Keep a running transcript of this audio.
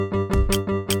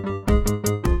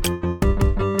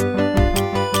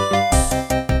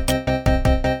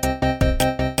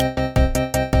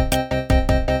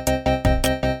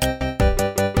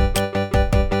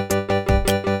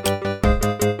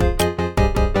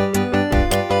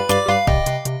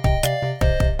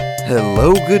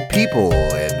Hello, good people,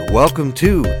 and welcome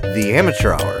to the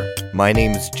Amateur Hour. My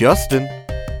name's Justin.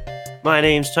 My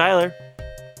name's Tyler.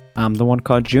 I'm the one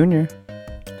called Junior.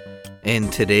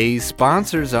 And today's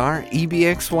sponsors are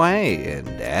EBXY and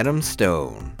Adam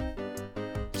Stone.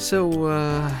 So,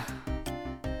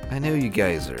 I know you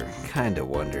guys are kind of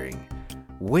wondering,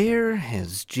 where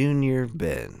has Junior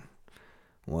been?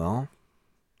 Well,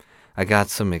 I got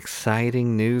some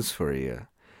exciting news for you.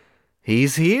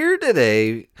 He's here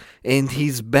today, and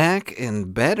he's back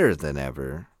and better than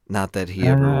ever. Not that he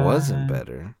ever wasn't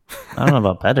better. I don't know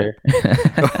about better.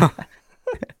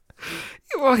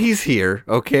 Well, he's here,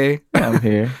 okay? I'm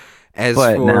here. As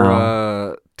But for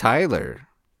now- Tyler,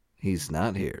 he's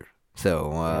not here.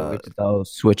 So, Which is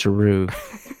switcheroo.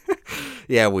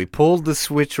 yeah, we pulled the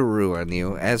switcheroo on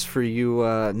you. As for you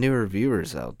newer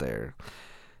viewers out there,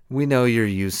 we know you're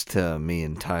used to me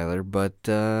and Tyler, but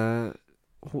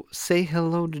say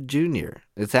hello to Junior.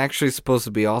 It's actually supposed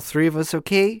to be all three of us,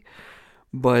 okay?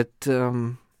 But,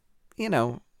 you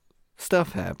know,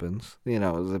 stuff happens. You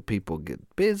know, the people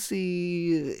get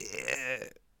busy.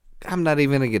 I'm not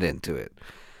even going to get into it.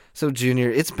 So, Junior,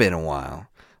 it's been a while.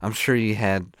 I'm sure you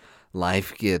had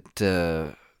life get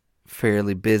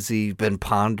fairly busy. You've been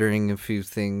pondering a few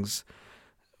things.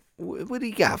 What do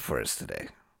you got for us today?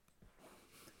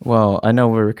 Well, I know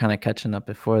we were kind of catching up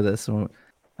before this. And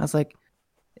I was like,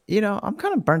 I'm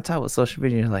kind of burnt out with social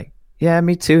media. You're like, yeah,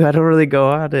 me too. I don't really go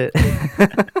on it.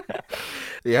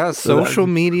 Yeah, So social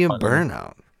media funny.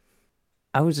 burnout.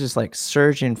 I was just like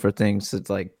searching for things to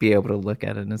like be able to look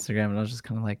at on Instagram, and I was just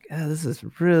kind of like, this is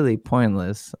really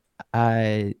pointless.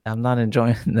 I'm not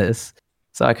enjoying this.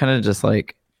 So I kind of just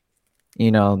like,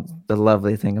 the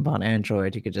lovely thing about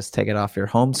Android, you could just take it off your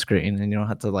home screen and you don't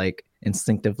have to like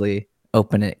instinctively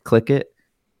open it, click it.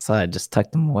 So I just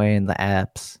tucked them away in the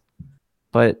apps.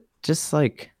 But just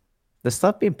like the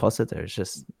stuff being posted there is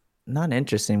just not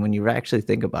interesting when you actually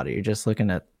think about it. You're just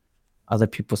looking at other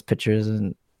people's pictures,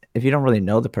 and if you don't really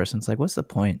know the person, it's like, what's the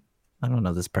point? I don't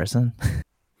know this person.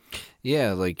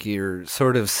 Yeah, like you're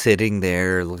sort of sitting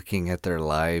there looking at their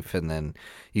life, and then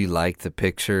you like the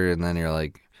picture, and then you're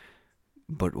like,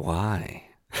 but why?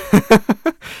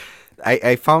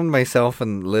 I found myself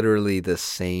in literally the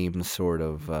same sort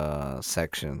of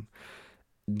section.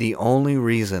 The only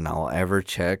reason I'll ever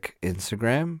check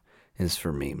Instagram is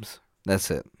for memes.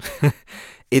 That's it.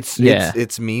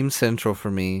 It's meme central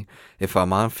for me. If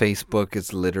I'm on Facebook,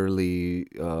 it's literally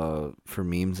for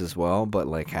memes as well. But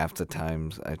like half the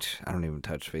times, I don't even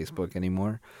touch Facebook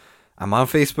anymore. I'm on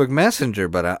Facebook Messenger,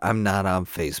 but I'm not on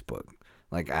Facebook.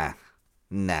 Like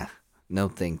nah, no,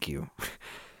 thank you.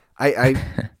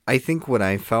 I think what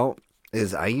I felt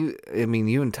is I mean,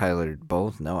 you and Tyler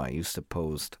both know I used to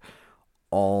post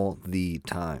all the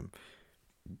time.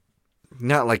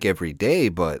 Not like every day,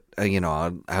 but I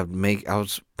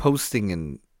was posting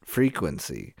in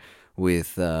frequency with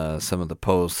some of the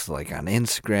posts, like on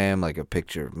Instagram, like a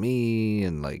picture of me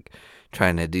and like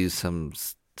trying to do something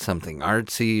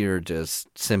artsy, or just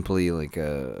simply like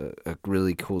a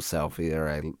really cool selfie there.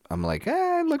 I'm like,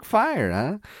 I look fire,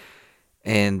 huh?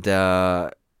 And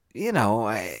I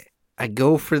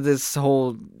go for this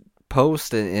whole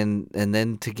post and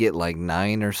then to get like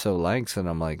 9 or so likes, and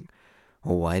I'm like,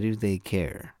 well, why do they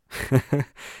care?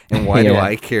 And why do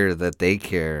I care that they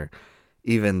care,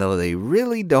 even though they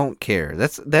really don't care?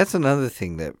 That's another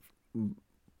thing that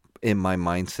in my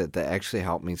mindset that actually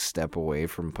helped me step away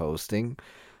from posting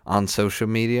on social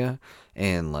media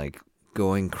and like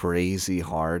going crazy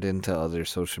hard into other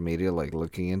social media, like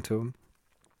looking into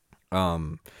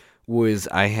them. Was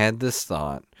I had this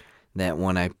thought that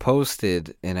when I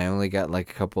posted and I only got like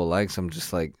a couple of likes, I'm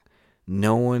just like,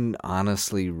 no one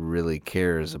honestly really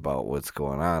cares about what's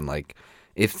going on. Like,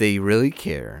 if they really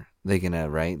care, they're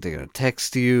gonna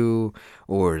text you,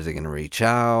 or they're gonna reach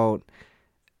out.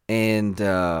 And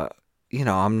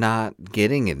I'm not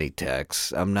getting any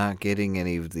texts. I'm not getting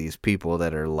any of these people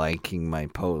that are liking my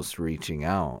post reaching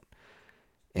out.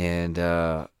 And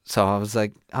so I was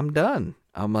like, I'm done.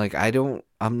 I'm like,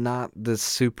 I'm not this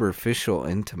superficial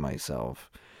into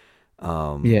myself.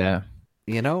 Yeah.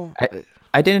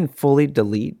 I didn't fully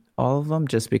delete all of them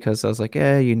just because I was like,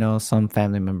 some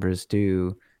family members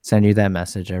do send you that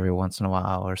message every once in a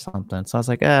while or something. So I was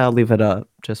like, I'll leave it up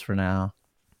just for now.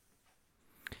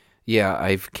 Yeah,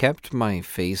 I've kept my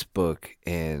Facebook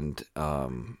and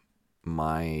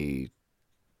my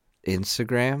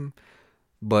Instagram,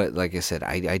 but like I said,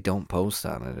 I don't post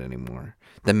on it anymore.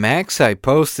 The max I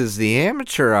post is the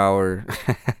Amateur Hour.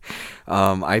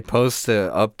 I post to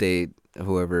update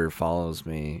whoever follows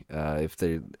me, if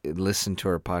they listen to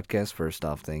our podcast, first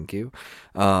off, thank you.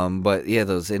 But yeah,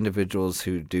 those individuals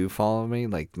who do follow me,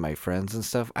 like my friends and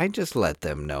stuff, I just let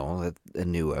them know that a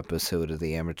new episode of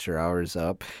the Amateur Hour is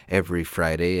up every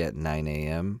Friday at 9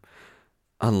 a.m.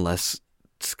 Unless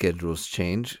schedules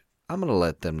change, I'm gonna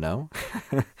let them know.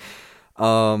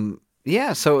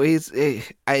 Yeah, so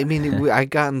I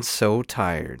gotten so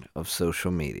tired of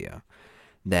social media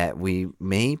that we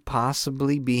may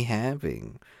possibly be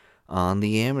having on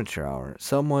the Amateur Hour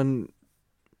someone,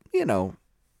 you know,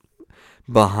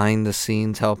 behind the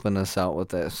scenes helping us out with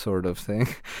that sort of thing.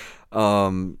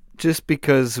 Just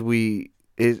because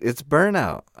it's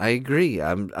burnout. I agree.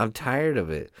 I'm tired of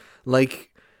it.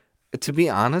 Like, to be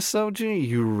honest though, Junior,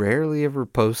 you rarely ever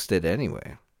post it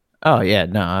anyway. Oh yeah,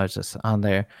 no, I was just on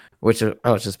there, which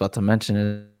I was just about to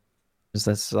mention is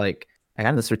that's like I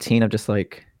got this routine of just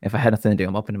like if I had nothing to do,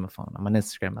 I'm opening my phone, I'm on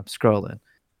Instagram, I'm scrolling.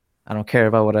 I don't care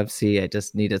about what I see. I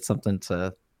just needed something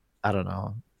to, I don't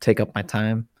know, take up my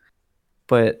time.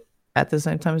 But at the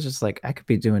same time, it's just like I could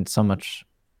be doing so much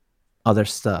other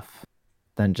stuff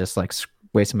than just like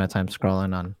wasting my time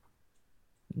scrolling on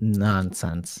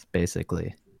nonsense,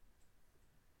 basically.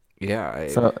 Yeah,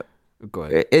 So go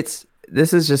ahead. it's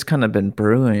this has just kind of been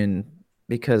brewing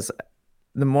because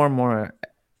the more and more,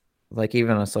 like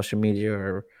even on social media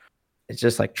or it's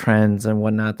just like trends and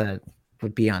whatnot that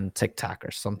would be on TikTok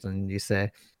or something you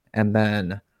say, and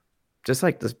then just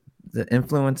like the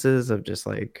influences of just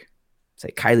like say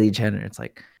Kylie Jenner. It's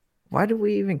like, why do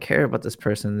we even care about this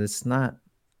person? It's not.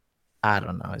 I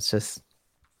don't know. It's just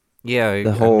Yeah, the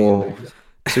I mean, whole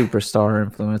superstar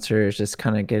influencer is just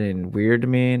kind of getting weird to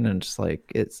me, and just like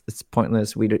it's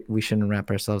pointless. We shouldn't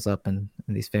wrap ourselves up in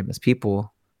these famous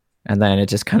people, and then it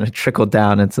just kind of trickled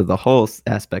down into the whole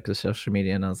aspect of social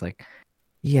media, and I was like,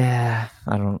 yeah,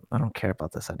 I don't care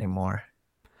about this anymore.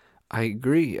 I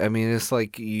agree. I mean, it's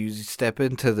like you step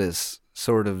into this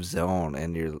sort of zone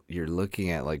and you're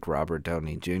looking at like Robert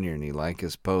Downey Jr. and you like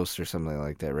his post or something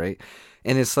like that, right?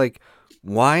 And it's like,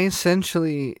 why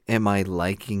essentially am I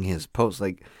liking his post?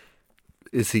 Like,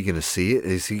 is he gonna see it?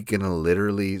 Is he gonna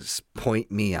literally point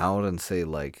me out and say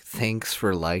like, "Thanks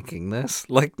for liking this"?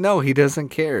 Like, no, he doesn't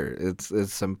care. It's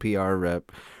some PR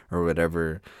rep or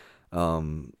whatever.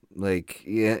 Like,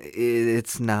 yeah,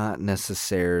 it's not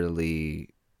necessarily.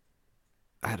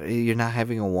 You're not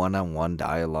having a one-on-one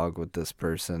dialogue with this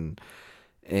person,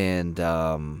 and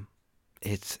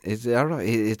it's I don't know.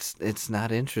 It's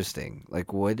not interesting.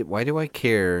 Like, why do I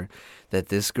care that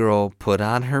this girl put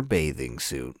on her bathing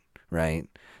suit, right?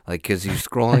 Like, because you're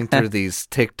scrolling through these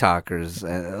TikTokers,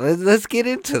 and let's get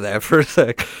into that for a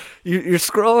sec. You're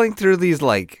scrolling through these,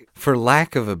 like, for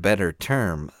lack of a better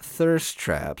term, thirst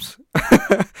traps.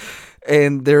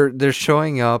 And they're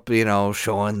showing up,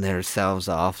 showing themselves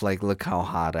off, like, look how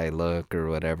hot I look or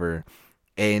whatever.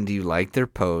 And you like their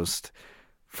post.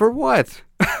 For what?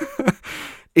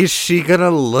 Is she gonna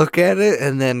look at it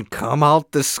and then come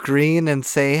out the screen and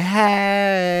say,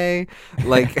 hey?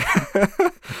 Like,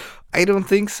 I don't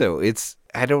think so.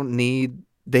 They don't need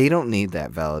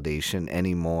that validation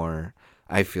anymore.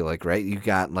 I feel like, right? You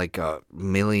got like 1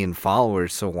 million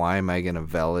followers, so why am I gonna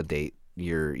validate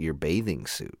your bathing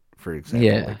suit, for example?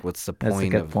 Yeah, Like, what's the that's a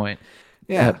point good of? point.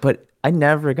 Yeah, But I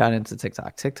never got into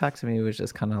TikTok. TikTok to me was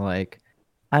just kind of like,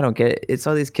 I don't get it. It's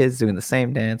all these kids doing the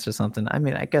same dance or something. I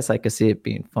mean, I guess I could see it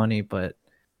being funny, but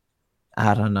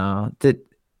I don't know.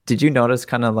 Did you notice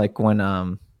kind of like when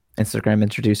Instagram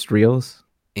introduced Reels?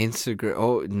 Instagram.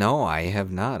 Oh no, I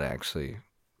have not actually.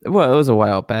 Well, it was a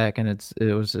while back, and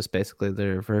it was just basically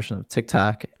their version of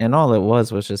TikTok, and all it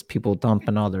was just people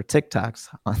dumping all their TikToks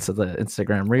onto the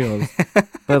Instagram Reels.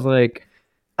 But like,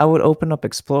 I would open up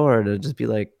Explorer to just be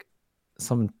like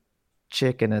some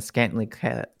chick in a scantily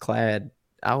clad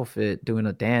outfit doing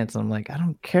a dance. I'm like, I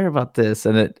don't care about this,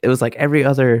 and it was like every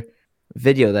other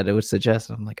video that it would suggest.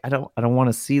 I'm like, I don't want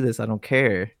to see this. I don't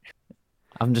care.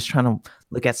 I'm just trying to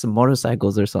look at some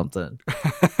motorcycles or something.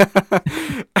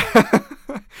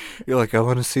 You're like, I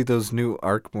want to see those new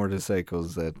Arc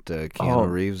motorcycles that Keanu Oh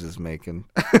Reeves is making.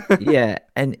 yeah,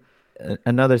 and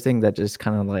another thing that just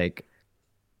kind of like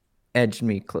edged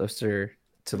me closer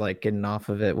to like getting off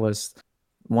of it was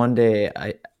one day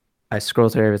I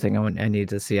scrolled through everything I needed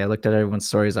to see. I looked at everyone's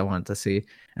stories I wanted to see,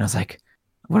 and I was like,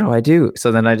 "What do I do?"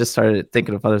 So then I just started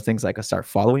thinking of other things I could start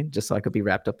following, just so I could be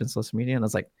wrapped up in social media. And I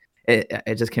was like,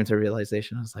 it just came to a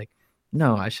realization. I was like,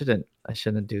 "No, I shouldn't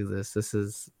do this. This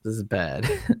is bad."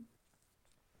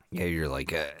 Yeah, you're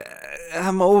like,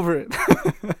 I'm over it.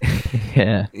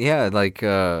 Yeah, Yeah, like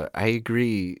I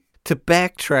agree. To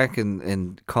backtrack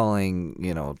and calling,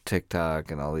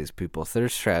 TikTok and all these people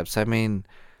thirst traps, I mean,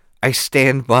 I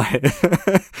stand by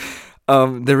it.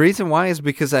 The reason why is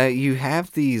because you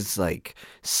have these like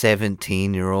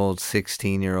 17-year-olds,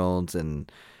 16-year-olds,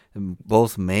 and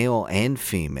both male and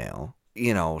female,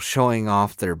 showing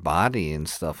off their body and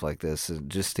stuff like this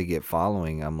just to get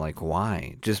following. I'm like,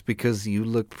 why? Just because you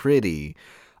look pretty,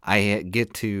 I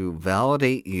get to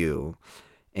validate you.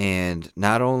 And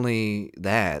not only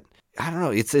that, I don't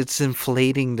know, it's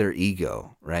inflating their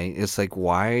ego, right? It's like,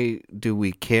 why do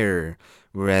we care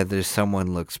whether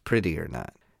someone looks pretty or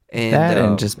not? And That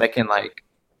and just making like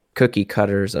cookie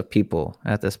cutters of people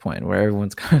at this point where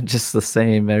everyone's kind of just the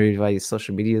same. Everybody's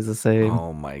social media is the same.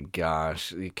 oh my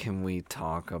gosh, can we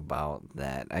talk about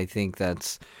that? I think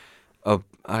that's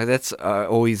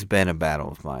always been a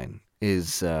battle of mine.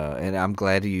 And I'm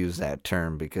glad you use that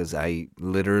term because I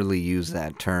literally use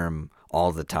that term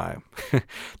all the time. Talking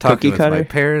Cookie with my cutter?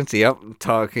 parents, yep.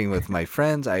 Talking with my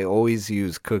friends, I always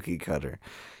use cookie cutter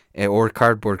or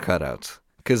cardboard cutouts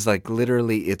because like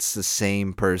literally it's the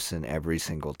same person every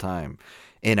single time.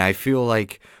 And I feel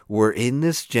like we're in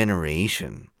this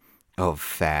generation of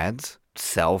fads,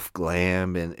 self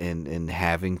glam, and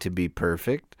having to be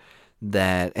perfect.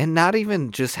 That and not even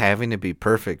just having to be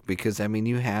perfect because I mean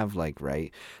you have like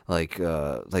right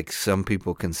like some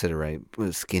people consider right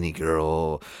skinny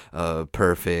girl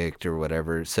perfect or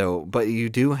whatever, so but you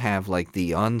do have like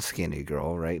the unskinny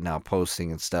girl right now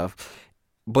posting and stuff,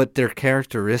 but their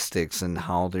characteristics and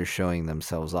how they're showing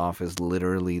themselves off is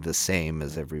literally the same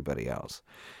as everybody else,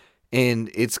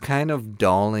 and it's kind of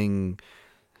dulling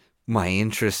my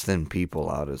interest in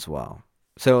people out as well.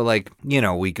 So, like,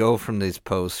 we go from these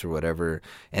posts or whatever,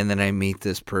 and then I meet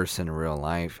this person in real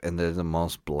life, and they're the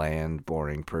most bland,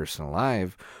 boring person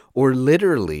alive. Or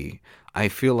literally, I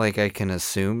feel like I can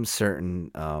assume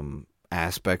certain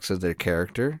aspects of their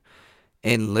character,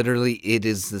 and literally it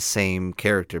is the same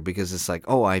character because it's like,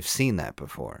 oh, I've seen that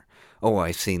before. Oh,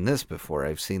 I've seen this before.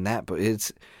 I've seen that, but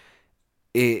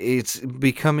it's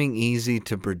becoming easy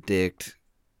to predict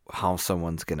how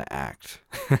someone's gonna act.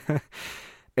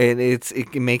 And it's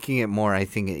making it more, I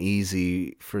think,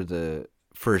 easy for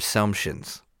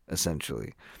assumptions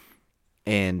essentially.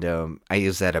 And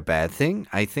is that a bad thing?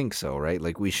 I think so, right?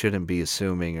 Like we shouldn't be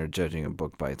assuming or judging a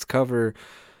book by its cover.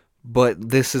 But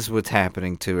this is what's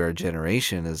happening to our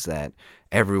generation: is that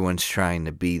everyone's trying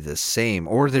to be the same,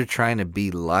 or they're trying to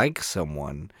be like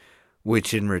someone,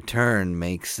 which in return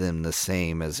makes them the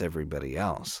same as everybody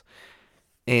else.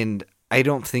 And I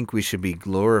don't think we should be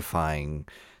glorifying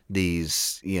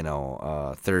these,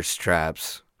 thirst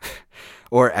traps.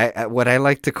 Or what I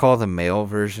like to call the male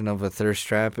version of a thirst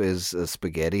trap is a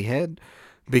spaghetti head.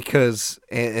 Because,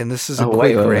 and this is a Oh,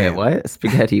 quick wait, rant. what?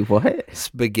 Spaghetti what?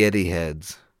 Spaghetti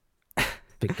heads.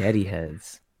 Spaghetti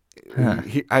heads. Huh.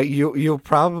 You'll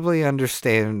probably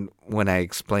understand when I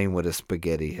explain what a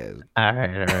spaghetti head. All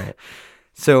right, all right.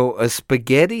 So a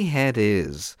spaghetti head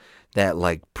is that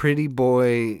like pretty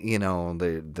boy,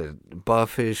 the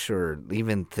buffish or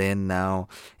even thin now,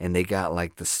 and they got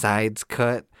like the sides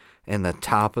cut and the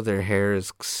top of their hair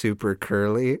is super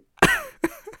curly.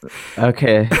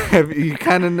 Okay. You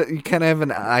kind of have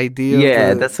an idea.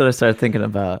 Yeah, of that's what I started thinking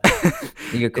about.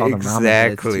 You could call them ramen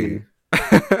heads exactly. too.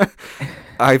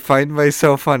 I find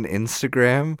myself on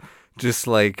Instagram just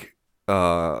like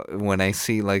when I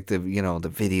see like the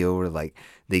video where like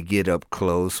they get up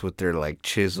close with their like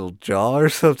chiseled jaw or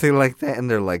something like that and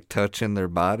they're like touching their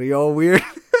body all weird.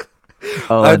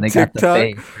 Oh, On and they got the TikTok.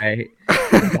 face, right?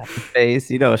 They got the face.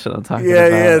 You know what I'm talking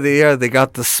Yeah, about. they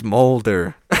got the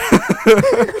smolder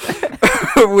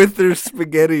with their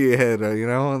spaghetti head,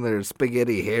 and their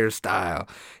spaghetti hairstyle.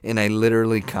 And I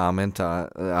literally comment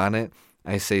on it.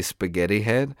 I say spaghetti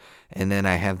head, and then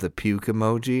I have the puke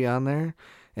emoji on there.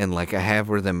 And like I have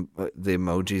where the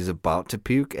emoji's about to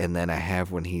puke, and then I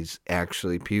have when he's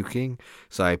actually puking.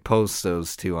 So I post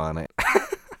those two on it.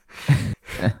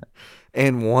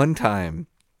 And one time,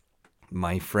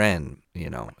 my friend,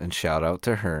 and shout out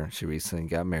to her. She recently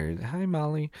got married. Hi,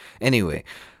 Molly. Anyway,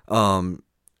 um,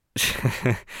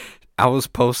 I was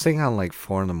posting on like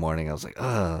 4 a.m. I was like,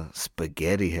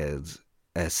 spaghetti heads,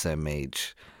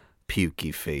 SMH,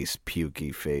 pukey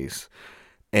face.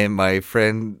 And my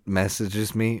friend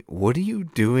messages me, "What are you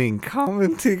doing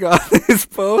commenting on this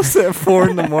post at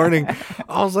 4 a.m?"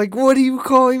 I was like, "What are you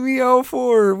calling me out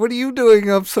for? What are you doing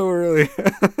up so early?"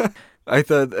 I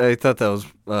thought that was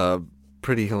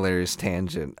pretty hilarious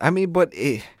tangent. I mean, but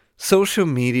social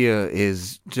media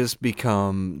is just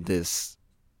become this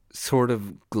sort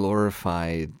of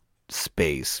glorified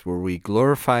space where we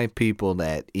glorify people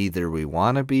that either we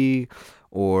want to be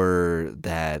or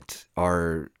that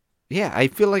are Yeah, I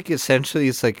feel like essentially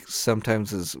it's like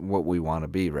sometimes is what we want to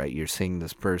be, right? You're seeing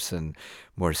this person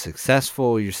more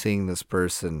successful, you're seeing this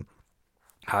person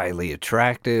highly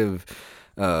attractive,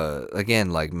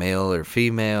 again, like male or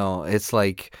female. It's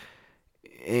like,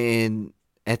 and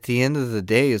at the end of the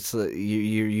day, it's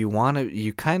you want to,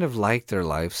 you kind of like their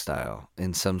lifestyle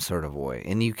in some sort of way,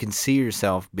 and you can see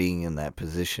yourself being in that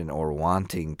position or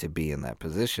wanting to be in that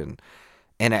position.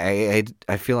 And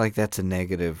I feel like that's a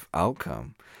negative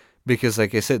outcome because,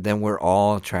 like I said, then we're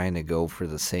all trying to go for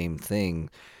the same thing,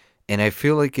 and I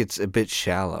feel like it's a bit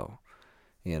shallow,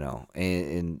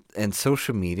 and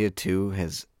social media too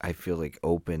has, I feel like,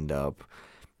 opened up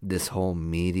this whole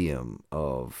medium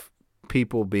of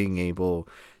people being able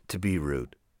to be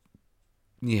rude.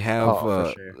 You have, Oh,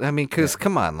 for sure. I mean, Yeah. because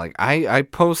come on, like I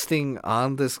posting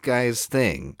on this guy's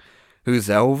thing, who's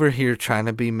over here trying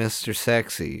to be Mr.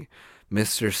 Sexy,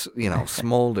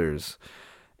 Smolders,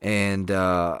 and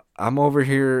I'm over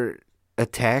here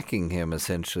attacking him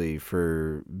essentially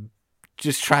for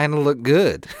just trying to look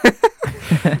good.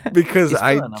 Because He's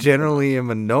I feeling himself. generally am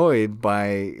annoyed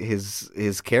by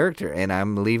his character, and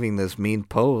I'm leaving this mean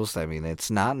post. I mean, it's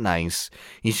not nice.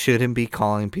 He shouldn't be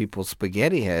calling people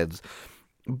spaghetti heads,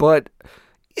 but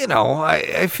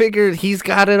I figured he's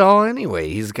got it all anyway.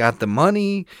 He's got the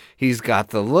money, he's got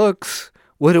the looks.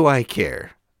 What do I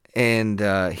care? And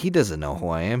he doesn't know who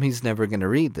I am. He's never going to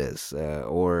read this,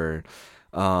 or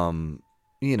um,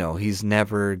 he's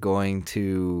never going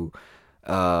to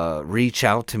reach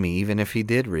out to me, even if he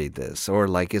did read this, or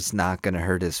like it's not going to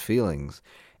hurt his feelings.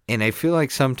 And I feel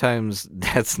like sometimes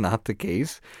that's not the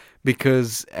case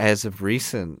because as of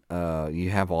recent, you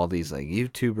have all these like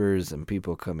YouTubers and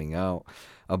people coming out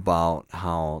about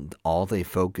how all they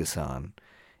focus on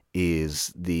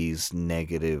is these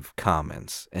negative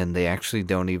comments and they actually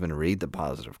don't even read the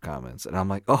positive comments. And I'm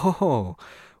like, oh,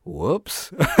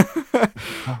 whoops.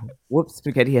 Oh, whoops,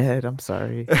 spaghetti head. I'm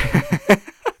sorry.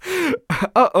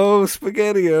 Uh-oh,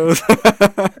 SpaghettiOs.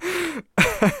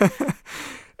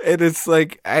 And it's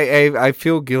like I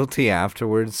feel guilty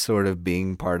afterwards, sort of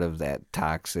being part of that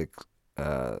toxic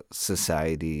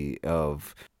society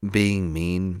of being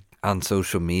mean on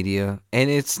social media.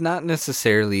 And it's not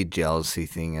necessarily a jealousy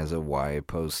thing as of why I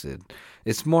posted.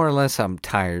 It's more or less I'm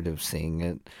tired of seeing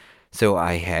it. So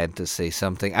I had to say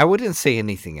something. I wouldn't say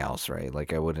anything else, right?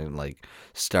 Like I wouldn't like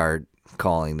start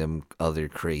calling them other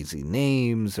crazy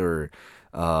names or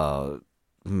uh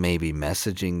maybe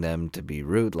messaging them to be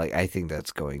rude. Like I think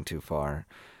that's going too far.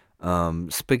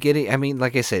 Spaghetti, I mean,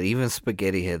 like I said, even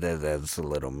spaghetti head, that's a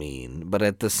little mean. But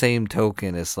at the same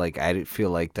token, it's like I feel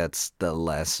like that's the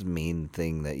less mean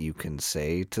thing that you can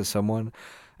say to someone.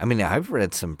 I mean, I've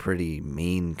read some pretty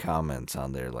mean comments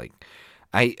on there. Like,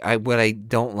 what I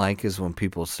don't like is when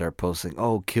people start posting,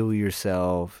 "Oh, kill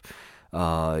yourself,"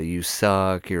 "You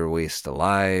suck," "You're a waste of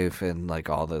life," and like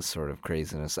all this sort of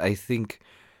craziness. I think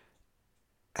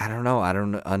I don't know. I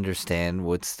don't understand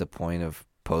what's the point of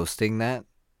posting that.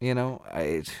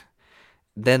 I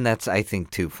then that's, I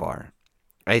think, too far.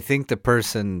 I think the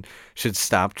person should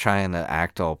stop trying to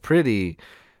act all pretty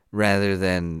rather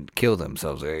than kill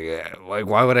themselves. Like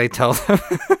why would I tell them?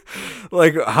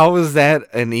 Like, how is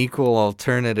that an equal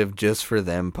alternative just for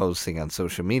them posting on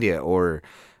social media or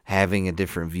having a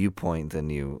different viewpoint than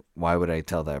you? Why would I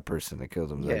tell that person to kill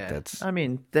them? Like Yeah. that's I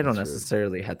mean, they don't that's rude.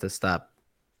 necessarily have to stop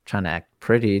trying to act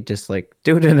pretty. Just like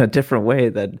do it in a different way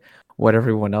than what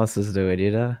everyone else is doing, you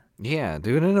know? Yeah,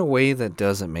 do it in a way that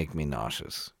doesn't make me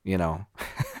nauseous.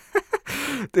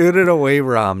 Do it in a way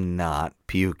where I'm not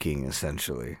puking,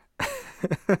 essentially.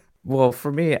 Well,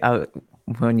 for me,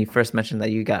 when you first mentioned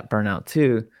that you got burnout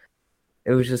too,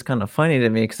 it was just kind of funny to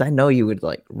me because I know you would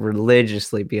like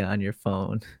religiously be on your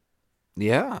phone.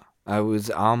 Yeah, I was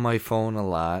on my phone a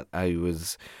lot. I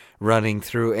was running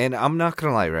through, and I'm not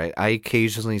gonna lie, right? I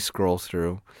occasionally scroll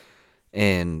through,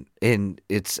 and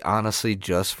it's honestly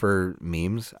just for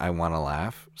memes. I want to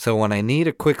laugh, so when I need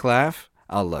a quick laugh,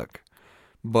 I'll look.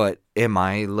 But am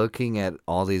I looking at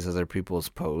all these other people's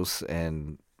posts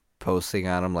and posting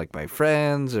on them like my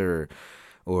friends or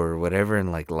whatever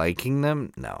and like liking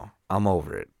them? No, I'm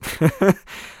over it.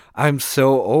 I'm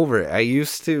so over it. I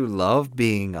used to love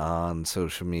being on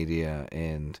social media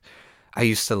and I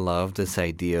used to love this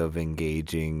idea of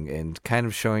engaging and kind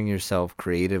of showing yourself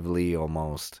creatively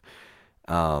almost.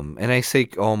 And I say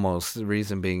almost, the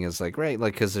reason being is like, right,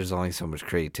 like, because there's only so much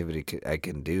creativity I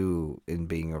can do in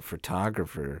being a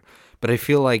photographer. But I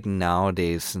feel like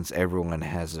nowadays, since everyone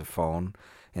has a phone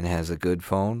and has a good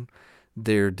phone,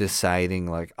 they're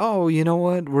deciding, like, oh, you know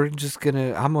what?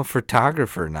 I'm a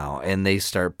photographer now. And they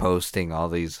start posting all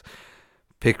these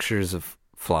pictures of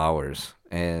flowers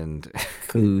and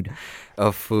Food.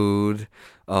 of food.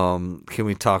 Can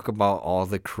we talk about all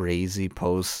the crazy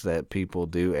posts that people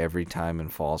do every time in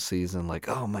fall season? Like,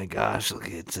 oh my gosh, look,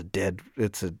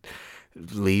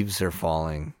 leaves are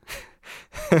falling.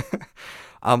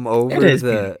 I'm It over is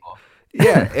the, beautiful.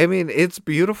 yeah, I mean, it's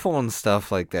beautiful and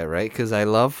stuff like that, right? Because I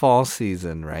love fall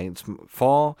season, right?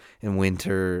 Fall and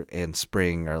winter and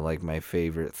spring are like my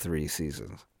favorite three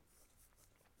seasons.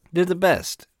 They're the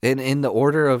best. And in the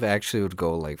order of actually would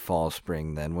go like fall,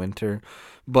 spring, then winter.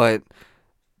 But,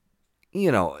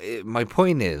 my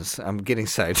point is, I'm getting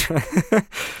sidetracked.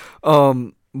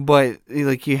 But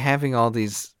like you having all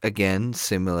these, again,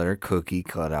 similar cookie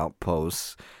cutout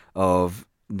posts of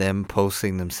them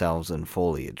posting themselves in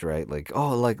foliage, right? Like,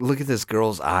 oh, like, look at this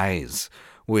girl's eyes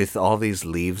with all these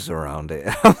leaves around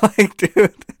it. I'm like,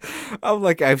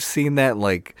 dude, I've seen that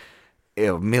like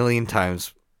a million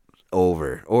times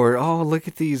over. Or, oh, look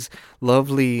at these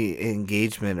lovely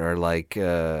engagement or like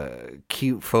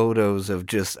cute photos of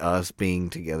just us being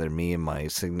together, me and my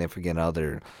significant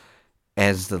other,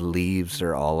 as the leaves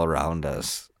are all around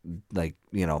us, like,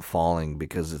 falling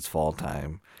because it's fall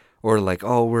time. Or like,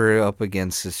 oh, we're up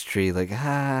against this tree, like,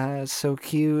 it's so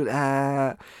cute,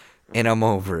 and I'm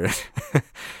over it.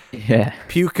 Yeah.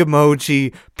 Puke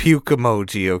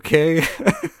emoji, okay?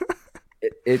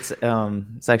 It's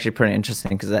actually pretty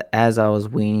interesting because as I was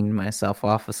weaning myself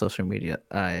off of social media,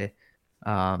 I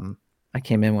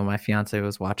came in when my fiance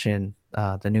was watching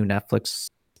the new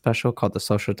Netflix special called The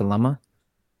Social Dilemma,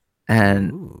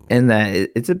 and Ooh, in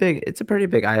that it's a pretty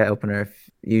big eye opener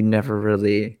if you never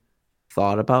really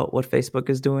thought about what Facebook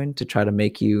is doing to try to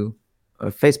make you, or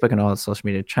Facebook and all the social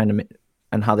media trying to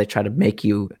and how they try to make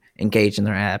you engage in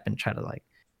their app and try to like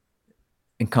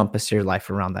encompass your life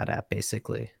around that app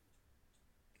basically.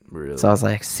 So I really? was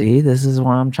like, see, this is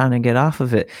why I'm trying to get off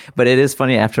of it. But it is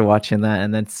funny after watching that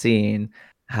and then seeing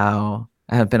how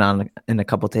I have been on in a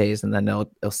couple days and then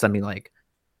it'll send me like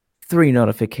three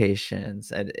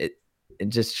notifications and it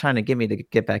just trying to get me to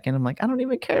get back in. I'm like, I don't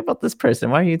even care about this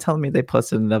person. Why are you telling me they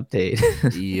posted an update?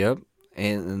 Yep.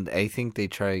 And I think they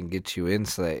try and get you in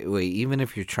so that way, even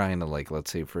if you're trying to, like, let's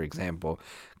say, for example,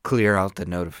 clear out the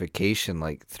notification,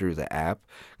 like, through the app,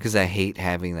 because I hate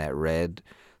having that red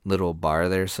little bar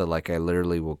there. So, like, I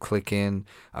literally will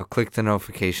I'll click the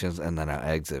notifications, and then I'll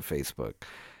exit Facebook.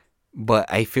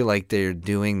 But I feel like they're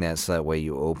doing that so that way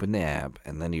you open the app,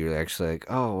 and then you're actually like,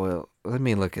 oh, well, let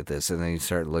me look at this. And then you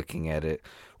start looking at it.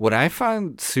 What I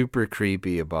find super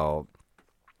creepy about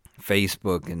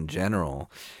Facebook in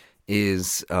general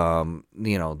is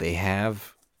they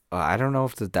have I don't know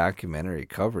if the documentary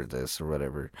covered this or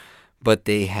whatever, but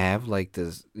they have like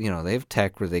this, they have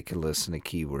tech where they can listen to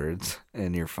keywords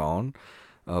in your phone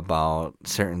about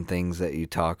certain things that you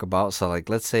talk about. So like,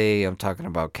 let's say I'm talking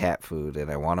about cat food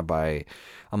and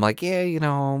I'm like,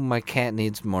 yeah, my cat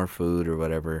needs more food or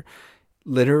whatever.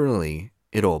 Literally,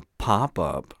 it'll pop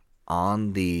up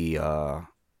on the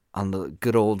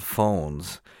good old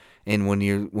phones, and when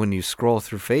you scroll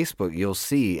through Facebook, you'll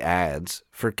see ads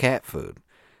for cat food.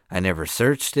 I never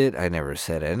searched it. I never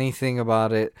said anything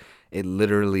about it. It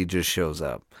literally just shows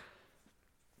up.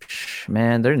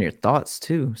 Man, they're in your thoughts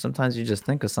too. Sometimes you just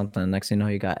think of something, next thing you know,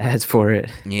 you got ads for it.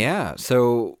 Yeah.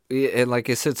 So, and like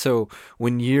I said, so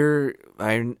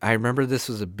I remember this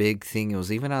was a big thing. It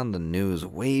was even on the news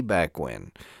way back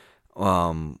when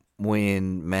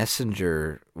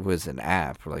Messenger was an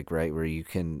app, like, right, where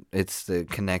it's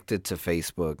connected to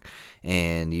Facebook,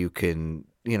 and you can,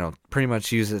 pretty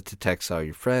much use it to text all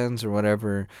your friends or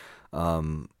whatever,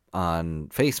 on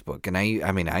Facebook. And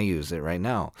I mean, I use it right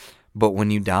now. But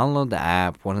when you download the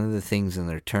app, one of the things in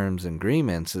their terms and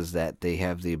agreements is that they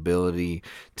have the ability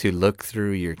to look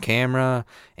through your camera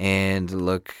and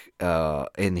look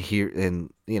and hear,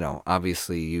 and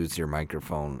obviously use your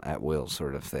microphone at will,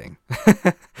 sort of thing.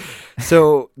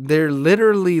 So they're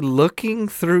literally looking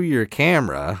through your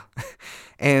camera,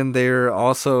 and they're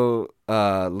also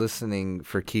listening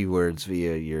for keywords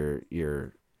via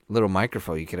your little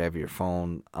microphone. You could have your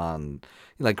phone on,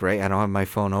 like, right. I don't have my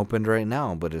phone opened right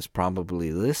now, but it's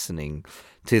probably listening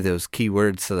to those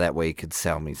keywords so that way it could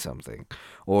sell me something,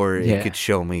 or it Yeah. could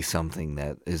show me something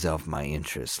that is of my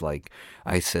interest. Like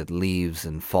I said, leaves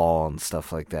and fall and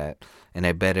stuff like that. And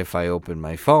I bet if I open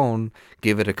my phone,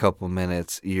 give it a couple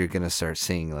minutes, you're gonna start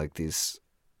seeing like these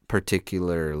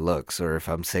particular looks. Or if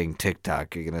I'm saying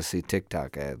TikTok, you're gonna see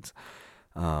TikTok ads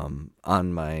on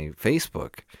my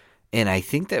Facebook. And I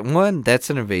think that, one, that's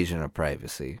an invasion of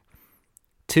privacy.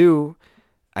 Two,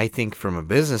 I think from a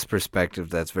business perspective,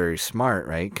 that's very smart,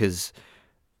 right? Because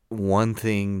one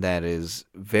thing that is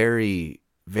very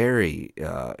very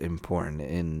important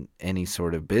in any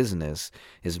sort of business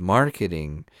is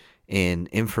marketing, and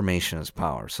information is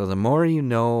power. So the more you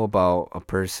know about a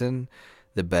person,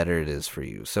 the better it is for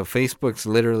you. So Facebook's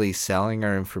literally selling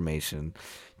our information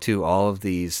to all of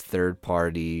these third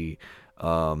party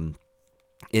um,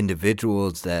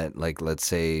 individuals that, like, let's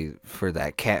say for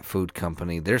that cat food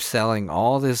company, they're selling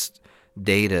all this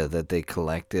data that they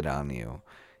collected on you,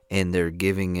 and they're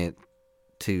giving it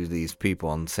to these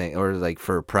people and saying, or like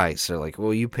for a price, they're like,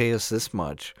 well, you pay us this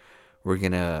much, we're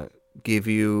gonna give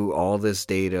you all this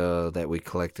data that we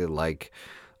collected. Like,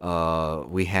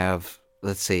 we have,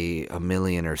 let's say, 1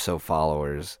 million or so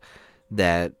followers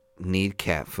that need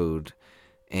cat food,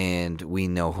 and we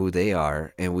know who they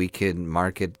are, and we can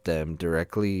market them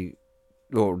directly,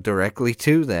 or directly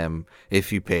to them,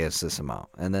 if you pay us this amount.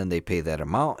 And then they pay that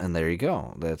amount, and there you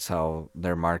go. That's how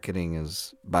their marketing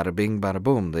is. Bada bing, bada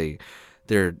boom.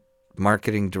 They're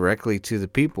marketing directly to the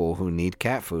people who need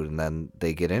cat food, and then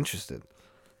they get interested.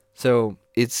 So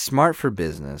it's smart for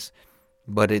business,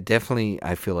 but it definitely,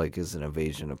 I feel like, is an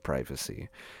invasion of privacy.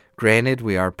 Granted,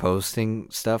 we are posting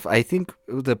stuff. I think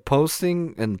the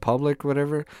posting in public,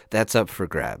 whatever, that's up for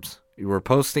grabs. You were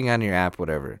posting on your app,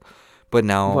 whatever. But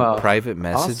now Well, private also,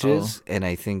 messages, and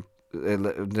I think,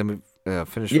 let me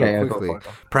finish yeah, real yeah, go quickly. for it.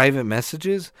 Go. Private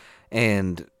messages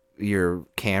and your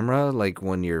camera, like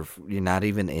when you're not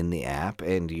even in the app,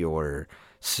 and your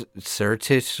search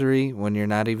history when you're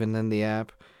not even in the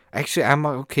app. Actually, I'm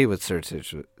okay with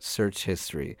search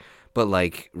history, but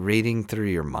like reading through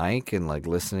your mic and like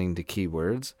listening to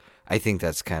keywords, I think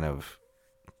that's kind of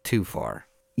too far.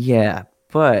 Yeah,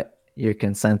 but you're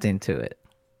consenting to it.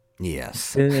 As Yes.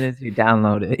 soon as you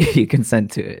download it, you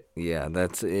consent to it. Yeah,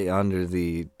 that's under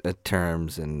the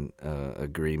terms and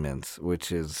agreements,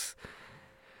 which is,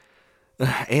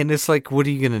 and it's like, what are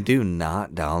you gonna do?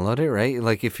 Not download it, right?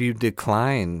 Like, if you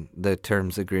decline the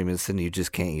terms agreements, then you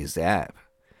just can't use the app.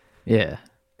 Yeah.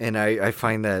 And I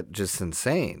find that just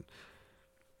insane.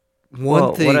 One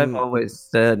Well, what I've thing, always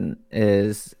said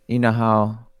is, you know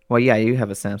how, well, yeah, you have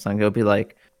a Samsung. It'll be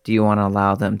like, do you want to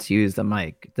allow them to use the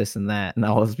mic, this and that? And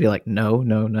I'll always be like, no,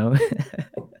 no, no.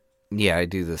 yeah, I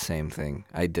do the same thing.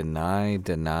 I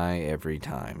deny every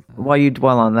time. While you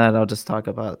dwell on that, I'll just talk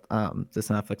about this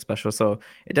Netflix special. So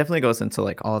it definitely goes into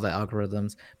like all the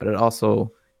algorithms, but it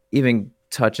also even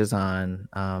touches on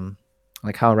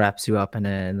like how it wraps you up in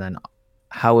it, and then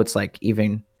how it's like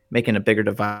even making a bigger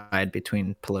divide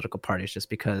between political parties, just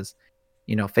because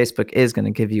Facebook is going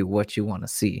to give you what you want to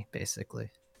see, basically.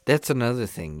 That's another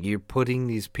thing. You're putting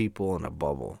these people in a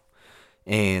bubble,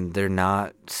 and they're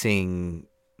not seeing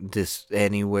this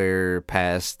anywhere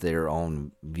past their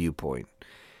own viewpoint.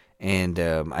 And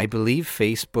I believe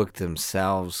Facebook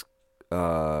themselves,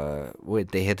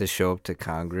 they had to show up to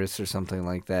Congress or something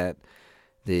like that,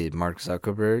 the Mark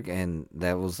Zuckerberg, and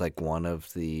that was like one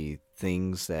of the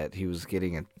things that he was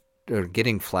getting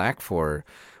flack for,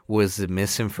 was the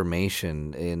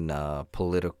misinformation in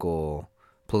political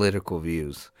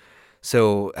views.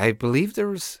 So I believe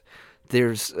oh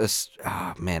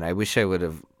man, I wish I would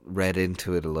have read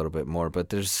into it a little bit more, but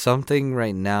there's something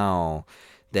right now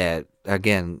that,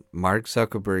 again, Mark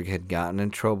Zuckerberg had gotten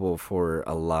in trouble for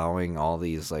allowing all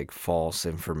these like false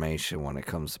information when it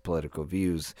comes to political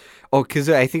views. Oh, because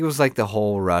I think it was like the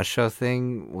whole Russia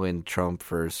thing when Trump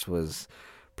first was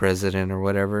president or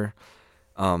whatever.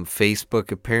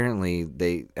 Facebook, apparently,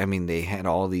 they had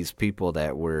all these people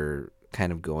that were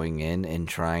kind of going in and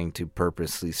trying to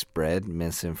purposely spread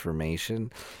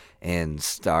misinformation and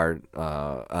start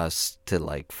us to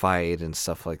like fight and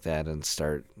stuff like that, and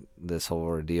start this whole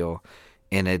ordeal,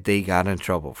 and they got in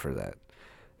trouble for that.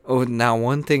 Oh, now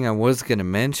one thing I was going to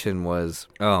mention was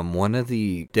one of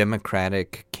the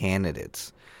Democratic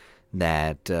candidates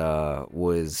that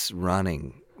was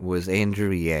running was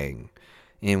Andrew Yang.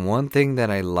 And one thing that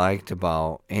I liked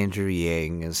about Andrew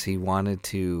Yang is he wanted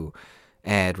to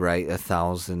add, right,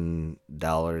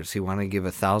 $1,000. He wanted to give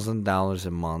 $1,000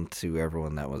 a month to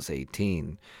everyone that was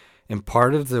 18. And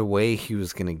part of the way he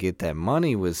was going to get that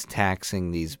money was taxing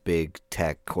these big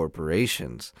tech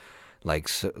corporations, like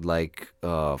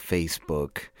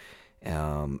Facebook,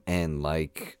 and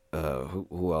like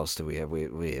who else do we have?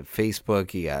 We have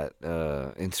Facebook. You got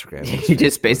Instagram. You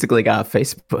just basically got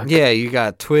Facebook. Yeah, you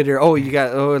got Twitter. Oh, you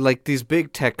got like these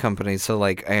big tech companies. So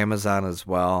like Amazon as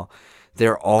well.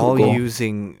 They're all Google.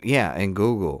 using, yeah, and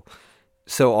Google.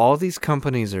 So all these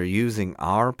companies are using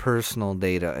our personal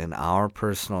data and our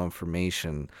personal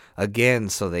information, again,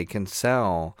 so they can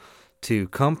sell to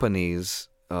companies,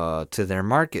 to their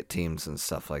market teams and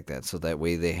stuff like that. So that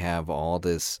way they have all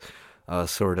this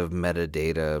sort of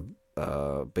metadata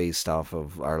based off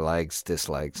of our likes,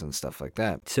 dislikes, and stuff like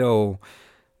that. So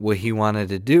what he wanted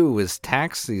to do was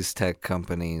tax these tech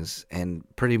companies and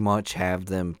pretty much have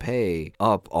them pay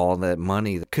up all that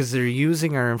money because they're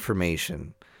using our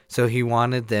information. So he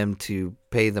wanted them to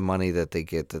pay the money that they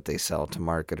get that they sell to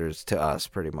marketers to us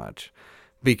pretty much.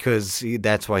 Because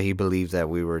that's why he believed that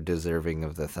we were deserving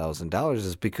of the $1,000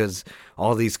 is because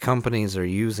all these companies are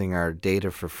using our data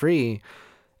for free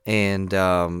and,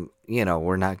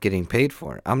 we're not getting paid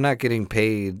for it. I'm not getting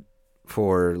paid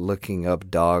for looking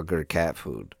up dog or cat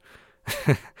food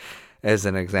as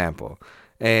an example.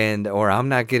 Or I'm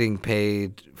not getting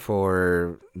paid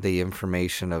for the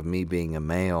information of me being a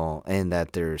male and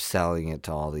that they're selling it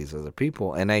to all these other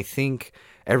people. And I think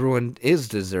everyone is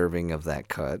deserving of that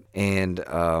cut. And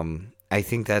I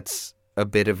think that's a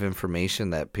bit of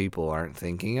information that people aren't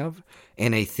thinking of.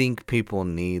 And I think people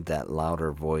need that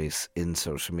louder voice in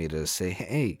social media to say,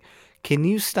 hey, can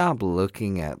you stop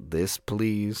looking at this,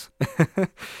 please?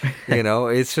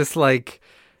 It's just like,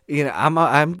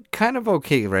 I'm kind of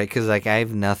okay, right? Because like I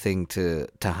have nothing to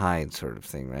hide, sort of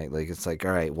thing, right? Like it's like,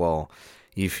 all right, well,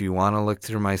 if you want to look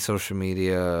through my social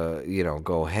media,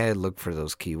 go ahead, look for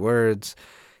those keywords.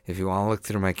 If you want to look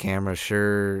through my camera,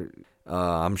 sure.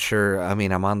 I'm sure. I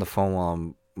mean, I'm on the phone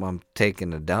while I'm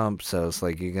taking a dump, so it's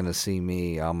like you're gonna see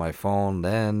me on my phone.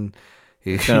 Then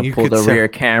you're gonna pull the rear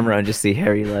camera and just see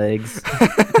hairy legs.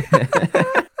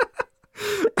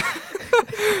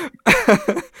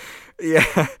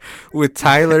 Yeah, with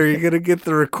Tyler, you're gonna get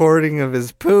the recording of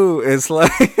his poo. It's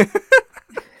like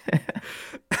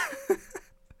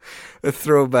a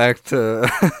throwback to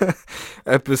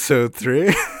episode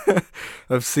 3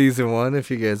 of season 1. If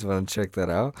you guys want to check that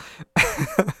out,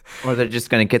 or they're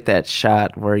just gonna get that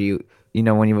shot where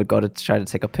when you would go to try to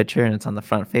take a picture and it's on the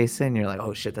front facing, you're like,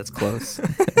 oh shit, that's close.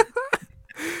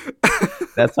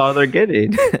 That's all they're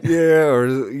getting. Yeah, or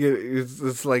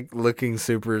it's like looking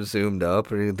super zoomed up,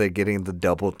 or they're getting the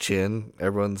double chin.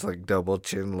 Everyone's like double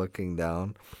chin looking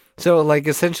down. So like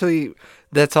essentially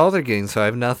that's all they're getting. So I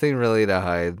have nothing really to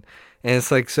hide. And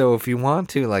it's like, so if you want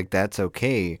to, like, that's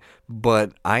okay.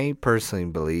 But I personally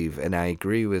believe, and I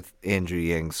agree with Andrew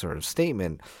Yang's sort of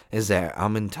statement, is that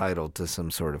I'm entitled to some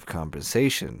sort of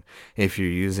compensation. If you're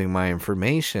using my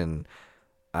information,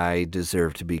 I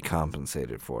deserve to be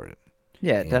compensated for it.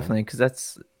 Yeah, definitely,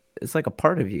 because it's like a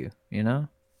part of you,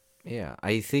 Yeah,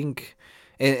 I think,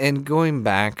 and going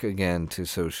back again to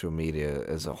social media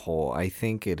as a whole, I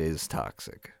think it is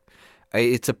toxic.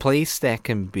 It's a place that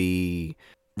can be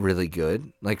really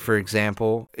good. Like, for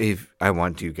example, if I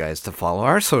want you guys to follow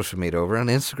our social media over on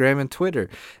Instagram and Twitter,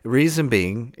 the reason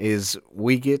being is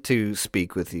we get to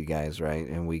speak with you guys, right?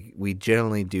 And we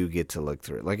generally do get to look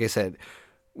through it. Like I said,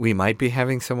 we might be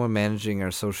having someone managing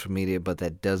our social media, but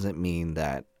that doesn't mean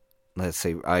that, let's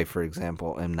say I, for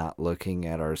example, am not looking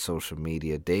at our social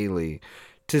media daily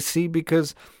to see,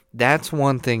 because that's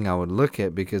one thing I would look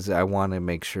at, because I want to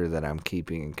make sure that I'm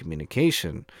keeping in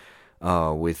communication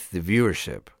with the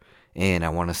viewership. And I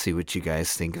want to see what you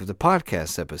guys think of the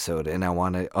podcast episode. And I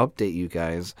want to update you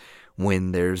guys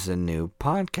when there's a new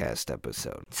podcast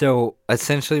episode. So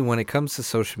essentially, when it comes to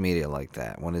social media like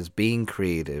that, when it's being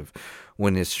creative,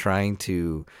 when it's trying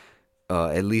to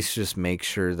at least just make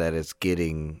sure that it's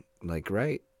getting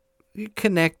right,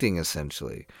 connecting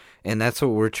essentially. And that's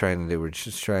what we're trying to do. We're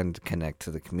just trying to connect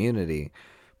to the community.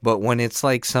 But when it's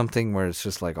like something where it's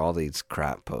just like all these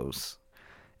crap posts,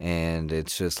 and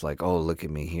it's just like, oh, look at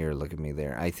me here, look at me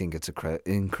there, I think it's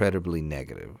incredibly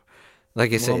negative.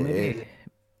 Like I said,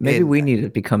 maybe we need to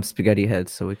become spaghetti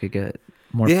heads so we could get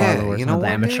more followers on the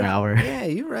amateur hour. Yeah,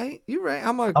 you're right.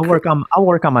 I'll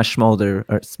work on my smolder.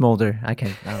 I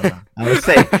don't know. I would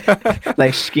say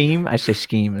like scheme. I say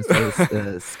scheme instead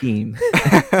of scheme.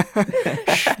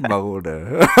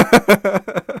 Smolder.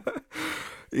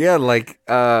 Yeah, like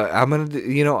I'm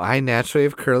gonna I naturally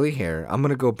have curly hair. I'm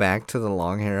gonna go back to the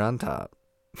long hair on top.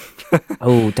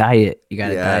 Oh, diet. You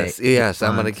gotta diet. Yes,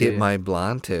 I'm gonna get my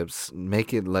blonde tips,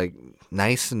 make it like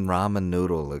nice and ramen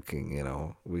noodle looking,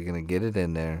 We're gonna get it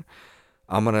in there.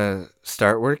 I'm gonna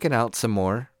start working out some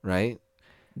more, right?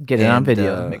 Get it on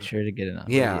video. Make sure to get it on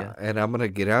video. Yeah, and I'm gonna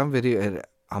get it on video, and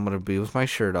I'm gonna be with my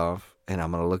shirt off, and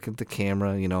I'm gonna look at the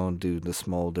camera, and do the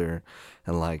smolder,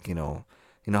 and like, you know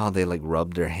how they like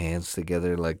rub their hands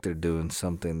together like they're doing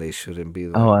something they shouldn't be.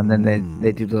 Oh, and then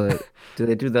they do the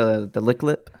lick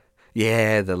lip?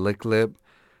 Yeah, the lick lip.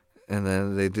 And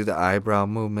then they do the eyebrow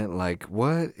movement like,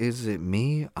 what is it,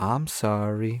 me? I'm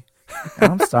sorry.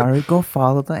 I'm sorry. Go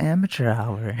follow the amateur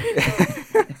hour.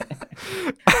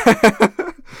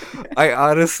 I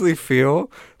honestly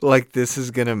feel like this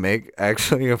is going to make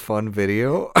actually a fun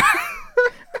video.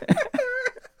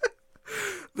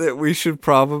 that we should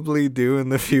probably do in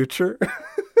the future.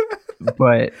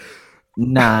 but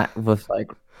not with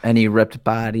like any ripped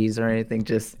bodies or anything,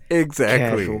 just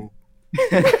Exactly. casual.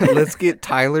 Let's get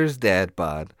Tyler's dad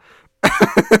bod.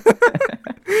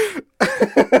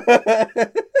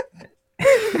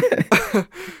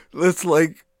 Let's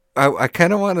like I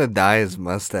kind of want to dye his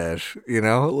mustache,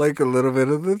 like a little bit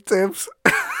of the tips.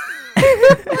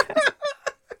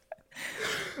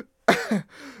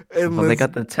 And Well, they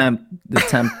got the temp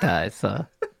dye, so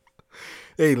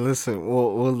hey, listen,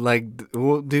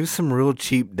 we'll do some real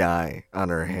cheap dye on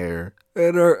her hair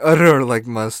and our like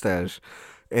mustache,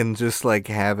 and just like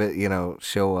have it,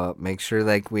 show up. Make sure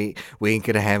like we ain't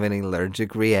gonna have any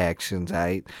allergic reactions,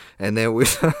 right? And then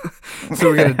so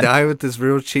we're gonna dye with this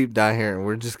real cheap dye hair, and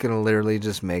we're just gonna literally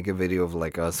just make a video of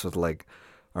like us with like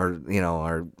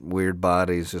our weird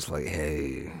bodies, just like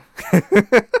hey.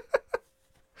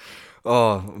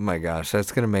 Oh my gosh,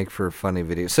 that's gonna make for a funny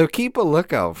video. So keep a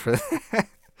lookout for that.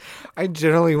 I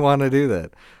generally want to do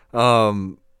that.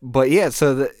 But yeah,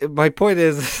 so my point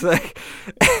is like,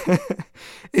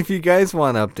 if you guys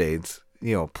want updates,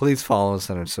 please follow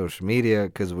us on our social media,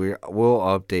 because we'll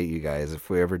update you guys if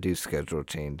we ever do schedule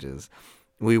changes.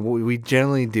 We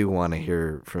generally do want to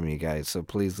hear from you guys, so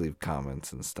please leave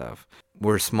comments and stuff.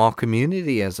 We're a small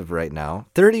community as of right now,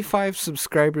 35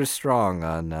 subscribers strong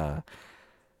on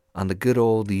the good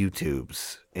old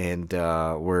YouTubes, and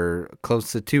we're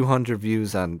close to 200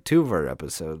 views on 2 of our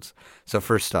episodes. So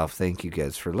first off, thank you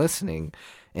guys for listening,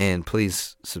 and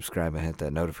please subscribe and hit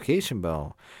that notification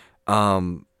bell.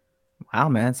 Wow,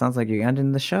 man, sounds like you're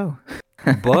ending the show.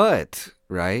 But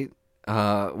right,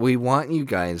 we want you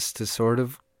guys to sort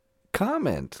of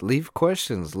comment, leave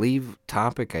questions, leave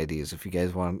topic ideas if you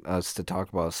guys want us to talk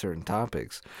about certain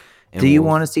topics. Do you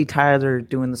want to see Tyler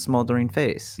doing the smoldering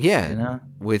face? Yeah,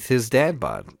 with his dad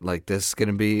bod. Like, this is going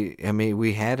to be, I mean,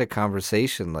 we had a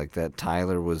conversation like that.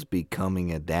 Tyler was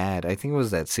becoming a dad. I think it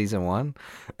was that season 1.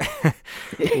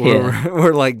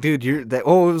 We're like, dude, it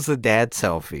was a dad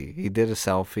selfie. He did a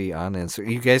selfie on Instagram.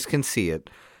 You guys can see it.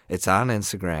 It's on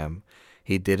Instagram.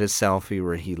 He did a selfie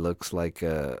where he looks like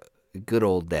a good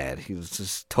old dad. He was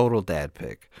just total dad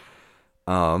pic.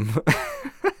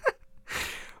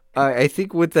 I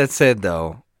think with that said,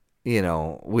 though, we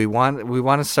want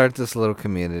to start this little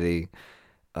community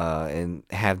and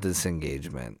have this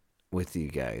engagement with you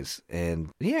guys. And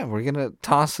yeah, we're going to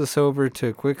toss this over to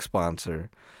a quick sponsor.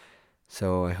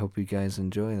 So I hope you guys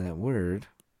enjoy that word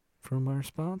from our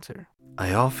sponsor.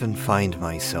 I often find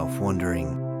myself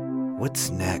wondering, what's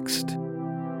next?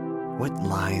 What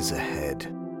lies ahead?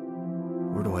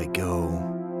 Where do I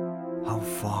go? How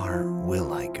far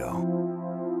will I go?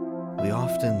 We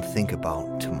often think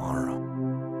about tomorrow,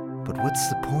 but what's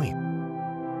the point?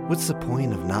 What's the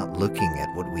point of not looking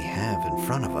at what we have in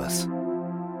front of us?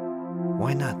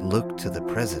 Why not look to the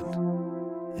present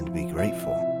and be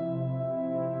grateful?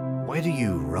 Why do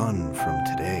you run from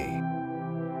today?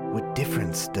 What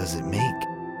difference does it make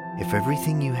if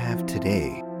everything you have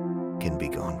today can be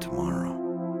gone tomorrow?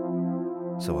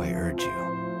 So I urge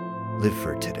you, live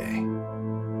for today.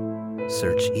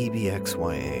 Search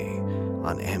EBXYA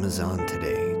on Amazon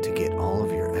today to get all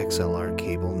of your XLR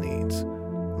cable needs.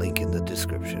 Link in the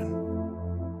description.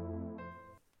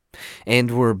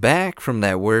 And we're back from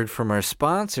that word from our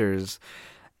sponsors.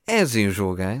 As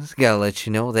usual, guys, gotta let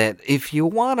you know that if you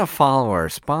want to follow our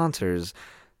sponsors,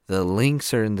 the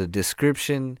links are in the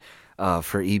description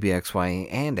for EBXY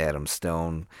and Adam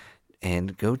Stone,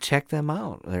 and go check them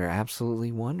out. They're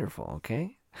absolutely wonderful,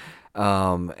 okay?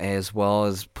 As well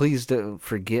as, please don't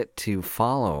forget to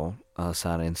follow us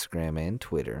on Instagram and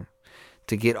Twitter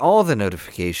to get all the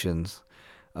notifications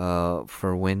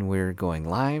for when we're going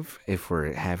live. If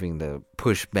we're having to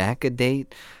push back a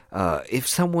date, if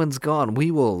someone's gone, we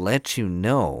will let you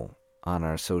know on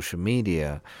our social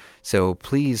media. So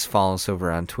please follow us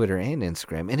over on Twitter and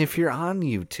Instagram. And if you're on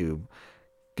YouTube,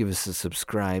 give us a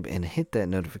subscribe and hit that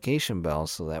notification bell,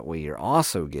 so that way you're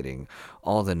also getting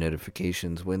all the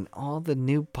notifications when all the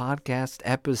new podcast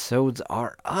episodes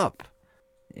are up.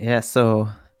 Yeah, so,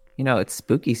 it's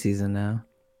spooky season now.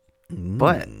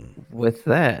 But with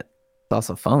that, it's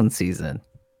also phone season.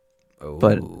 Oh.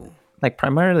 But like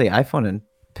primarily iPhone and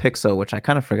Pixel, which I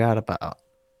kind of forgot about.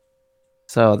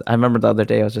 So I remember the other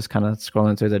day I was just kind of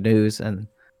scrolling through the news and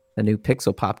the new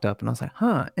Pixel popped up, and I was like,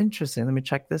 huh, interesting. Let me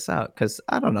check this out. Because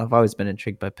I don't know, I've always been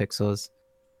intrigued by Pixels.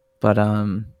 But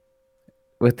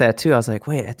with that too, I was like,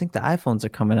 wait, I think the iPhones are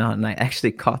coming out. And I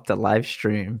actually caught the live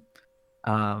stream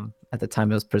at the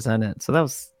time it was presented. So that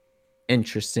was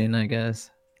interesting, I guess.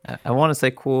 I want to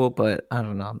say cool, but I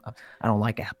don't know. I don't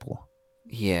like Apple.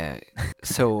 Yeah.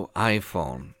 So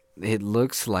iPhone. it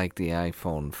looks like the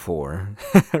iPhone 4,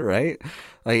 right?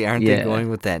 Like, aren't they Yeah, going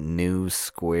with that new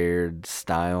squared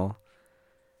style?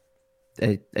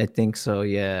 I think so.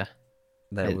 Yeah,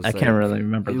 That I was can't like, really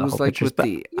remember it the whole was like pictures, with but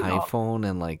the iPhone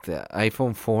and like the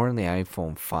iPhone 4 and the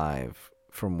iPhone 5.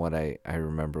 From what I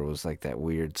remember, was like that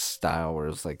weird style where it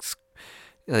was like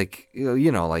like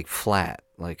like flat,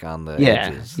 like on the yeah,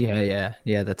 edges. yeah.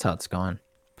 That's how it's going.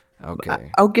 But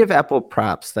Okay. I'll give Apple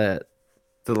props that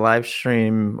the live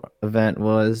stream event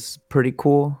was pretty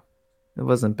cool. It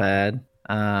wasn't bad.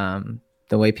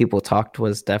 The way people talked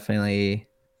was definitely,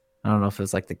 I don't know if it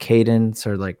was like the cadence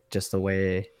or like just the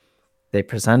way they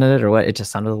presented it or what. It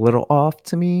just sounded a little off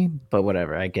to me, but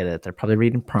whatever. I get it. They're probably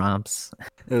reading prompts.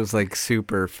 It was like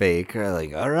super fake.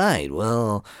 Like, all right,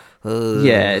 well,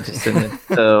 Yeah, it just didn't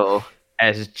feel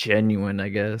as genuine, I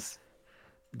guess.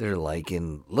 they're like,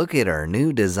 in look at our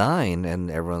new design, and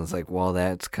everyone's like, well,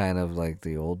 that's kind of like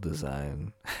the old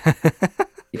design.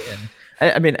 Yeah.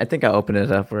 I mean, I think I opened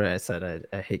it up where I said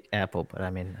I hate Apple, but I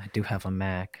mean, I do have a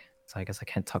Mac, so I guess I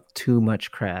can't talk too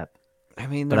much crap. I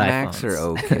mean, the But Macs are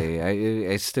iPhones.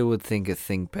 okay. I still would think a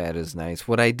ThinkPad is nice.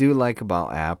 What I do like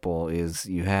about Apple is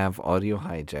you have audio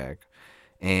hijack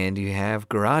and you have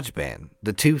GarageBand,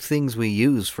 the two things we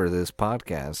use for this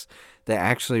podcast that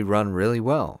actually run really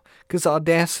well. Because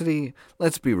Audacity,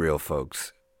 let's be real,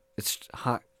 folks, it's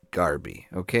hot garby,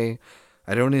 okay?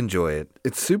 I don't enjoy it.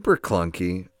 It's super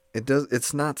clunky.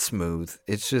 It's not smooth.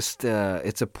 It's just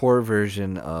it's a poor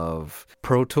version of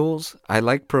Pro Tools. I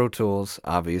like Pro Tools,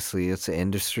 obviously. It's an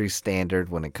industry standard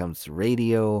when it comes to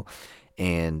radio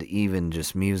and even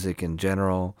just music in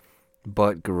general.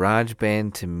 But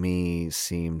GarageBand to me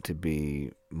seemed to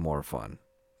be more fun.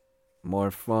 More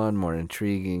fun, more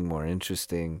intriguing, more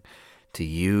interesting to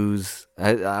use.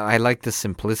 I like the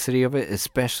simplicity of it,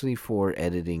 especially for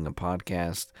editing a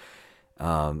podcast.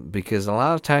 Because a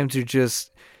lot of times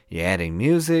you're adding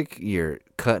music, you're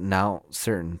cutting out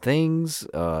certain things,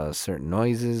 certain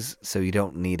noises, so you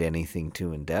don't need anything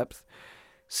too in depth.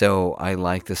 So I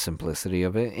like the simplicity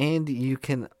of it, and you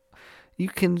can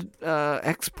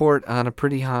export on a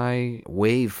pretty high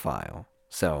wave file.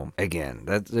 So again,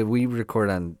 we record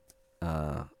on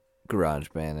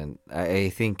GarageBand, and I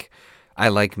think I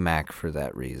like Mac for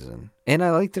that reason, and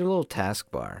I like their little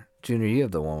taskbar. Junior, you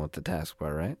have the one with the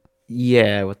taskbar, right?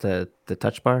 Yeah, with the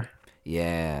touch bar.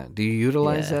 Yeah. Do you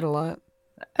utilize Yeah. that a lot?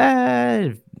 Uh,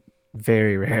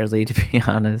 very rarely, to be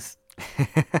honest.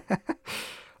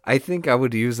 I think I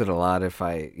would use it a lot if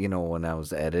when I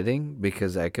was editing,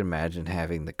 because I could imagine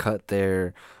having the cut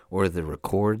there or the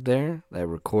record there. That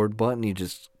record button, you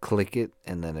just click it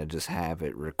and then it just have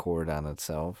it record on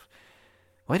itself.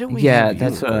 Why don't we have Yeah,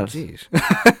 that's you? what Oh, I was. jeez.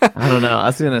 I don't know. I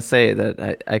was gonna say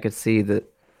that I could see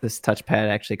that this touchpad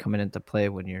actually coming into play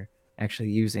when you're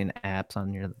actually using apps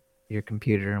on your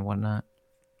computer and whatnot.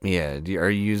 Yeah. Are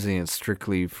you using it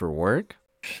strictly for work?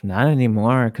 Not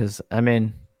anymore, because I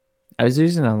mean, I was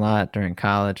using it a lot during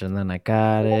college, and then I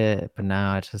got it, but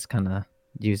now I just kind of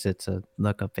use it to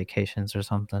look up vacations or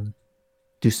something.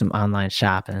 Do some online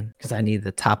shopping because I need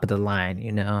the top of the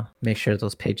line, make sure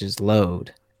those pages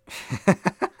load.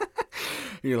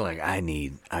 You're like, I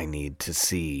need to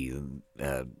see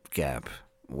Gap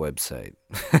website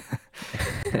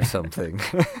or something.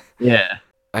 Yeah.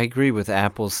 I agree with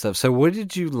Apple's stuff. So, what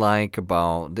did you like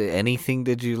about anything?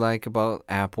 Did you like about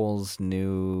Apple's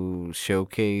new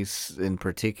showcase in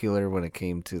particular when it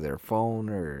came to their phone,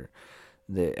 or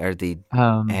are they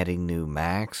Um, adding new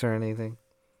Macs or anything?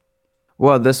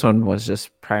 well, this one was just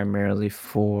primarily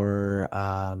for,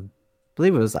 I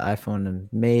believe it was the iPhone and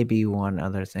maybe one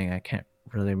other thing. I can't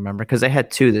really remember because they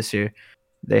had two this year.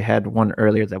 They had one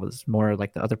earlier that was more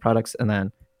like the other products, and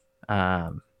then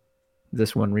um,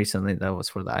 this one recently that was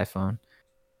for the iPhone.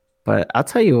 But I'll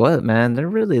tell you what, man, they're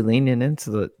really leaning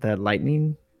into that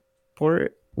Lightning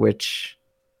port, which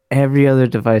every other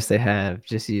device they have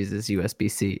just uses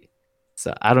USB-C.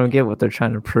 So I don't get what they're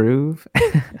trying to prove.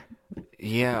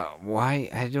 Yeah, why?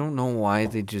 I don't know why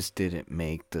they just didn't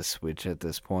make the switch at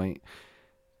this point.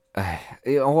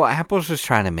 Well, Apple's just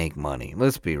trying to make money.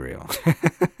 Let's be real.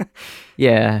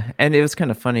 Yeah, and it was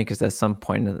kind of funny because at some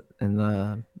point in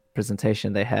the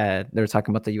presentation they were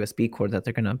talking about the USB cord that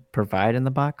they're going to provide in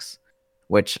the box,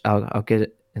 which I'll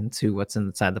get into what's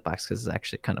inside the box because it's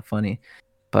actually kind of funny.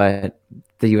 But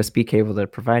the USB cable they're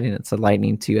providing, it's a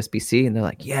Lightning to USB-C, and they're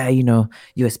like, yeah,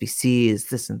 USB-C is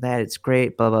this and that, it's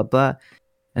great, blah blah blah.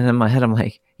 And in my head, I'm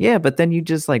like, yeah, but then you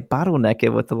just like bottleneck it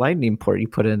with the Lightning port you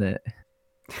put in it.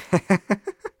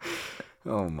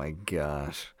 Oh my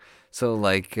gosh. So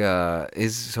like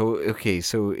okay,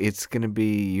 so it's gonna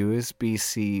be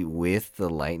USB-C with the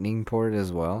lightning port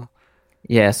as well?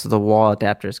 Yeah, so the wall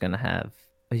adapter is going to have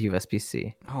a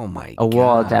USB-C, Oh my a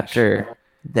wall gosh. adapter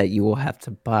that you will have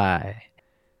to buy.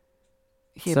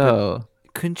 Yeah, but So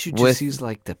couldn't you just with use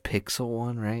like the Pixel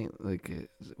one, right? Like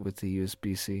with the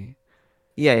USB C.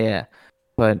 yeah, yeah,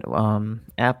 but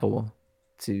Apple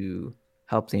to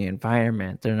help the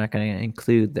environment, they're not going to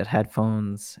include the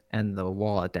headphones and the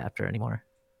wall adapter anymore.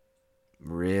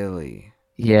 Really?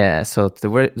 Yeah, so the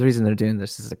reason they're doing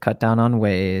this is to cut down on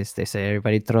waste. They say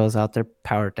everybody throws out their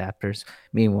power adapters.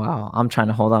 Meanwhile, I'm trying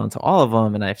to hold on to all of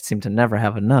them, and I seem to never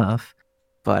have enough.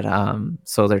 But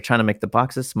so they're trying to make the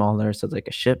boxes smaller so they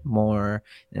can ship more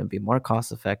and it'd be more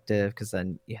cost effective because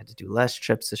then you had to do less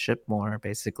trips to ship more,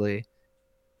 basically.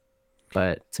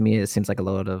 But to me, it seems like a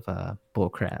load of bull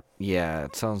crap. Yeah,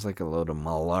 it sounds like a load of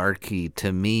malarkey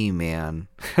to me, man.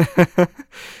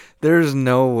 There's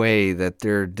no way that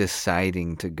they're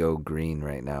deciding to go green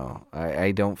right now.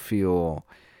 I don't feel.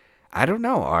 I don't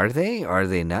know. Are they? Are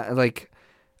they not? Like,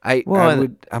 Well,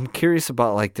 I'm curious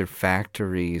about like their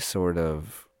factory sort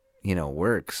of,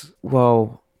 works.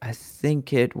 I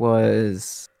think it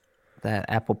was that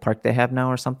Apple Park they have now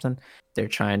or something. They're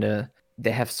trying to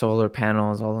they have solar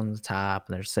panels all on the top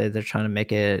and they're trying to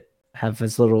make it have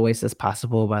as little waste as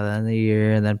possible by the end of the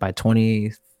year and then by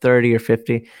 2030 or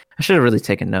 50. I should have really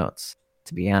taken notes,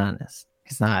 to be honest.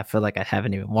 Because now I feel like I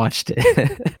haven't even watched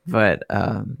it. But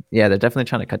yeah, they're definitely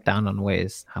trying to cut down on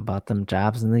waste. How about them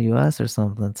jobs in the US or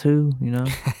something too, you know?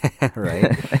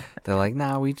 Right? They're like,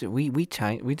 nah, we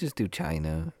just do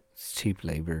China. It's cheap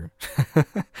labor.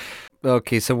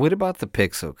 Okay, so what about the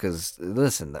Pixel? Because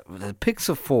listen, the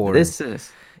Pixel 4, This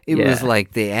is it was yeah,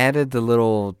 like they added the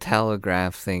little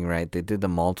telegraph thing, right? They did the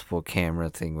multiple camera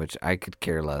thing, which I could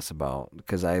care less about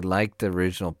because I liked the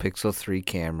original Pixel 3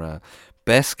 camera,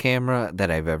 best camera that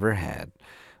I've ever had.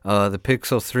 The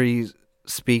Pixel 3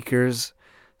 speakers,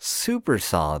 super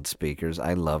solid speakers.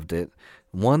 I loved it.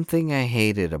 One thing I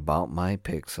hated about my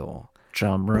Pixel,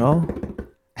 drum roll.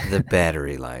 the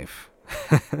battery life.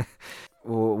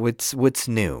 What's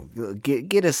new?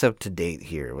 Get us up to date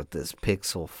here with this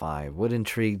Pixel 5. What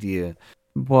intrigued you?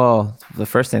 Well, the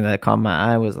first thing that caught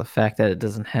my eye was the fact that it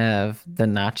doesn't have the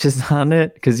notches on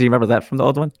it. Because you remember that from the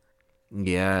old one?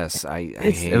 Yes, I It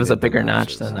was a hated the bigger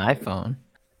notch than notches. an iPhone.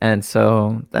 And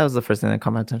so that was the first thing that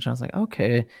caught my attention. I was like,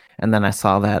 okay. And then I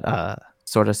saw that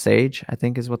sort of sage, I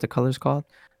think is what the color's called.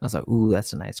 I was like, ooh,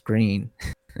 that's a nice green.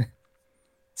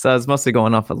 So I was mostly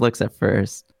going off of looks at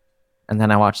first. And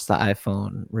then I watched the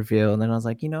iPhone reveal. And then I was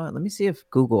like, you know what? Let me see if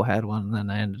Google had one. And then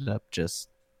I ended up just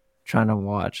trying to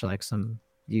watch like some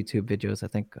YouTube videos. I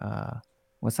think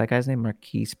what's that guy's name?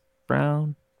 Marquise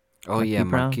Brown? Oh yeah, Marquis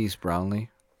Brown? Marquise Brownlee.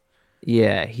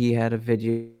 Yeah, he had a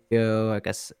video. I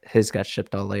guess his got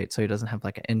shipped all late, so he doesn't have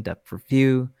like an in-depth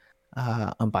review.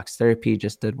 Unbox Therapy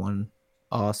just did one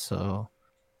also.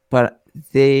 But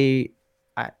with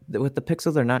the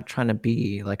Pixel, they're not trying to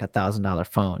be like $1,000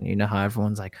 phone. You know how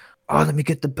everyone's like, "Oh, let me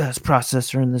get the best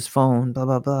processor in this phone." Blah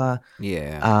blah blah.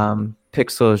 Yeah,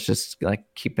 Pixel is just like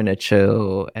keeping it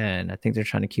chill, and I think they're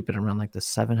trying to keep it around like the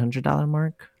 $700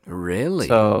 mark. really?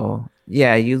 So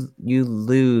yeah, you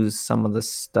lose some of the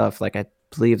stuff. Like I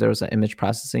believe there was an image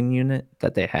processing unit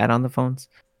that they had on the phones,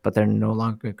 but they're no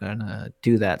longer gonna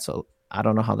do that. So I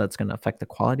don't know how that's gonna affect the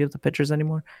quality of the pictures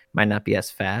anymore. Might not be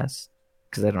as fast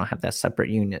because they don't have that separate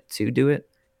unit to do it.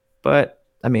 But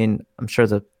I mean, I'm sure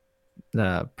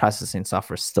the processing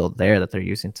software is still there that they're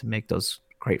using to make those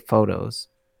great photos.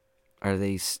 Are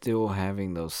they still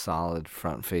having those solid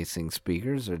front-facing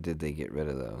speakers, or did they get rid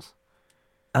of those?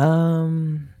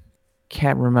 Um,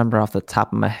 can't remember off the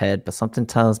top of my head, but something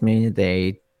tells me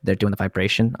they're doing the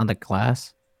vibration on the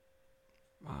glass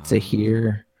to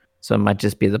hear. So it might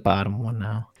just be the bottom one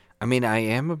now. I mean, I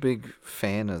am a big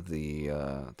fan of the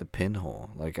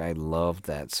pinhole. Like, I love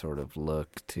that sort of look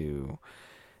to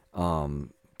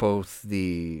both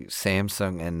the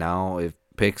Samsung and now if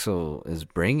Pixel is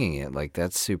bringing it, like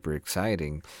that's super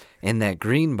exciting. And that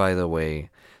green, by the way,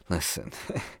 listen,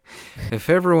 if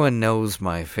everyone knows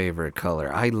my favorite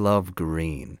color, I love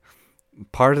green.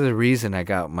 Part of the reason I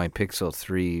got my Pixel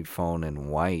 3 phone in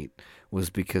white was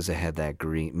because it had that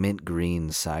green mint green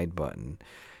side button.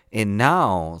 And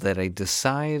now that I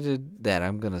decided that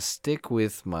I'm going to stick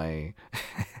with my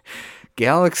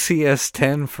Galaxy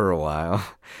S10 for a while,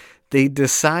 they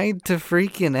decide to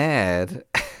freaking add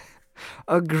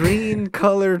a green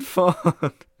colored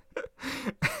phone.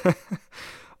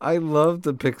 I love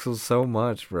the Pixel so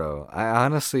much, bro. I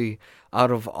honestly,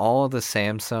 out of all the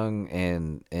Samsung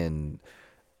and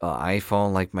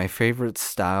iPhone, like my favorite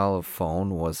style of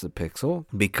phone was the Pixel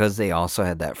because they also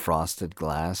had that frosted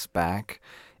glass back,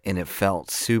 and it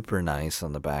felt super nice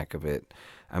on the back of it.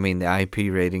 I mean, the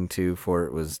IP rating too for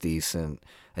it was decent.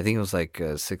 I think it was like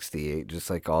 68, just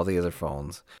like all the other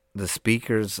phones. The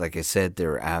speakers, like I said, they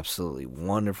were absolutely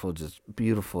wonderful, just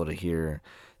beautiful to hear.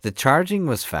 The charging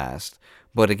was fast,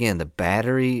 but again, the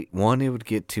battery, one, it would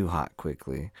get too hot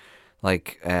quickly.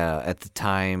 Like at the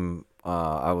time,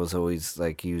 I was always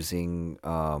like using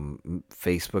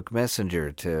Facebook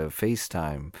Messenger to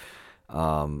FaceTime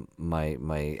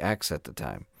my ex at the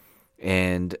time,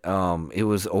 and it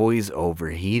was always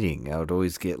overheating. I would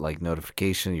always get like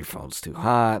notification your phone's too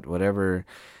hot, whatever.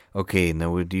 Okay, and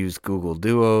then we'd use Google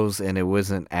Duos, and it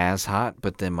wasn't as hot,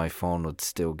 but then my phone would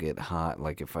still get hot,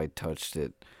 like if I touched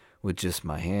it with just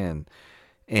my hand.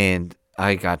 And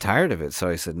I got tired of it, so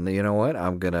I said, you know what?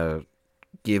 I'm gonna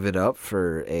give it up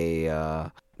for a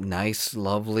nice,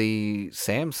 lovely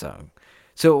Samsung.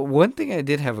 So one thing I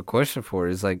did have a question for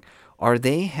is like, are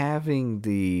they having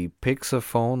the Pixel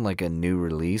phone like a new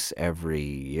release every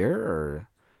year, or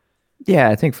Yeah,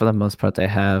 I think for the most part they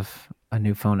have a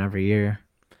new phone every year.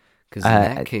 because in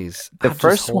that Uh, case, the I'll just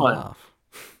first hold one, off.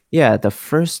 yeah, the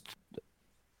first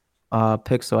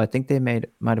Pixel, I think they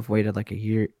might have waited like a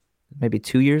year, maybe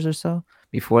 2 years or so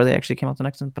before they actually came out with the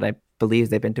next one. But I believe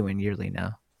they've been doing yearly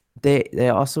now. They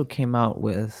also came out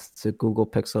with the Google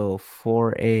Pixel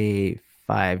 4a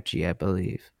 5G, I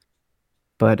believe.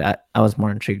 But I was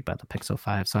more intrigued by the Pixel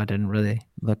 5, so I didn't really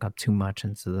look up too much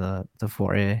into the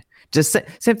 4a. Just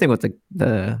same thing with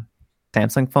the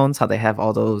Samsung phones, how they have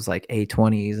all those like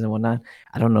A20s and whatnot.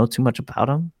 I don't know too much about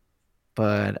them,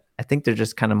 but I think they're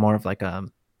just kind of more of like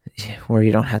where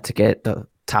you don't have to get the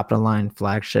top of the line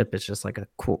flagship. It's just like a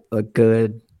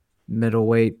good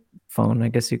middleweight phone, I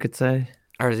guess you could say.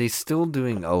 Are they still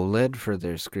doing OLED for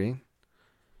their screen?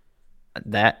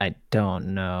 That I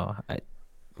don't know.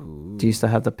 Do you Ooh. still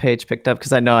have the page picked up?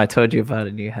 Because I know I told you about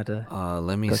it and you had to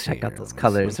Let me go see check out here. those Let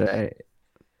me see. colors, right?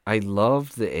 I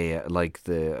love the like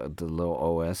the little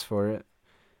OS for it.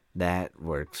 That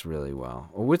works really well.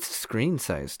 What's the screen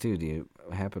size too? Do you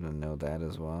happen to know that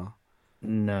as well?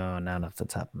 No, not off the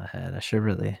top of my head. I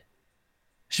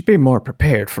should be more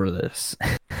prepared for this.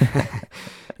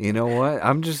 You know what?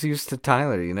 I'm just used to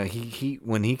Tyler. You know, he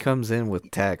when he comes in with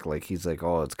tech, like he's like,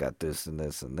 oh, it's got this and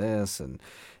this and this, and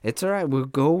it's all right. We'll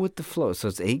go with the flow. So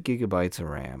it's 8 gigabytes of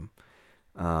RAM,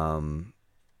 um,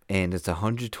 and it's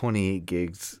 128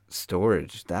 gigs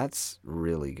storage. That's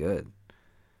really good.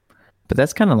 But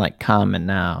that's kind of like common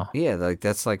now. Yeah, like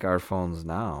that's like our phones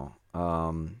now.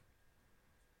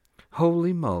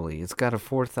 Holy moly! It's got a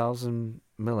 4,000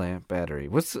 milliamp battery.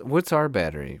 What's our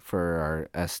battery for our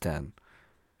S10?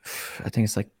 I think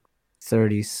it's like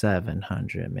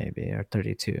 3,700 maybe or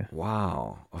 32.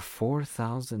 Wow, a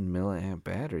 4,000 milliamp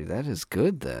battery. That is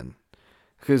good then,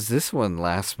 because this one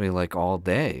lasts me like all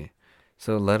day.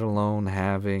 So let alone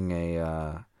having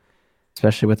a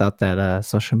Especially without that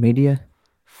social media.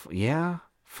 yeah.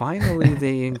 Finally,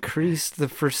 they increased the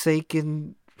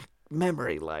Forsaken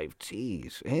memory life.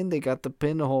 Jeez, and they got the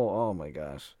pinhole. Oh my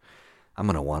gosh, I'm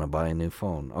gonna want to buy a new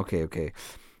phone. Okay, okay.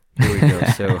 Here we go.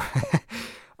 So,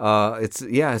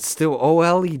 it's still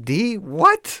OLED.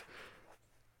 What?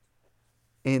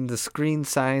 And the screen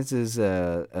size is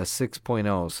a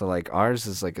 6.0. So like ours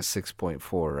is like a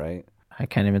 6.4, right? I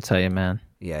can't even tell you, man.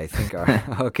 Yeah, I think our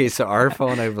okay. So our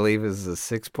phone, I believe, is a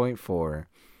 6.4,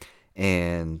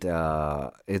 and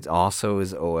it also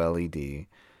is OLED.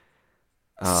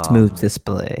 Smooth Um,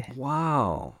 display.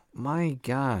 wow, my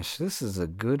gosh, this is a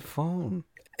good phone.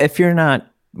 If you're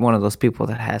not one of those people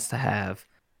that has to have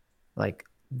like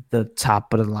the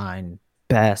top of the line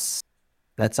best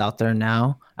that's out there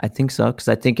now, I think so because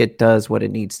I think it does what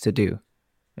it needs to do,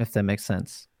 if that makes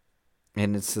sense.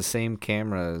 And it's the same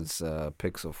camera as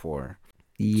Pixel 4. So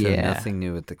Yeah, nothing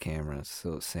new with the cameras.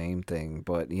 So same thing.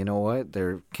 But you know what?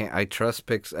 I trust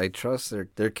I trust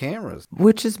their cameras.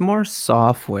 which is more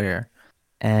software,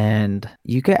 and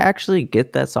you can actually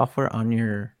get that software on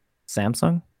your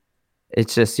Samsung.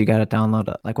 It's just you got to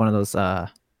download like one of those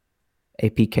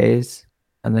APKs,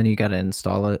 and then you got to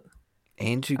install it.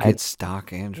 And you I get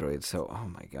stock Android. So oh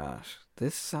my gosh.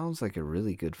 This sounds like a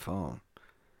really good phone.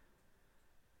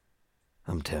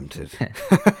 I'm tempted.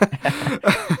 I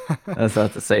was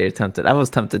about to say you're tempted. I was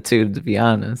tempted too, to be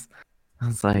honest. I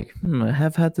was like, I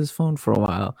have had this phone for a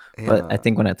while, but I Yeah.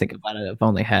 think when I think about it, I've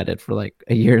only had it for like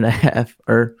a year and a half,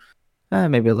 or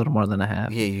maybe a little more than a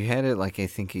half. Yeah, you had it like I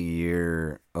think a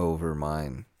year over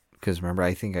mine. Cuz remember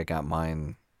I think I got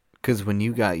mine cuz when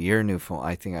you got your new phone,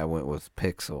 I think I went with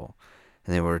Pixel.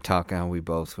 And then we were talking how we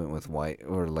both went with white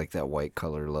or like that white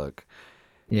color look.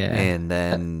 Yeah. And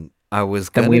then I was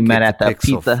Then gonna we met get the at the Pixel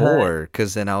Pizza Hut. 4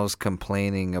 because then I was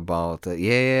complaining about the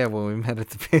yeah, when we met at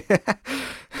the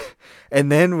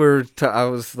And then I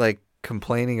was like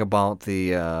complaining about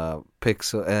the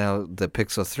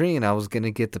Pixel 3, and I was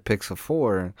gonna get the Pixel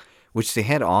 4, which they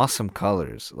had awesome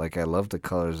colors. Like I love the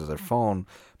colors of their phone,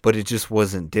 but it just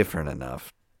wasn't different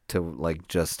enough to like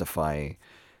justify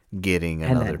getting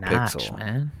And that another notch, Pixel.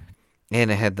 man.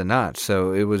 And it had the notch,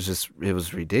 so it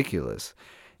was ridiculous.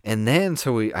 And then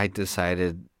I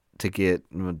decided to get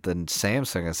the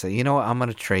Samsung. I said, you know what, I'm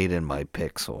gonna trade in my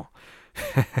Pixel.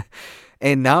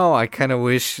 And now I kind of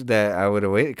wish that I would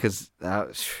have waited because I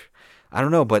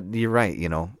don't know, but you're right.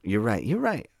 You're right. You're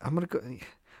right. I'm gonna go.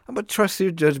 I'm gonna trust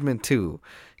your judgment too.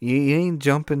 You ain't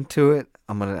jumping to it.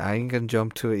 I ain't gonna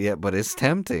jump to it yet, but it's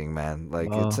tempting, man.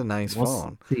 Like it's a Well, nice we'll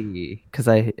phone. see. Because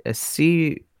I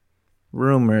see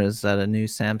rumors that a new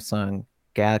Samsung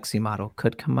Galaxy model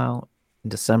could come out in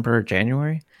December or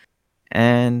January,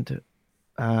 and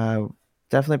uh,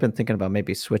 definitely been thinking about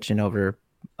maybe switching over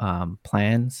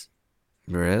plans.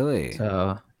 Really,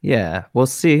 So yeah, we'll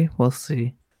see. We'll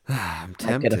see. I'm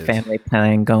Might get a tempted. family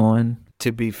plan going.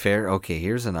 To be fair, okay,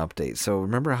 here's an update. So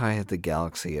remember how I had the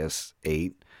Galaxy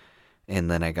S8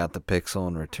 and then I got the Pixel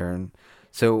in return?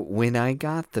 So when I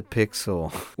got the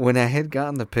Pixel, when I had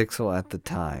gotten the Pixel at the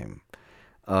time,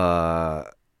 uh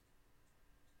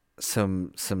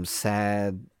some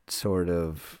sad sort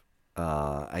of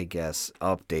I guess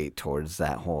update towards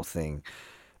that whole thing.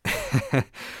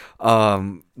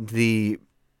 The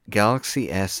Galaxy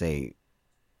S8,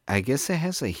 I guess it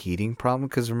has a heating problem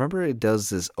because remember it does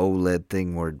this OLED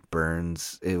thing where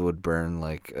it would burn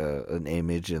like an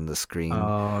image in the screen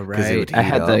Oh because it would right.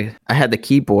 heat up. I had the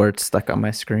keyboard stuck on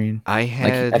my screen. I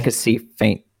Like I had could see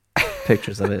faint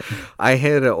pictures of it. I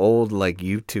had an old like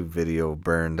YouTube video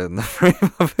burned in the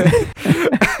frame of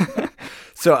it.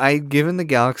 So I'd given the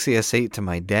Galaxy S8 to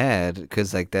my dad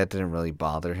because like that didn't really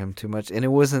bother him too much, and it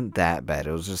wasn't that bad.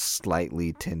 It was just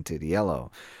slightly tinted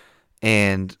yellow.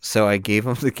 And so I gave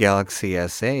him the Galaxy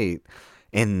S8,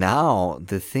 and now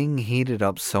the thing heated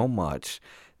up so much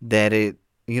that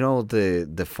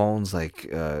the phone's like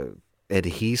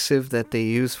adhesive that they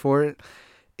use for it.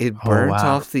 It Oh burnt wow.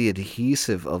 off the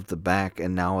adhesive of the back,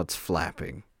 and now it's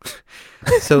flapping.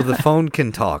 So the phone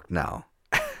can talk now.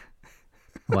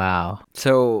 Wow.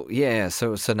 So yeah,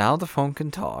 so now the phone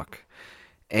can talk,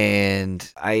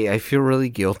 and I feel really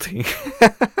guilty.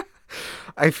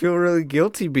 I feel really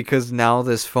guilty because now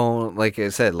this phone, like I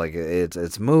said, like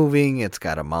it's moving, it's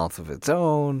got a mouth of its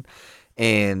own,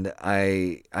 and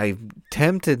I'm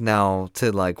tempted now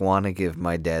to like want to give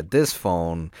my dad this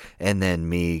phone and then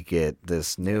me get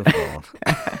this new phone.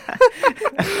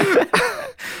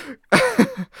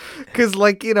 Cause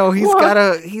like he's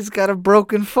got a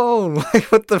broken phone. Like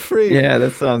what the freak? Yeah,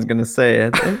 that's what I was gonna say.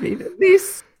 I mean, at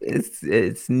least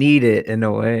it's needed in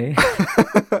a way.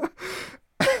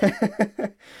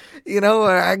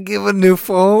 I give a new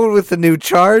phone with a new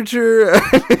charger.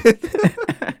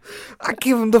 I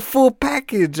give him the full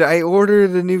package. I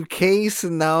ordered a new case,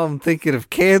 and now I'm thinking of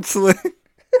canceling.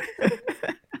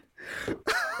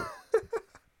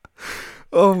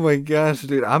 Oh my gosh,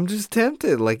 dude! I'm just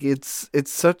tempted. Like it's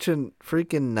such a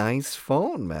freaking nice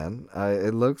phone, man.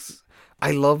 It looks.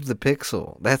 I love the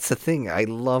Pixel. That's the thing. I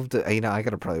love the. I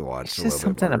gotta probably watch It's a just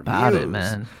little bit something more about it, reviews.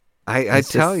 man. I It's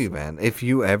tell just you, man. If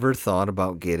you ever thought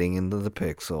about getting into the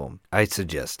Pixel, I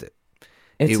suggest it.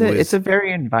 It it's was. a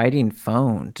very inviting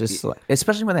phone, just like,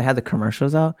 especially when they had the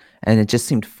commercials out and it just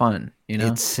seemed fun, you know?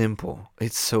 It's simple.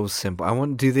 It's so simple. I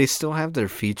want. Do they still have their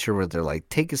feature where they're like,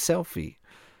 take a selfie?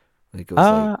 Like it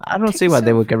was like, I don't take see a why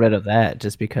they would selfie. get rid of that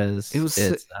just It because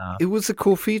was it was a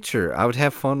cool feature. I would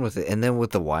have fun with it. And then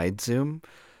with the wide zoom,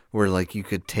 where like you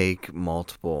could take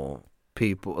multiple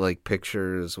people, like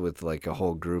pictures with like a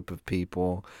whole group of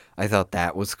people. I thought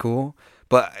that was cool.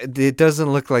 But it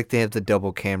doesn't look like they have the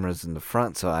double cameras in the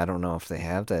front, so I don't know if they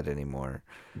have that anymore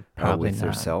probably with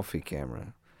their not. selfie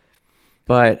camera.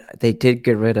 But they did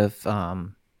get rid of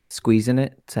squeezing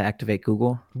it to activate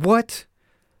Google. What?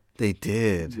 They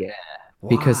did. Yeah.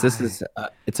 Because this Why? is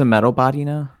it's a metal body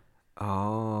now.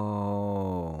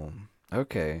 Oh,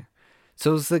 okay.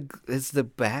 So is the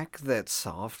back that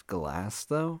soft glass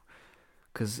though?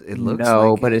 Because it looks No,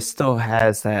 like but it it. still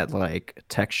has that like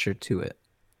texture to it.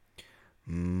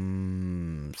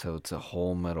 So it's a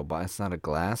whole metal box. It's not a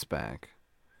glass back.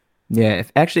 Yeah,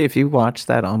 if you watch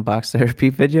that unbox therapy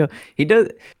video, he does.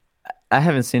 I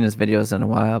haven't seen his videos in a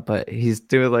while, but he's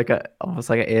doing like a almost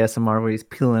like an ASMR where he's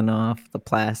peeling off the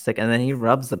plastic and then he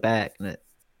rubs the back and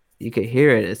you could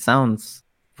hear it. It sounds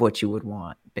what you would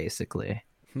want, basically.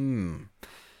 Hmm.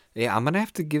 Yeah, I'm gonna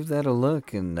have to give that a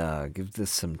look and give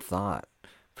this some thought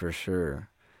for sure.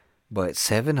 But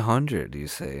 700, you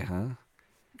say, huh?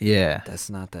 Yeah, That's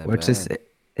not that which is bad.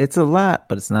 It's a lot,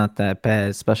 but it's not that bad,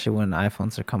 especially when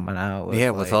iPhones are coming out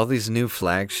Yeah, with with like all these new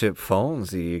flagship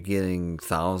phones, you're getting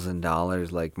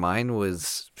 $1,000. Like mine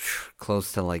was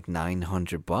close to like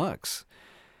 $900.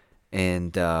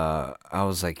 And I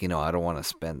was like, I don't want to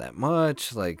spend that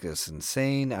much. Like, it's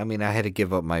insane. I mean, I had to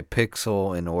give up my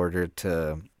Pixel in order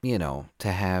to,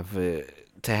 to have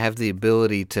the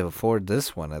ability to afford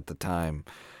this one at the time.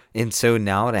 And so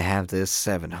now to have this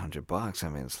 $700, I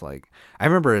mean, it's like I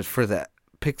remember for the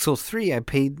Pixel 3,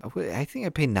 I think I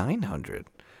paid 900.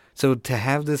 So to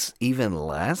have this even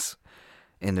less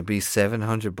and to be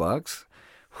 $700,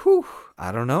 whew,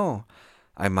 I don't know.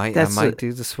 I that's might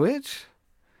do the switch.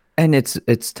 and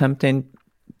it's tempting,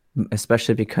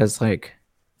 especially because like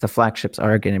the flagships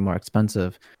are getting more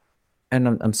expensive. And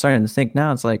I'm starting to think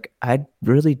now, it's like I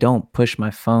really don't push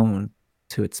my phone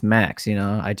to its max, you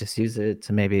know. I just use it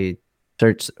to maybe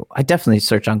search. I definitely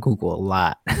search on Google a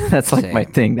lot. That's like my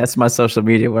Same. thing. That's my social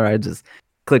media where I just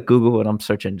click Google and I'm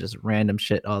searching just random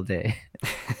shit all day.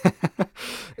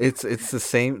 It's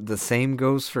the same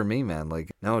goes for me, man.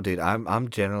 Like, no, dude, I'm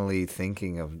generally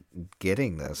thinking of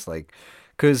getting this. Like,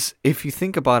 cuz if you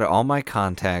think about it, all my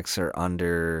contacts are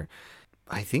under,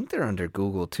 I think they're under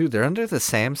Google too. They're under the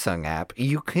Samsung app.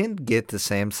 You can get the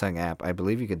Samsung app. I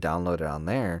believe you could download it on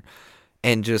there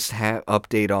and just have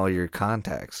update all your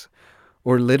contacts.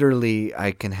 Or literally,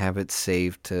 I can have it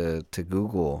saved to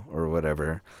Google or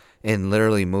whatever and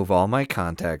literally move all my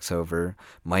contacts over.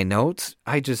 My notes,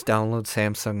 I just download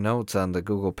Samsung Notes on the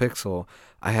Google Pixel.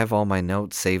 I have all my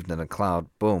notes saved in the cloud.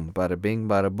 Boom, bada bing,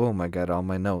 bada boom. I got all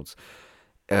my notes.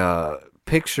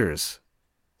 Pictures,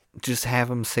 just have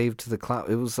them saved to the cloud.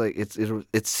 It was like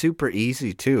it's super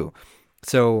easy too.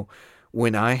 So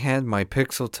when I had my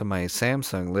Pixel to my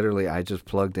Samsung, literally I just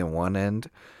plugged in one end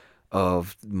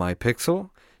of my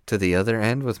Pixel to the other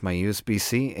end with my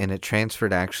USB-C, and it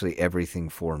transferred actually everything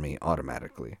for me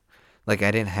automatically. Like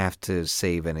I didn't have to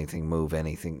save anything, move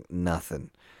anything,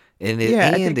 nothing.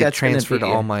 Yeah, I And think it that's gonna transferred be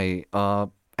all my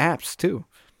apps too.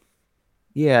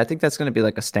 yeah, I think that's gonna be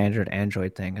like a standard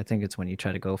Android thing. I think it's when you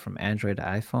try to go from Android to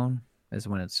iPhone is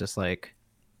when it's just like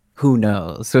who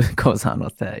knows what goes on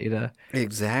with that, you know?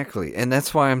 Exactly, and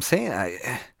that's why I'm saying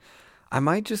I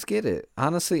might just get it.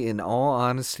 Honestly, in all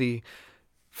honesty,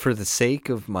 for the sake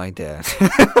of my dad.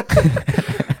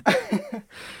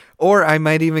 Or I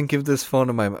might even give this phone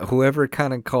to my whoever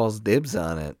kind of calls dibs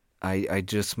on it. I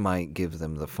just might give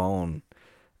them the phone.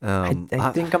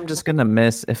 I think I'm just gonna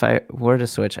miss if I were to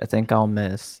switch. I think I'll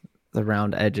miss the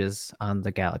round edges on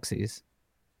the galaxies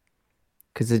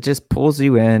because it just pulls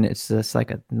you in. It's just like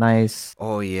a nice,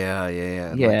 Oh yeah,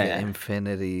 yeah, yeah, like an yeah,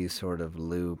 infinity sort of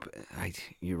loop.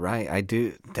 You're right. I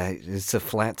do. That it's a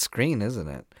flat screen, isn't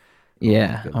it? Oh my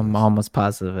yeah. I'm goodness. almost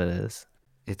positive it is.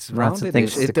 It's Lots of rounded.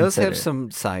 things to It does have consider.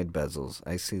 some side bezels.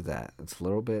 I see that. It's a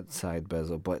little bit side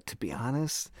bezel, but to be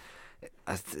honest,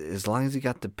 as long as you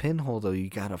got the pinhole though, you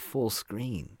got a full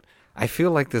screen. I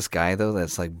feel like this guy though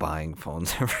that's like buying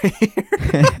phones every year.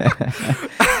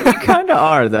 You kind of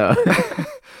are though.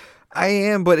 I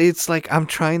am, but it's like I'm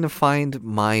trying to find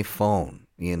my phone,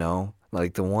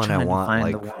 like the one I Trying to want,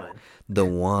 find the like one. the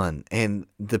one. And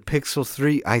the Pixel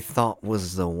 3 I thought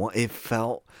was the one. It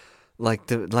felt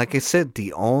like I said,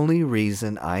 the only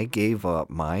reason I gave up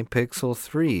my Pixel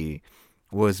 3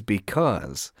 was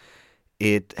because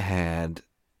it had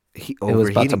It was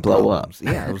about to overheating blow up. problems.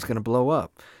 Yeah, it was going to blow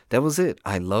up. That was it.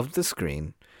 I loved the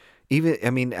screen. Even I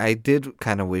mean, I did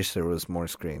kind of wish there was more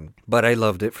screen, but I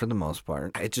loved it for the most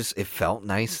part. It felt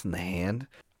nice in the hand.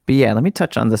 But yeah, let me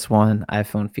touch on this one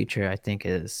iPhone feature I think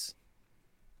is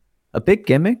a big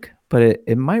gimmick, but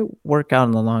it might work out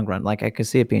in the long run. Like I could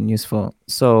see it being useful.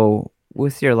 So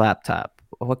with your laptop,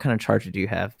 what kind of charger do you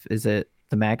have? Is it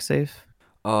the MagSafe?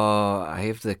 I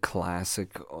have the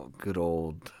classic, good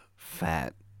old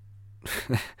fat.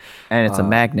 And it's a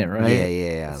magnet, Yeah, right?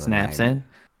 yeah, It yeah, the snaps magnet. in.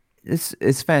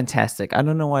 It's fantastic. I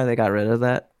don't know why they got rid of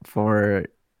that for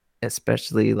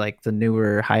especially like the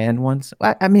newer high end ones.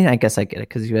 I mean, I guess I get it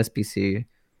because USB-C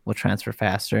will transfer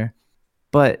faster.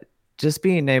 But just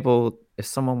being able, if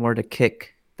someone were to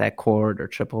kick that cord or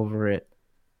trip over it,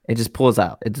 it just pulls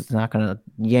out. It's not gonna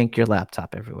yank your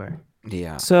laptop everywhere.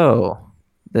 Yeah, So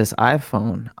this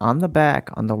iPhone on the back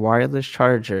on the wireless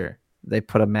charger, they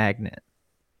put a magnet.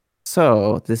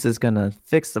 So this is gonna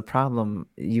fix the problem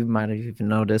you might have even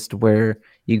noticed where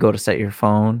you go to set your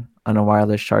phone on a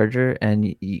wireless charger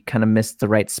and you kind of miss the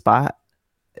right spot.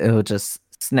 It'll just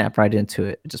snap right into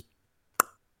it, just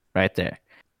right there.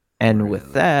 And with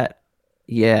really. that,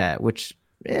 yeah, which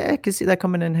yeah, I can see that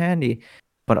coming in handy.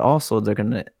 But also they're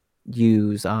gonna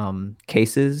use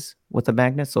cases with a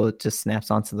magnet so it just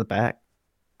snaps onto the back.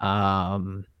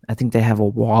 I think they have a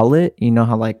wallet. You know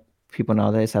how like people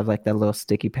nowadays have like that little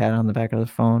sticky pad on the back of their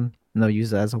phone, and they'll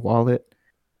use it as a wallet.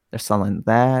 They're selling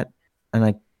that, and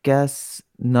I guess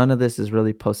none of this is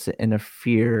really supposed to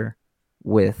interfere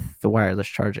with the wireless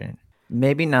charging.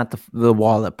 Maybe not the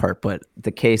wallet part, but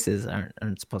the cases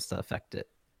aren't supposed to affect it,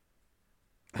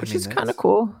 I which mean, is kind of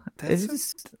cool. that's some,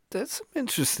 It's that's some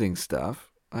interesting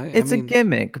stuff. I it's a mean,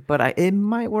 gimmick, but it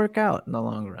might work out in the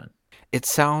long run. it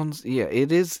sounds, yeah,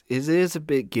 it is. It is a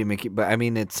bit gimmicky, but I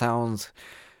mean, it sounds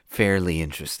fairly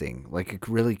interesting, like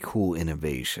a really cool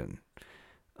innovation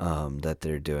that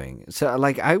they're doing. So,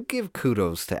 like, I give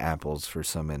kudos to Apple's for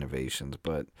some innovations,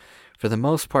 but for the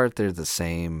most part, they're the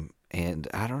same. And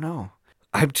I don't know.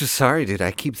 I'm just sorry, dude.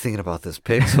 I keep thinking about this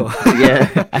Pixel.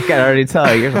 Yeah, I can already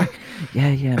tell. You're like,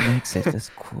 yeah, makes it. That's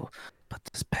cool. But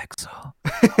this pixel,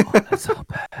 oh, that's so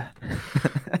bad.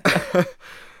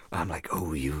 I'm like,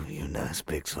 oh, you nice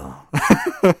Pixel.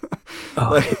 Oh,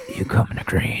 Like, you come in a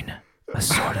green, a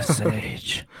sort of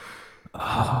sage.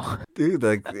 Oh, dude,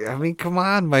 like, I mean, come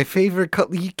on, my favorite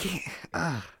color. You can't.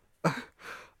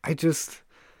 I just,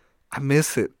 I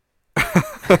miss it.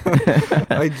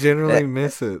 I generally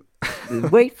miss it.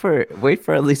 wait for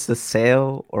at least a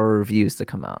sale or reviews to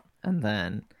come out, and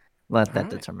then let All that right,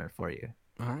 determine for you.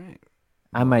 all right.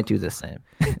 I Well, might do the same.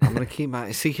 I'm gonna keep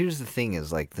my. See, here's the thing: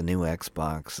 is like the new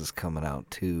Xbox is coming out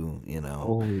too,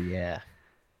 Oh yeah,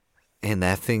 and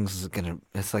that thing's gonna.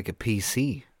 It's like a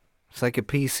PC. It's like a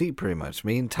PC, pretty much.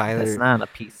 Me and that's Tyler. not a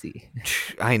PC.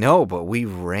 I know, but we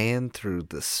ran through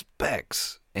the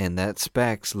specs, and that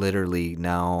specs literally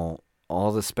now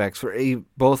all the specs for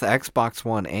both Xbox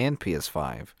One and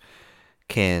PS5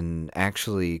 can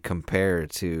actually compare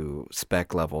to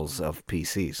spec levels of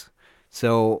PCs.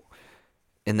 So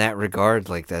in that regard,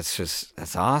 like that's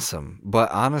awesome.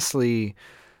 But honestly,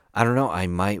 I don't know. I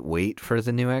might wait for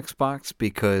the new Xbox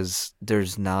because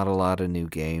there's not a lot of new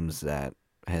games that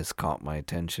has caught my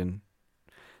attention.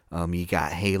 You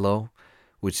got Halo,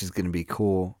 which is gonna be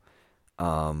cool.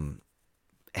 Um,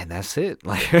 and that's it.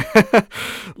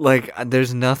 Like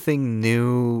there's nothing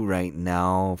new right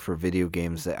now for video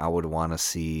games that I would want to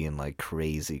see in like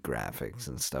crazy graphics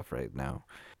and stuff right now.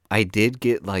 I did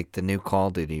get like the new Call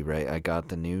of Duty, right? I got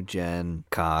the new gen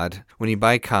COD. When you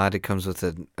buy COD, it comes with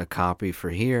a copy for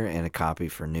here and a copy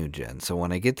for new gen. So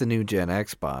when I get the new gen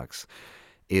Xbox,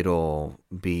 it'll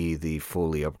be the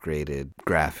fully upgraded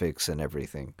graphics and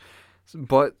everything.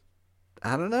 But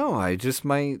I don't know. I just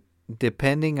might,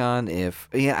 depending on if,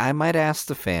 yeah, I might ask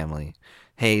the family,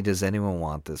 hey, does anyone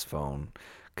want this phone?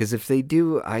 Because if they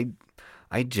do, I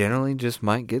generally just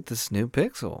might get this new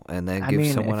Pixel and then I give mean,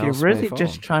 someone if you're else my really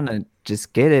just phone. trying to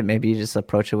just get it, maybe you just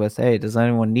approach it with, "Hey, does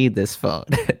anyone need this phone?"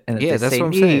 And if Yeah, they that's say what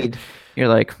I'm saying. need, you're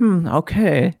like,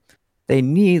 okay, they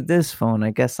need this phone.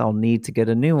 I guess I'll need to get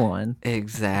a new one.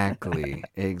 Exactly.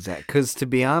 Exactly. Because to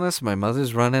be honest, my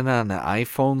mother's running on an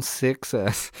iPhone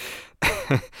 6S.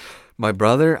 My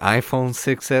brother, iPhone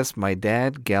 6S. My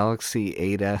dad, Galaxy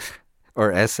 8S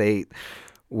or S8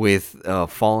 with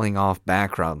falling off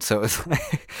background. So it's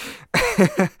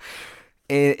like,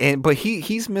 and but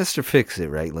he's Mr. Fix It,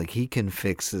 right? Like he can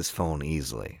fix this phone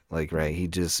easily. Like right, he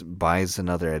just buys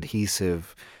another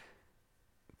adhesive,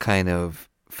 kind of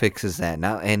fixes that,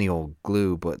 not any old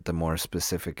glue, but the more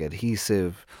specific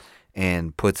adhesive,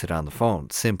 and puts it on the phone.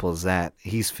 Simple as that.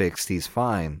 He's fixed. He's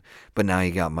fine. But now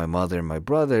you got my mother and my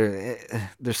brother.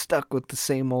 They're stuck with the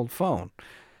same old phone.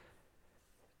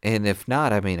 And if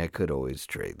not, I mean, I could always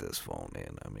trade this phone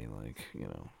in. I mean, like,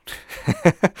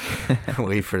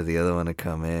 wait for the other one to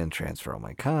come in, transfer all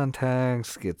my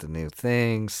contacts, get the new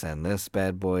thing, send this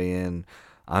bad boy in.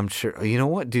 I'm sure. You know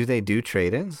what? Do they do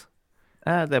trade ins?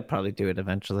 They'll probably do it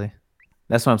eventually.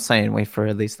 That's what I'm saying. Wait for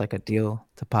at least like a deal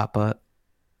to pop up.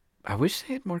 I wish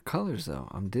they had more colors, though.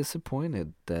 I'm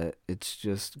disappointed that it's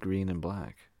just green and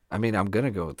black. I mean, I'm going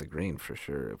to go with the green for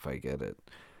sure if I get it.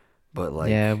 But,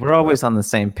 Yeah, like, we're always on the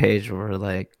same page. We're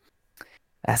like,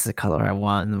 that's the color I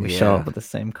want, and then we show yeah. up with the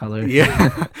same color.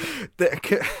 Yeah.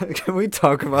 Can we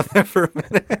talk about that for a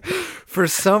minute? For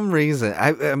some reason,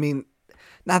 I mean,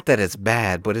 not that it's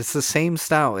bad, but it's the same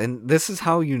style. And this is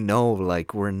how you know,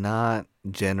 like, we're not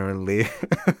generally,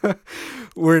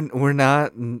 we're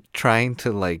not trying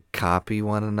to, like, copy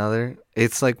one another.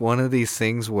 It's like one of these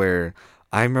things where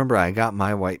I remember I got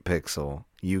my white Pixel,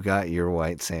 you got your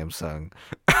white Samsung.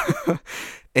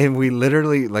 And we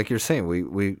literally, like you're saying,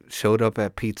 we showed up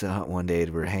at Pizza Hut one day.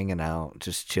 We were hanging out,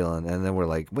 just chilling, and then we're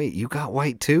like, "Wait, you got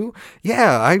white too?"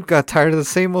 Yeah, I got tired of the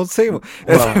same old, same old.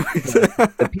 Well,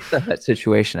 the Pizza Hut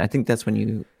situation, I think that's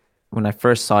when I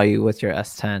first saw you with your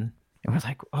S10, and we're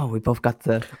like, oh, we both got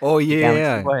Oh the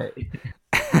Galaxy yeah, White.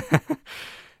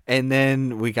 And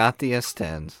then we got the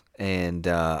S10s, and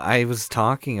I was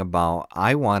talking about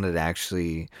I was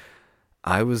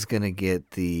gonna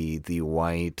get the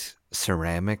white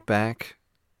ceramic back,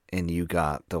 and you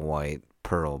got the white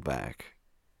pearl back.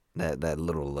 That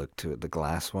little look to it, the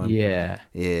glass one. Yeah.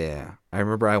 Yeah, I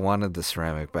remember I wanted the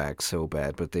ceramic back so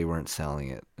bad, but they weren't selling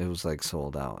it. It was like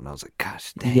sold out, and I was like,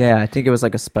 "Gosh dang!" Yeah, I think it was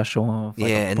like a special one with like a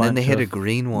Yeah, and then they bunch had a of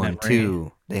green one memory.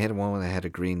 too. They had one that had a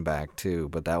green back too,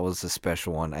 but that was the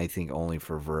special one, I think, only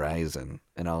for Verizon.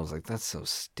 And I was like, "That's so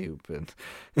stupid."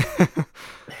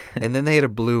 And then they had a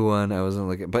blue one. I wasn't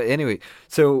looking, but anyway.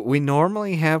 So we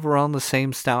normally have around the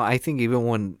same style. I think even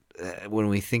when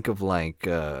we think of like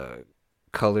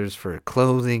colors for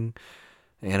clothing,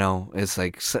 it's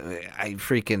like I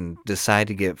freaking decide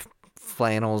to get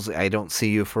flannels. I don't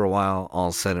see you for a while. All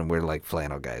of a sudden, we're like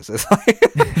flannel guys. It's like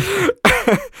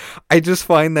I just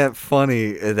find that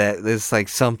funny that it's like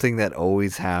something that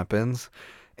always happens.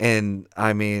 And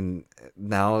I mean,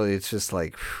 now it's just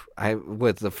like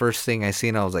with the first thing I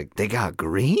seen, I was like, they got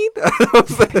green. I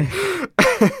was like,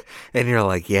 and you're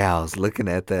like, yeah, I was looking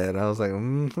at that. And I was like,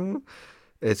 mm-hmm.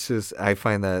 It's just I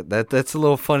find that's a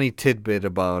little funny tidbit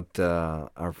about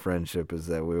our friendship is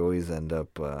that we always end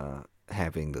up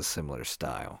having the similar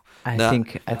style. Now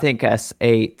I think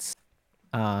S8.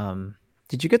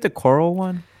 Did you get the coral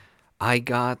one? I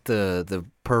got the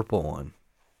purple one,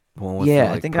 the one with the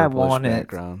Yeah, like purplish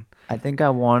background. I think I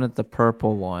wanted the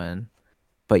purple one,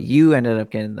 but you ended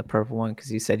up getting the purple one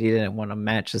because you said you didn't want to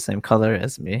match the same color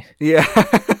as me. Yeah.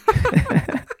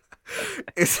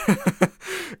 it's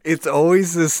it's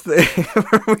always this thing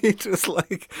where we just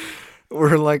like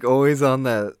we're like always on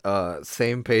that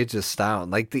same page of style.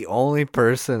 Like the only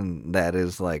person that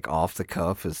is like off the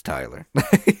cuff is Tyler.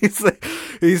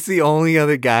 He's the only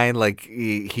other guy like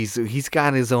he's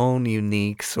got his own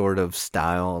unique sort of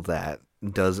style that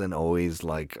doesn't always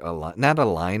like not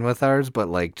align with ours, but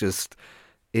like just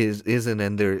isn't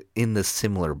in the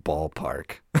similar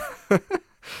ballpark.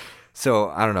 So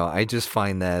I don't know. I just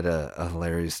find that a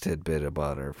hilarious tidbit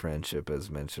about our friendship,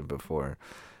 as mentioned before.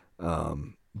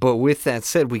 But with that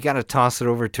said, we got to toss it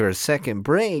over to our second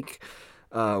break.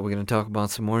 We're going to talk about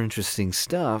some more interesting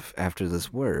stuff after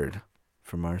this word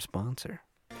from our sponsor.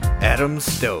 Adam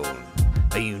Stone,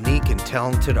 a unique and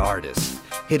talented artist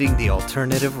hitting the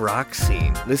alternative rock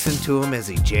scene. Listen to him as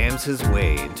he jams his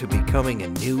way into becoming a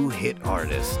new hit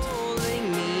artist.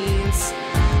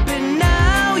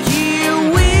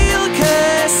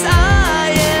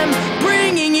 I am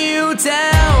bringing you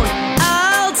down.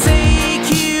 I'll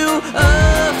take you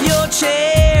off your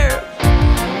chair,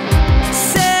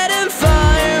 setting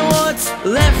fire what's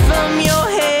left from your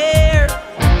hair.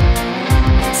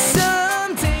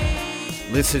 Someday.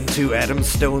 Listen to Adam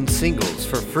Stone singles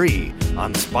for free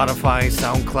on Spotify,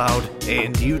 SoundCloud,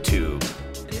 and YouTube.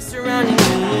 Surrounding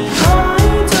me.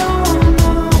 I don't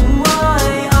know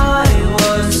why I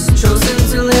was chosen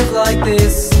to live like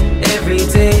this. Every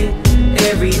day,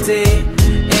 every day,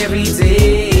 every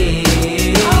day.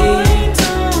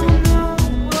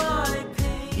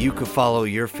 You can follow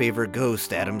your favorite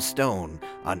ghost, Adam Stone,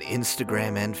 on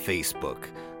Instagram and Facebook.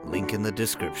 Link in the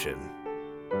description.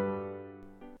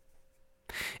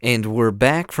 And we're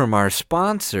back from our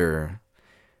sponsor.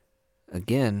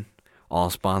 Again, all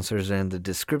sponsors are in the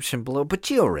description below, but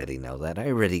you already know that. I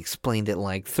already explained it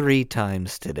like 3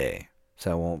 times today. So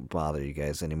I won't bother you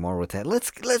guys anymore with that.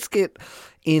 Let's get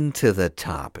into the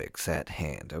topics at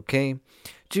hand, okay?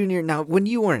 Junior, now when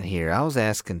you weren't here, I was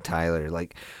asking Tyler,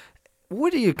 like,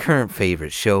 what are your current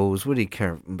favorite shows? What are your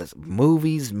current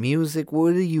movies, music?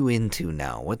 What are you into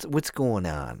now? What's going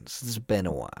on? It's been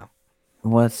a while.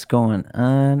 What's going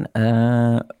on?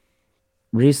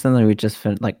 Recently we just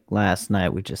like last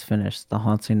night we just finished The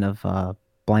Haunting of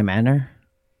Bly Manor,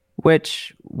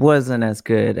 which wasn't as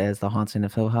good as The Haunting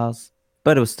of Hill House,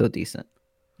 but it was still decent.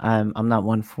 I'm not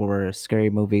one for scary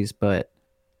movies, but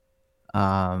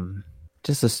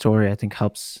just the story I think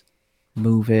helps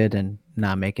move it and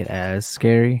not make it as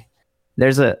scary.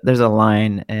 There's a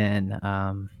line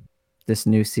in this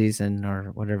new season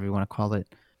or whatever you want to call it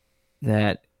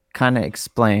that kind of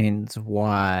explains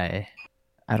why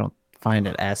I don't find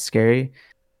it as scary,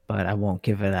 but I won't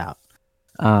give it out.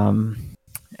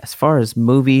 As far as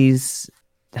movies,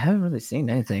 I haven't really seen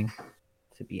anything,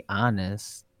 to be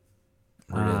honest.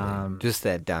 Really? Just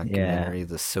that documentary,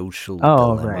 The Social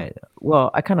Oh, Dilemma. right.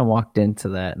 Well, I kind of walked into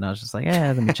that and I was just like, yeah,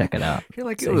 let me check it out. You're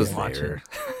like, So it was you watch there.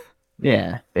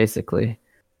 Yeah, basically.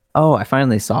 Oh, I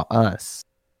finally saw Us.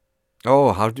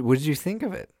 Oh, what did you think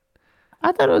of it?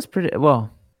 I thought it was pretty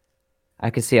well. I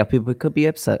could see how people could be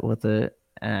upset with it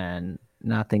and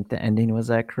not think the ending was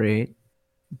that great.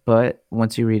 But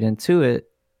once you read into it,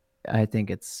 I think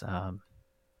it's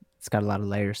got a lot of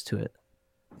layers to it.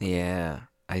 Yeah,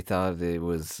 I thought it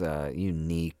was a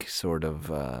unique sort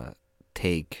of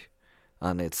take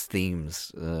on its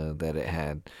themes that it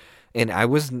had. And I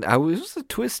was a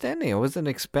twist ending. I wasn't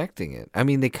expecting it. I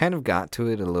mean, they kind of got to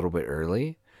it a little bit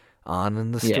early on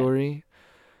in the Yeah. story,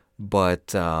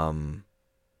 but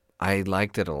I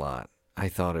liked it a lot. I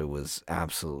thought it was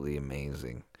absolutely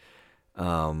amazing.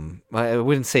 I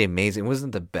wouldn't say amazing. It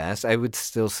wasn't the best. I would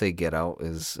still say Get Out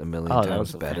is a million Oh, that times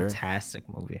was a better. fantastic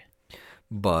movie.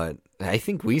 But I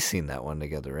think we seen that one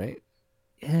together, right?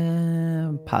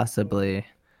 Yeah, possibly.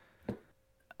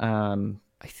 Um,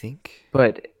 I think.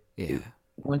 but Yeah.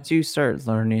 once you start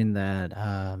learning that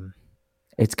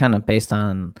it's kind of based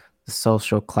on the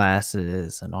social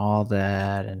classes and all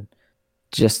that, and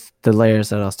just the layers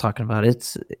that I was talking about,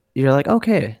 you're like,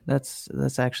 okay, that's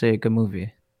actually a good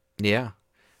movie. Yeah.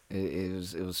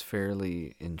 It was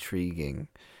fairly intriguing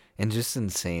and just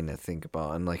insane to think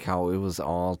about, and like how it was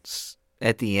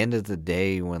at the end of the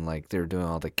day when like they're doing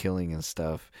all the killing and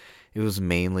stuff, it was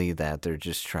mainly that they're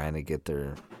just trying to get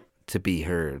their to be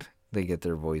heard. They get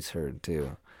their voice heard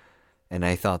too. And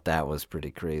I thought that was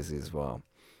pretty crazy as well.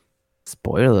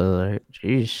 Spoiler alert,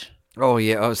 jeez. Oh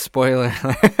yeah, oh spoiler.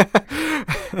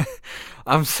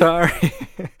 I'm sorry.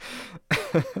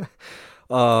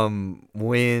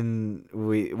 When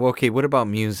we okay, what about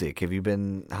music? Have you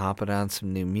been hopping on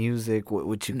some new music?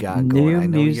 What you got going? New I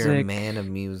know you're a music, man of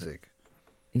music.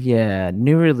 yeah,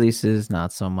 new releases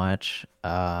not so much.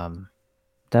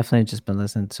 Definitely just been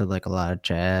listening to like a lot of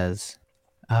jazz,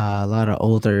 a lot of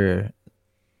older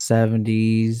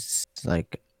 70s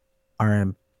like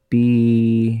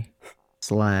R&B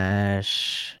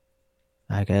slash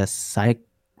I guess psych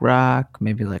rock,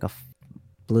 maybe like a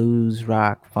blues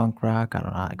rock, funk rock. I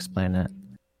don't know how to explain it,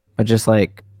 but just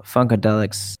like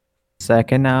Funkadelic's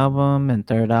second album and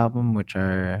third album, which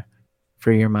are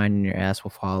Free Your Mind and Your Ass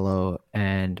Will Follow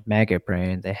and Maggot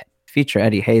Brain. They feature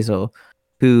Eddie Hazel,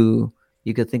 who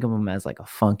you could think of him as like a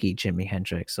funky Jimi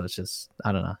Hendrix. So it's just,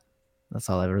 I don't know. That's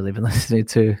all I've really been listening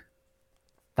to.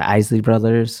 The Isley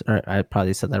Brothers, or I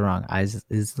probably said that wrong.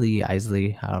 Isley,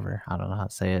 however, I don't know how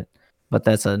to say it. But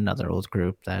that's another old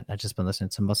group that I just been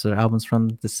listening to most of their albums from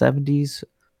the 70s,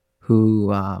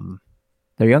 who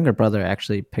their younger brother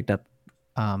actually picked up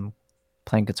um,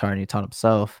 playing guitar and he taught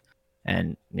himself.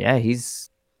 And yeah, he's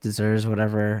deserves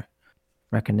whatever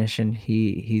recognition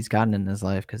he's gotten in his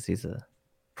life because he's a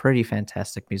pretty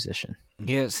fantastic musician.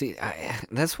 Yeah, see,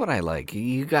 that's what I like.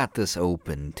 You got this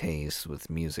open taste with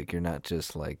music. You're not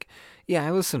just like, yeah,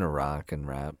 I listen to rock and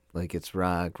rap. Like it's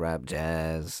rock, rap,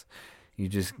 jazz. You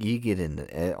get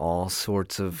into all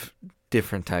sorts of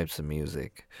different types of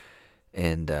music.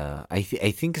 And I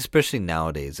think especially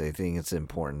nowadays, I think it's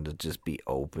important to just be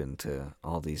open to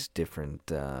all these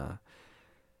different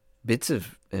bits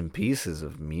of and pieces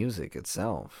of music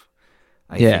itself.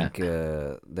 I Yeah. think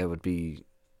that would be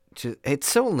it's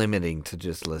so limiting to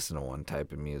just listen to one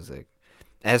type of music.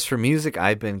 As for music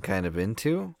I've been kind of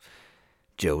into,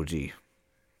 Joji.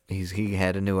 He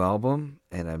had a new album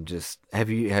and I'm just have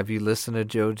you listened to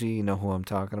Joji? You know who I'm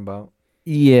talking about?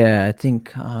 Yeah, I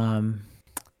think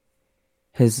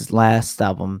his last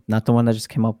album, not the one that just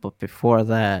came out, but before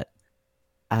that,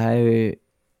 I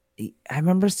I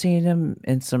remember seeing him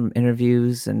in some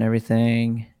interviews and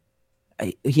everything.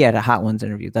 He had a Hot Ones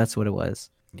interview. That's what it was.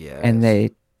 And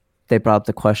Yes. they brought up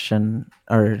the question,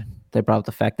 or they brought up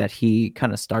the fact that he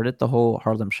kind of started the whole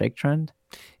Harlem Shake trend.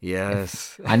 If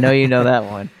Yes. I know you know that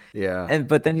one. Yeah. And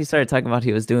but then he started talking about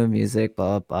he was doing music,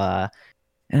 blah blah blah.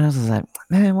 And I was just like,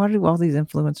 man, why do all these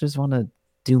influencers want to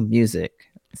do music?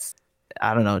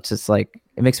 I don't know. It's just like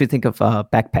it makes me think of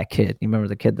Backpack Kid. You remember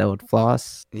the kid that would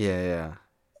floss? Yeah, yeah.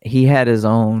 He had his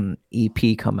own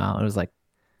EP come out. It was like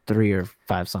 3 or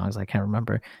 5 songs. I can't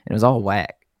remember. And it was all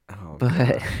whack. Oh But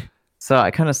god. so I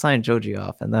kind of signed Joji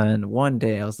off. And then one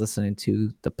day I was listening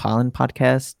to the Pollen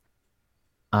podcast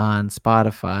on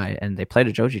Spotify and they played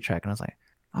a Joji track. And I was like,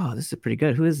 oh, this is pretty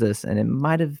good. Who is this? And it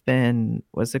might have been,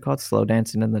 what's it called? Slow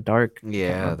Dancing in the Dark. Can't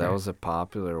Yeah, that remember. was a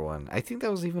popular one. I think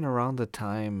that was even around the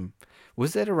time.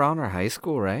 Was that around our high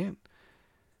school, right?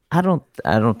 I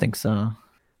don't think so.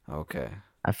 Okay.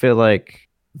 I feel like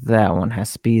that one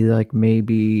has to be like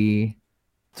maybe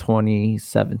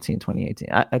 2017, 2018.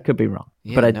 I could be wrong.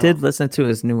 But Yeah, I no. did listen to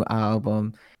his new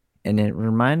album and it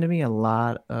reminded me a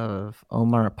lot of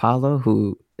Omar Apollo,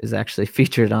 who is actually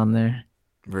featured on there.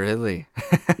 Really?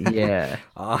 Yeah.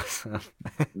 Awesome.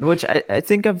 Which I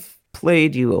think I've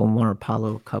played you Omar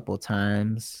Apollo a couple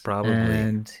times. Probably.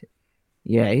 And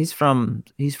yeah, he's from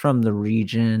the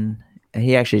region. And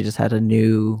he actually just had a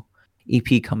new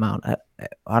EP come out.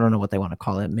 I don't know what they want to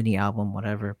call it, mini album,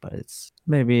 whatever, but it's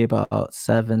maybe about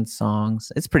 7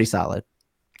 songs. It's pretty solid.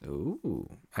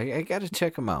 Ooh, I gotta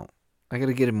check him out. I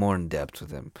gotta get him more in depth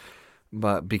with him.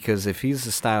 But because if he's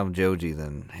the style of Joji,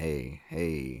 then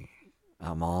hey,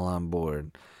 I'm all on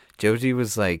board. Joji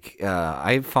was like,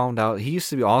 I found out he used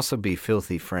to also be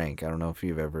Filthy Frank. I don't know if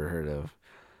you've ever heard of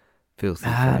Filthy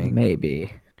Frank.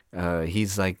 Maybe.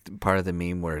 He's like part of the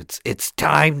meme where it's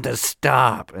time to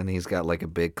stop, and he's got like a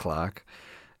big clock.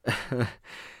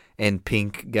 And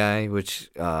Pink Guy, which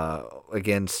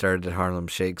again started at Harlem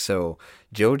Shake. So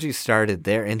Joji started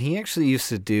there, and he actually used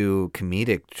to do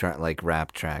comedic like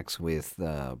rap tracks with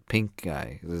Pink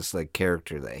Guy, this like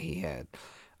character that he had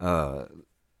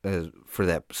for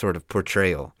that sort of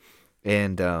portrayal.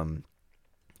 And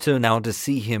so now to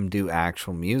see him do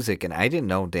actual music, and I didn't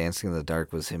know Dancing in the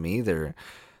Dark was him either.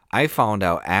 I found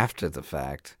out after the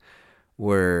fact,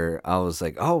 where I was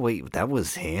like, oh wait, that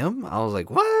was him? I was like,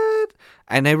 what?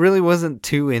 And I really wasn't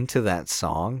too into that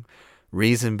song.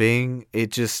 Reason being,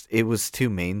 it was too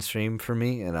mainstream for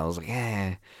me, and I was like,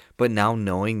 eh. But now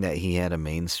knowing that he had a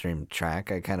mainstream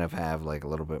track, I kind of have like a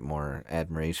little bit more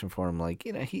admiration for him. Like,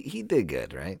 he did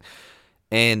good, right?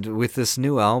 And with this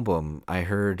new album, I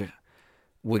heard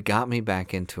what got me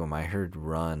back into him. I heard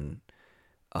Run,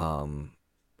 on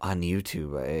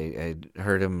YouTube. I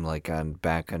heard him like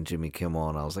back on Jimmy Kimmel,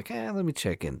 and I was like, let me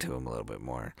check into him a little bit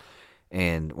more.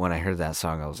 And when I heard that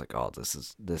song, I was like, oh, this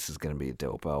is gonna be a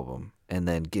dope album. And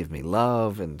then Give Me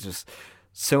Love, and just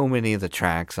so many of the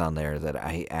tracks on there that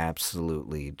I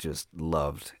absolutely just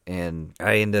loved. And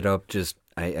I ended up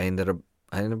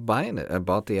buying it. I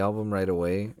bought the album right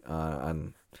away.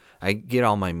 I get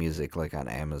all my music like on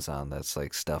Amazon. That's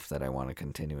like stuff that I want to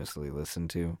continuously listen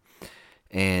to.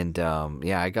 And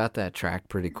I got that track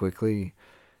pretty quickly.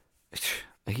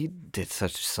 He did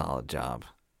such a solid job.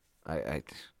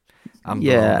 I'm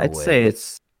blown I'd away. say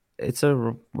it's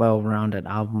a well-rounded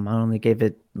album. I only gave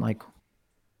it like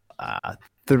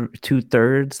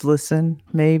 2/3 listen,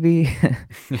 maybe,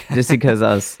 just because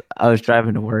I was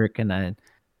driving to work and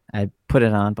I put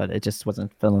it on, but it just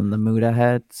wasn't filling the mood I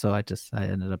had. So I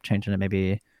ended up changing it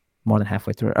maybe more than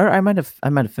halfway through, or I might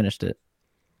have finished it.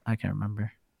 I can't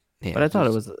remember. Yeah, But I thought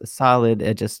it was solid.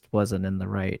 It just wasn't in the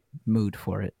right mood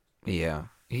for it. Yeah,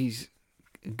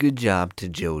 good job to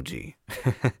Joji.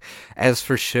 As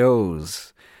for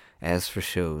shows,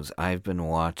 I've been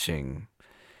watching,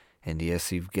 and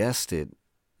yes, you've guessed it,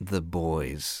 The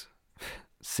Boys.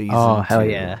 Season 2. Oh, hell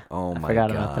yeah. Oh I my forgot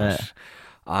gosh. about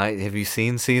that. Have you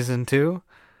seen season 2?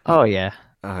 Oh, yeah.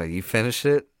 You finished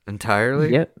it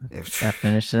entirely? Yep. I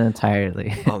finished it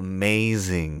entirely.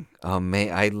 Amazing.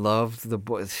 I loved The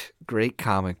Boys. Great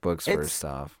comic books, first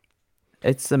off.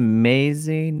 It's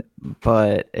amazing,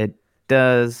 but it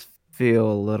does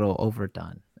feel a little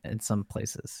overdone in some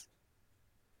places.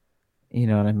 You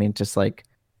know what I mean? Just like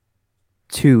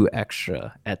too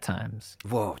extra at times.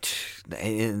 Whoa.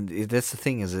 And that's the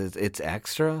thing, is it's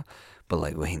extra, but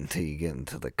like wait until you get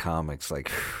into the comics,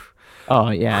 like Oh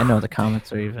yeah, I know the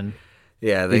comics are even.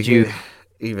 yeah, Did you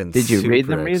read super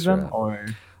them extra. or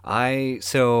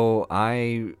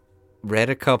I read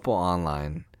a couple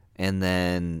online, and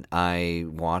then I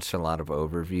watched a lot of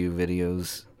overview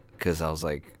videos because I was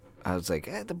like,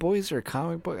 The Boys are a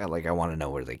comic book. I want to know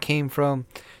where they came from.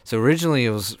 So originally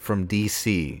it was from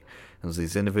DC. It was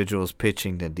these individuals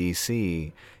pitching to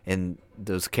DC, and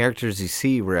those characters you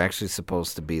see were actually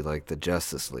supposed to be like the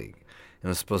Justice League. It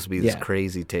was supposed to be this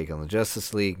crazy take on the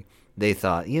Justice League. They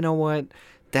thought, you know what?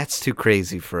 That's too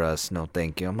crazy for us. No,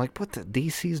 thank you. I'm like, what?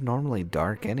 DC's normally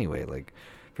dark anyway. Like,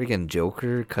 freaking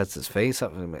Joker cuts his face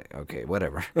up. Okay,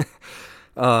 whatever.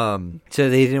 So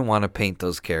they didn't want to paint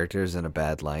those characters in a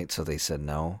bad light, so they said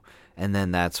no. And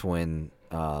then that's when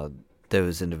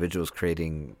those individuals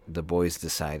creating The Boys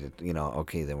decided,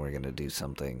 okay, then we're going to do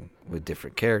something with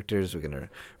different characters. We're going to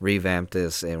revamp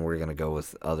this, and we're going to go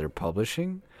with other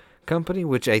publishing company,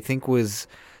 which I think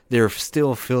they're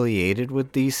still affiliated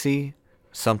with DC.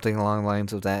 Something along the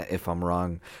lines of that. If I'm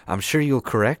wrong, I'm sure you'll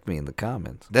correct me in the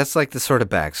comments. That's like the sort of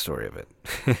backstory of it.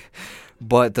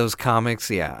 But those comics,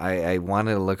 I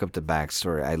wanted to look up the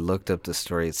backstory. I looked up the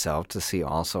story itself to see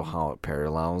also how it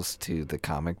parallels to the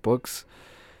comic books.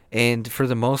 And for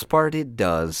the most part, it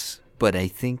does. But I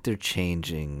think they're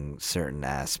changing certain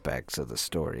aspects of the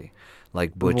story,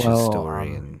 like Butch's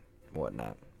story and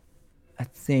whatnot. I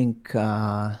think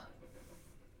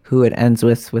who it ends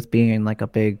with being like a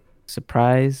big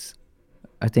surprise.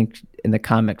 I think in the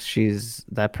comics,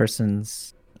 that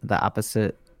person's the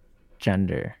opposite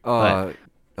gender.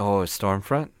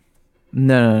 Stormfront?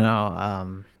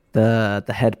 No. the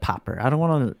head popper. I don't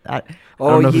want to. I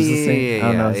Oh don't know yeah, if it's the same. I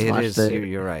yeah, don't know yeah. if it's It watched is. it.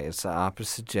 You're right. It's the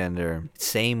opposite gender.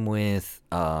 Same with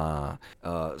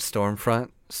Stormfront.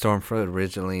 Stormfront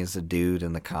originally is a dude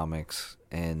in the comics,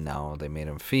 and now they made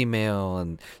him female,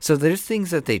 and so there's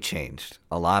things that they changed.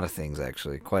 A lot of things,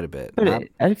 actually, quite a bit. But Not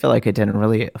I feel like it didn't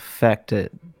really affect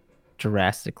it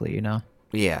drastically.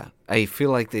 Yeah, I feel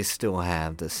like they still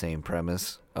have the same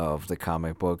premise of the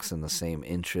comic books and the same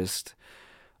interest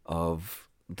of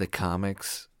the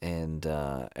comics and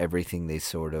everything they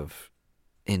sort of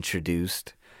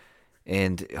introduced.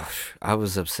 And I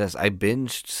was obsessed. I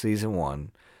binged season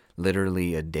 1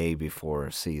 literally a day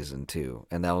before season 2.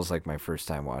 And that was like my first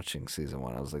time watching season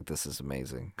 1. I was like, this is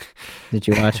amazing. Did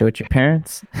you watch it with your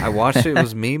parents? I watched it. It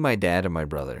was me, my dad, and my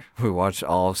brother. We watched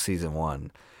all of season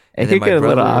 1. It And then could get a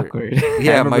little awkward. Yeah,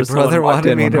 I remember my someone brother walked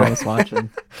wanted in me when to. I was watching.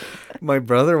 My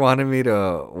brother wanted me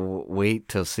to wait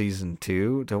till season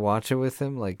 2 to watch it with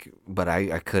him, but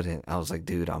I couldn't. I was like,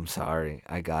 dude, I'm sorry.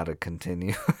 I gotta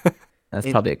continue. That's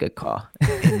And- probably a good call.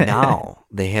 And now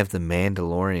they have The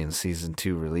Mandalorian season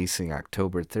 2 releasing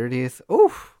October 30th.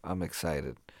 Oof, I'm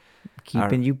excited.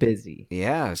 Keeping you busy.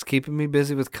 Yeah, it's keeping me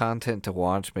busy with content to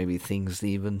watch, maybe things to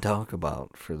even talk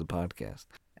about for the podcast.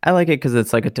 I like it because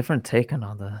it's like a different take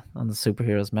on the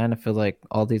superheroes, man. I feel like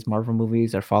all these Marvel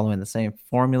movies are following the same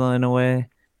formula in a way,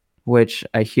 which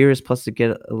I hear is supposed to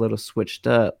get a little switched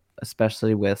up,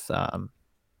 especially with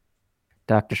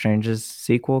Doctor Strange's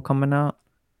sequel coming out.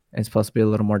 It's supposed to be a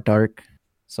little more dark,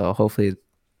 so hopefully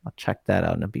I'll check that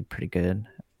out and it'll be pretty good.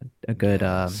 A good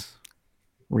Yes.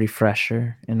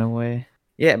 refresher in a way.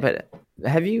 Yeah, but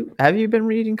have you been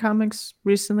reading comics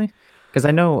recently? Because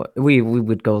I know we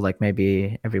would go like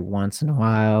maybe every once in a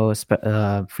while.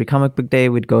 Free Comic Book Day,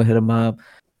 we'd go hit them up.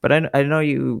 But I know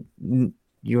you're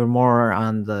more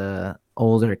on the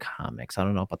older comics. I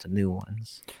don't know about the new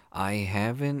ones. I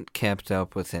haven't kept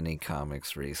up with any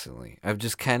comics recently. I've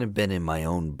just kind of been in my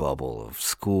own bubble of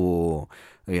school,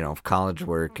 of college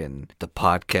work and the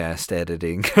podcast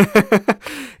editing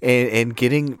and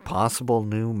getting possible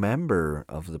new member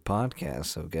of the podcast.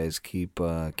 So guys, keep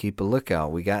a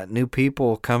lookout. We got new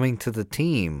people coming to the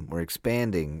team. We're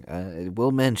expanding.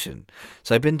 We'll mention.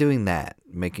 So I've been doing that,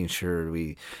 making sure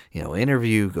we,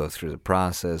 interview, go through the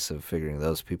process of figuring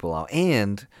those people out,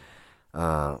 and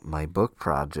my book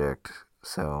project.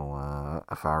 So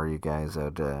if I were you guys,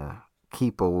 I'd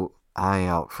keep a eye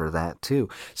out for that too.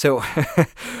 So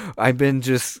I've been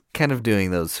just kind of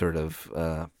doing those sort of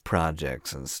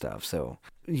projects and stuff. So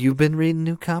you've been reading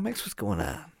new comics? What's going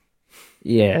on?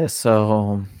 Yeah,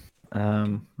 so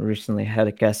recently had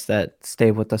a guest that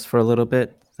stayed with us for a little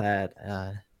bit that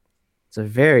is a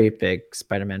very big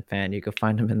Spider-Man fan. You can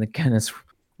find him in the Guinness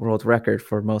World Record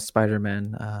for most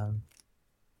Spider-Man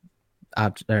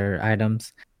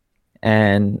items,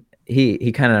 and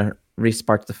he kind of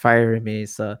re-sparked the fire in me.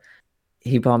 So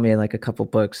he bought me like a couple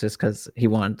books just because he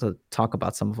wanted to talk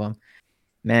about some of them.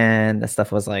 Man, that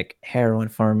stuff was like heroin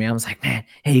for me. I was like, man,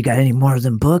 hey, you got any more of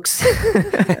them books?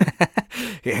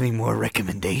 Any more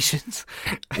recommendations?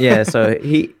 Yeah, so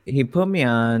he put me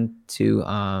on to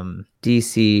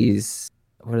DC's,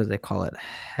 what do they call it,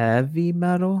 heavy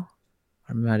metal,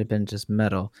 or it might have been just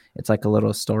metal. It's like a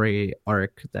little story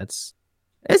arc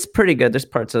it's pretty good. There's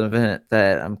parts of it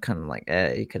that I'm kind of like,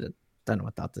 you could have done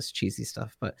without this cheesy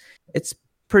stuff, but it's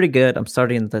pretty good. I'm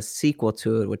starting the sequel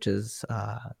to it, which is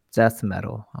Death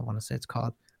Metal, I want to say it's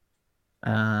called.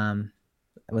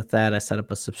 With that, I set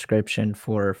up a subscription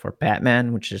for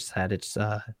Batman, which just had its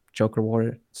Joker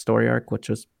War story arc, which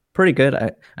was pretty good.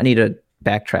 I need to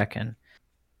backtrack and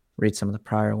read some of the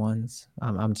prior ones.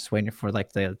 I'm just waiting for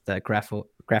like the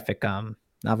graphic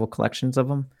novel collections of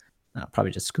them. I'll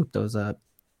probably just scoop those up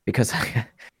because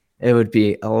it would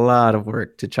be a lot of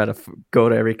work to try to go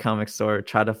to every comic store,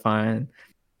 try to find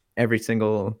every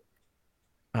single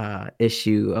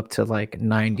issue up to like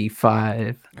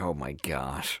 95. Oh my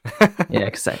gosh. Yeah,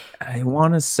 because I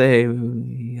want to say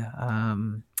it's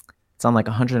on like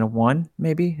 101,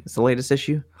 maybe. It's the latest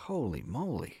issue. Holy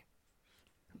moly.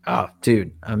 Oh,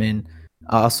 dude. I mean,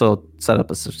 I also set up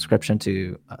a subscription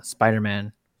to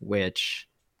Spider-Man, which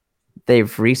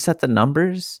they've reset the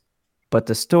numbers, but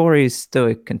the story is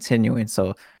still continuing.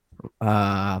 So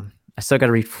I still got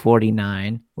to read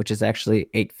 49, which is actually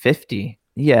 850.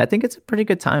 Yeah, I think it's a pretty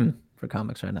good time for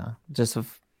comics right now, just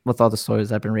with all the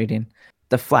stories I've been reading.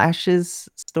 The Flash's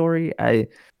story, I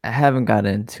haven't got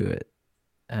into it,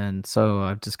 and so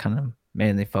I've just kind of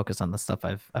mainly focused on the stuff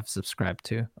I've subscribed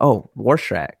to. Oh,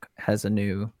 Rorschach has a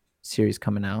new series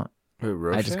coming out.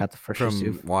 Wait, I just got the first from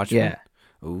issue. Watchmen? Yeah,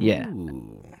 Ooh. Yeah.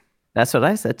 That's what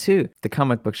I said too. The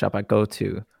comic book shop I go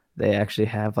to, they actually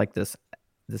have like this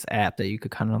this app that you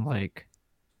could kind of like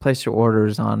place your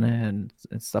orders on it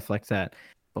and stuff like that.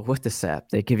 But with this app,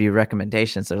 they give you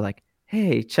recommendations. They're like,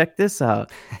 hey, check this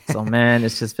out. So man,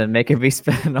 it's just been making me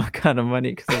spend all kind of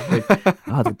money because I was like,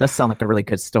 oh, that does sound like a really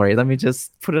good story. Let me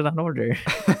just put it on order.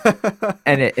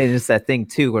 And it is that thing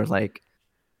too, where like,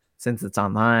 since it's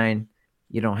online,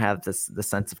 you don't have the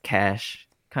sense of cash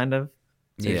kind of.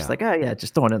 So you're just like, oh yeah,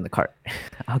 just throw it in the cart.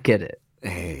 I'll get it.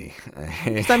 Hey.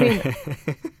 I mean,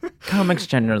 comics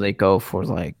generally go for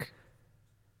like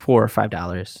 $4 or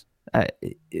 $5.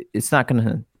 It's not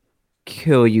gonna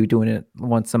kill you doing it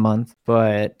once a month,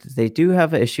 but they do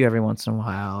have an issue every once in a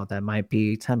while that might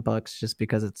be $10 just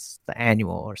because it's the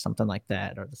annual or something like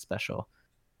that, or the special.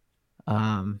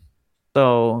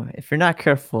 So if you're not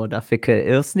careful enough,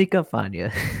 it'll sneak up on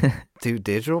you. Dude,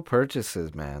 digital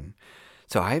purchases, man.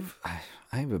 So I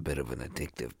have a bit of an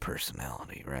addictive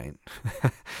personality, right?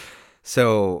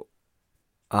 So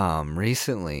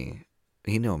recently,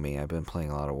 you know me, I've been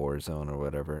playing a lot of Warzone or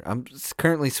whatever. I'm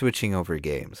currently switching over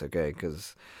games, okay?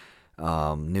 Because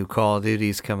new Call of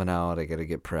Duty's coming out. I got to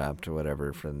get prepped or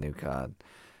whatever for the new COD.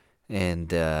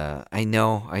 And I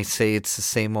know I say it's the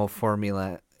same old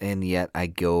formula, and yet I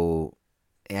go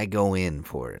in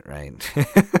for it, right?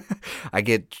 I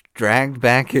get dragged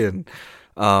back in.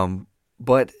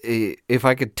 But if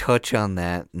I could touch on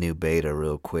that new beta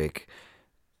real quick,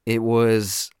 it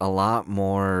was a lot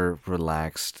more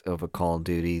relaxed of a Call of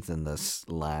Duty than this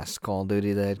last Call of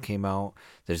Duty that came out.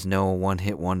 There's no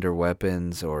one-hit wonder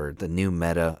weapons or the new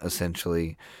meta,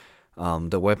 essentially.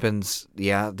 The weapons,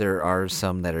 yeah, there are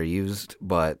some that are used,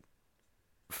 but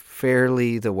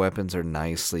fairly the weapons are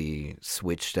nicely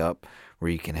switched up where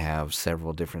you can have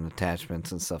several different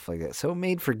attachments and stuff like that. So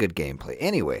made for good gameplay.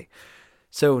 Anyway,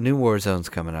 so new Warzone's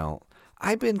coming out.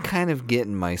 I've been kind of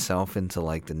getting myself into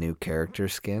like the new character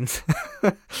skins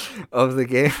of the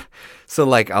game. So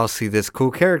like I'll see this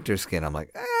cool character skin. I'm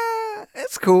like,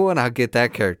 it's cool. And I'll get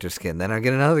that character skin. Then I'll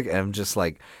get another. I'm just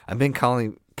like, I've been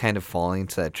kind of falling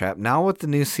into that trap. Now with the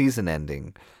new season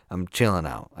ending, I'm chilling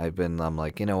out. I'm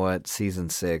like, you know what? Season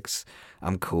 6,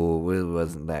 I'm cool. It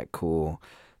wasn't that cool.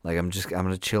 Like I'm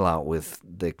gonna chill out with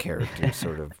the character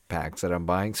sort of packs that I'm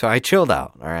buying. So I chilled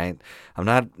out, all right. I'm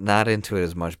not into it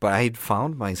as much, but I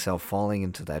found myself falling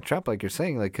into that trap, like you're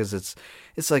saying, like because it's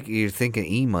like you're thinking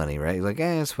e-money, right? Like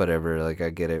it's whatever. Like I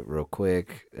get it real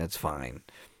quick. That's fine.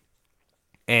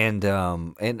 And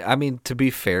I mean to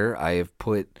be fair, I have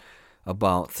put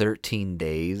about 13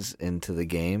 days into the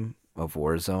game of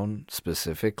Warzone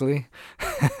specifically.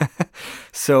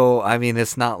 So, I mean,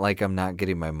 it's not like I'm not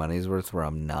getting my money's worth where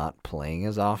I'm not playing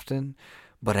as often.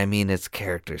 But, I mean, it's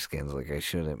character skins. Like, I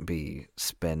shouldn't be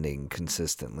spending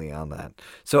consistently on that.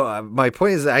 So, my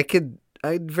point is I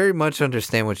very much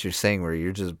understand what you're saying where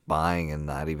you're just buying and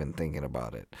not even thinking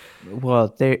about it.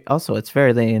 Well, it's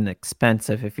fairly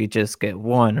inexpensive if you just get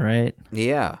one, right?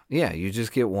 Yeah, you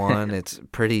just get one. It's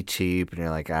pretty cheap, and you're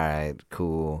like, all right,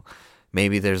 cool.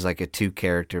 Maybe there's like a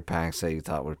 2-character packs that you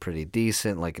thought were pretty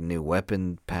decent, like a new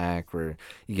weapon pack where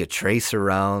you get tracer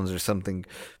rounds or something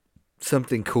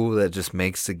cool that just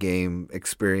makes the game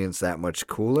experience that much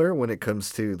cooler when it comes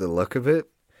to the look of it.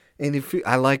 And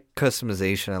I like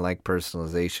customization, I like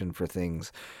personalization for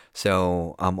things,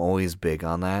 so I'm always big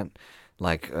on that.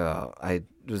 Like I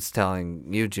was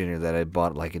telling you, Junior, that I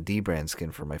bought like a D-brand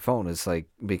skin for my phone. It's like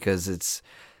because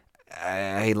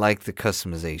I like the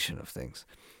customization of things.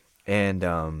 And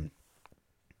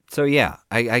so yeah,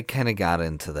 I kind of got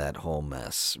into that whole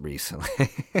mess recently.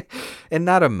 And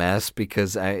not a mess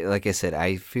because like I said,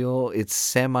 I feel it's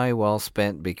semi well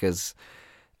spent because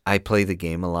I play the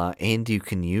game a lot and you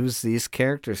can use these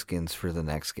character skins for the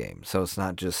next game. So it's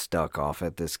not just stuck off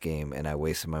at this game and I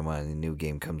wasted my money and a new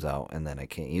game comes out and then I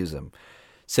can't use them.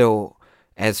 So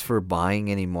as for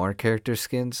buying any more character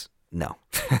skins, no,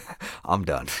 I'm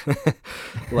done.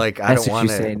 Like I don't want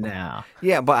to say now.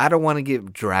 Yeah, but I don't want to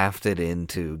get drafted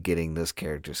into getting this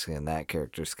character skin, that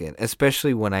character skin,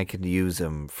 especially when I can use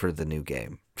them for the new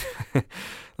game.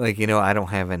 Like, I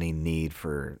don't have any need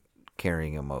for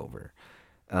carrying them over.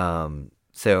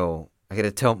 So I got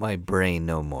to tell my brain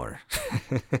no more.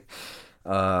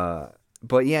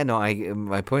 But yeah, no,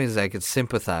 my point is I could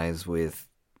sympathize with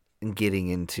getting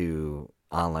into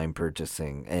online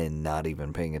purchasing and not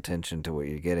even paying attention to what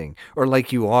you're getting, or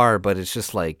like you are, but it's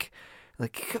just like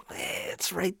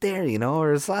it's right there,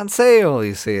 or it's on sale,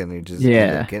 you see, and you just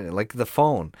get it, like the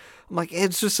phone. I'm like,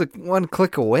 it's just like one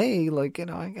click away, like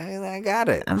I got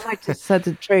it. I might just have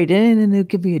to trade in and they'll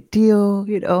give me a deal,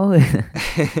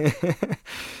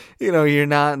 You're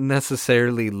not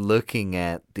necessarily looking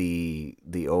at the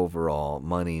overall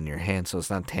money in your hand, so it's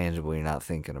not tangible. You're not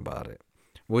thinking about it.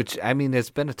 Which, I mean, it's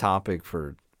been a topic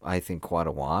for, I think, quite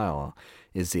a while,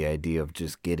 is the idea of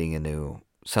just getting a new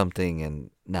something and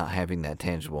not having that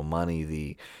tangible money,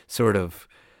 the sort of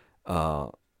uh,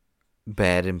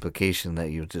 bad implication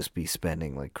that you'll just be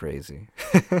spending like crazy.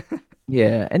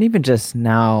 Yeah, and even just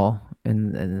now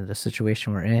in the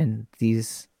situation we're in,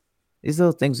 these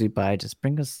little things we buy just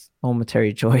bring us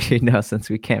momentary joy, since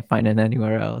we can't find it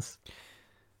anywhere else.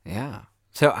 Yeah.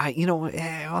 So I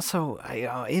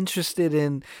interested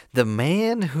in the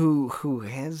man who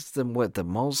has the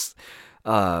most.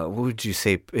 What would you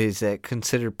say? Is that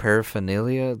considered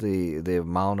paraphernalia? The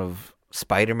amount of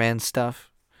Spider-Man stuff.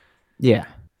 Yeah.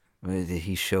 Did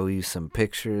he show you some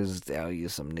pictures? Tell you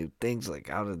some new things? Like,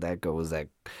 how did that go? Was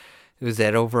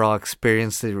that overall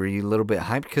experience that were you a little bit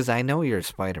hyped? Because I know you're a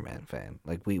Spider-Man fan.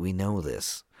 Like we know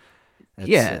this.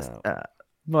 Yes.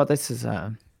 Well, this is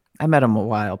I met him a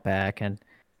while back, and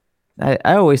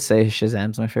I always say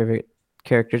Shazam's my favorite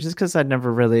character just because I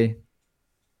never really,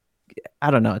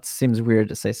 I don't know, it seems weird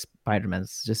to say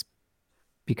Spider-Man's just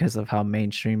because of how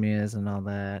mainstream he is and all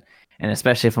that. And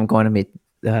especially if I'm going to meet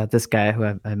this guy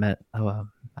who I met, I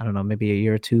don't know, maybe a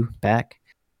year or two back,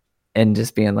 and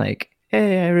just being like,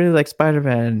 hey, I really like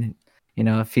Spider-Man.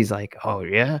 If he's like, oh,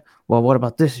 yeah, well, what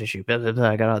about this issue? Blah, blah, blah,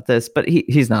 I got all this. But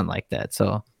he's not like that.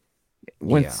 So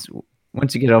once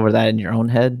once you get over that in your own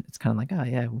head, it's kind of like, oh,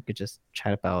 yeah, we could just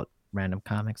chat about random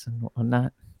comics and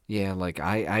whatnot. Yeah, like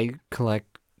I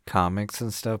collect comics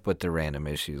and stuff, but the random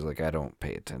issues, like I don't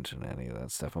pay attention to any of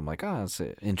that stuff. I'm like, oh, it's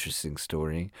an interesting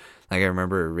story. Like I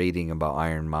remember reading about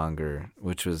Ironmonger,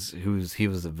 he was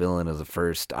the villain of the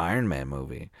first Iron Man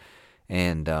movie,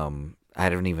 and I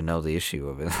don't even know the issue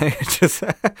of it.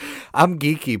 I'm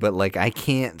geeky, but like I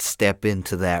can't step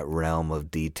into that realm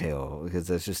of detail because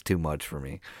that's just too much for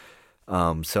me.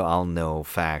 So I'll know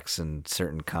facts in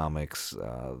certain comics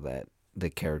that the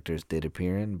characters did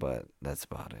appear in, but that's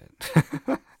about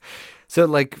it. So,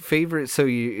 like, favorite, so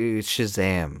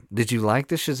Shazam. Did you like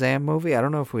the Shazam movie? I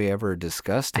don't know if we ever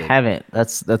discussed I it. haven't.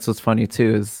 That's what's funny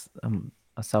too is I'm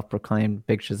a self-proclaimed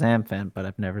big Shazam fan, but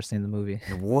I've never seen the movie.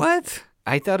 What?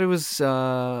 I thought it was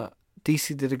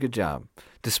DC did a good job.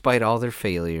 Despite all their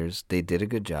failures, they did a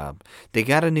good job. They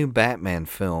got a new Batman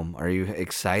film. Are you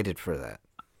excited for that?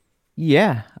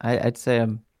 Yeah, I'd say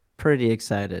I'm pretty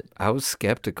excited. I was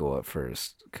skeptical at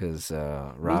first because Me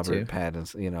too. Robert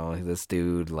Pattinson, this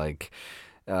dude, like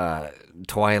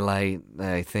Twilight,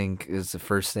 I think is the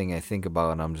first thing I think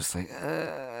about, and I'm just like,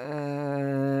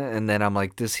 and then I'm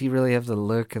like, does he really have the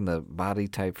look and the body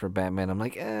type for Batman? I'm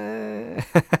like, and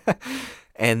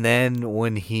then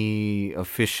when he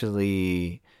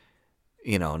officially,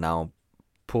 now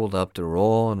pulled up the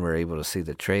roll and we're able to see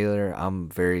the trailer, I'm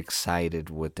very excited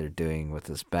what they're doing with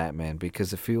this Batman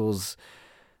because it feels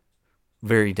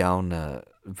very down to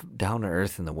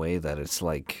earth in the way that it's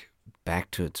like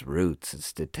back to its roots,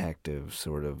 its detective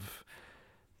sort of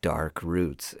dark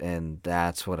roots, and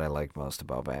that's what I like most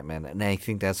about Batman, and I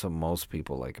think that's what most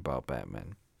people like about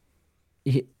Batman.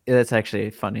 That's actually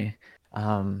funny.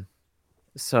 Um,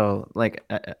 so like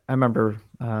I remember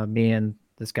me and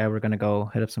this guy were gonna go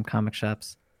hit up some comic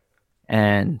shops,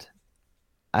 and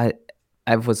I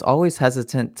I was always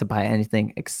hesitant to buy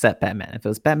anything except Batman. If it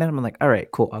was Batman, I'm like, all right,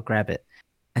 cool, I'll grab it.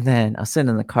 And then I'll sit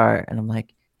in the car and I'm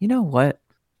like, you know what?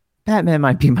 Batman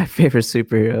might be my favorite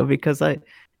superhero because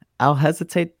I'll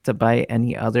hesitate to buy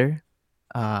any other,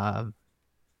 uh,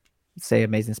 say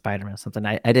Amazing Spider-Man or something.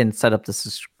 I didn't set up the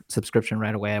subscription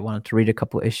right away. I wanted to read a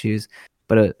couple issues,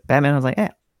 but Batman, I was like,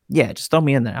 yeah, just throw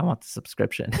me in there. I want the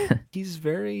subscription. He's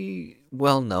very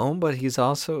well known, but he's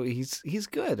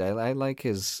good. I like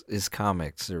his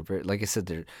comics. They're very, like I said,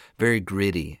 they're very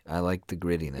gritty. I like the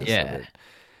grittiness of Yeah. it.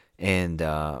 And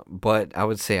but I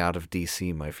would say out of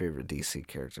DC, my favorite DC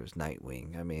character is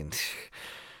Nightwing. I mean,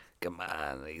 come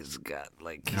on, he's got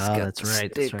Oh, the that's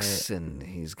right. That's sticks right. and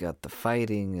he's got the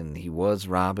fighting, and he was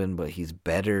Robin, but he's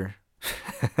better.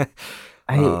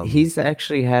 um, He's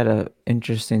actually had a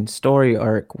interesting story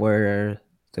arc where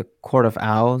the Court of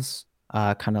Owls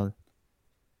kind of,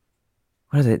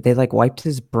 what is it? They like wiped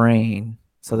his brain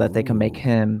so that they can make ooh,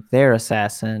 him their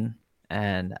assassin.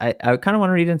 And I kind of want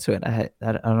to read into it. I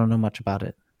don't know much about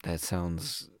it. that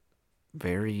sounds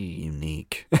very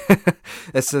unique.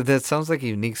 That sounds like a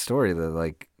unique story that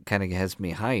like kind of has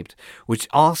me hyped. Which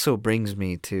also brings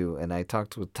me to, and I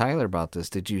talked with Tyler about this.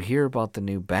 Did you hear about the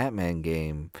new Batman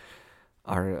game,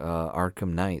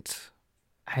 Arkham Knights?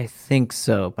 I think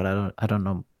so, but I don't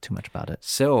know too much about it.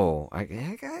 So I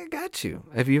got you.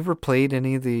 Have you ever played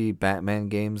any of the Batman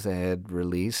games that had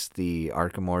released, the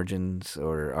Arkham Origins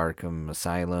or Arkham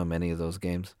Asylum? Any of those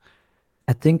games?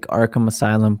 I think Arkham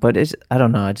Asylum, but I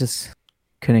don't know.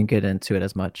 couldn't get into it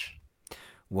as much.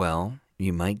 Well,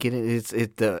 you might get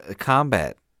it. The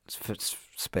combat is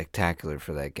spectacular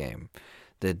for that game.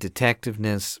 The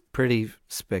detectiveness pretty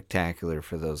spectacular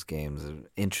for those games. An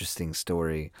interesting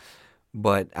story,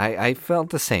 but I felt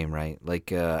the same, right?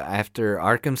 Like after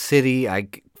Arkham City, I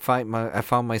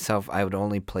found myself I would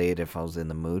only play it if I was in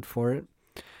the mood for it.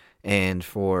 And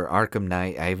for Arkham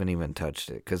Knight, I haven't even touched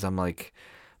it because I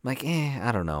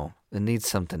don't know. It needs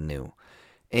something new.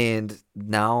 And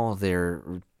now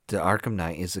the Arkham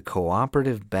Knight is a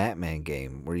cooperative Batman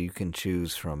game where you can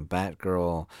choose from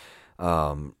Batgirl,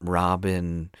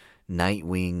 Robin,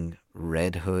 Nightwing,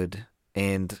 Red Hood,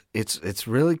 and it's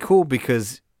really cool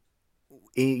because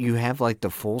you have like the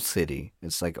full city.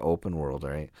 It's like open world,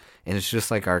 right? And it's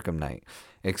just like Arkham Knight,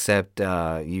 except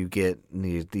you get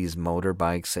these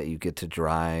motorbikes that you get to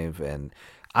drive, and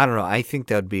I don't know. I think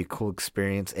that would be a cool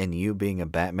experience. And you being a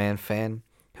Batman fan,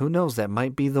 who knows? That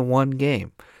might be the one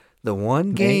game you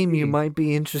Maybe. might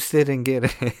be interested in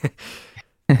getting.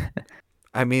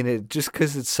 I mean, just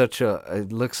because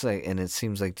it looks like, and it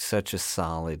seems like such a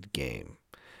solid game.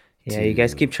 Yeah, you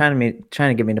guys keep trying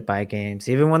to get me to buy games,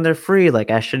 even when they're free. Like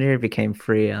Astroneer became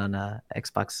free on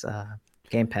Xbox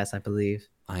Game Pass, I believe.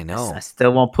 I I know.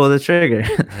 still won't pull the trigger.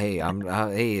 Hey,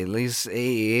 at least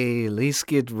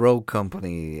get Rogue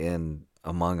Company and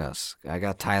Among Us. I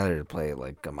got Tyler to play it.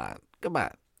 Like, come on,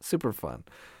 super fun.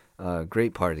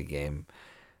 Great party game.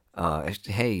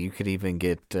 Hey, you could even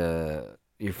get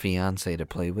your fiance to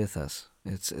play with us.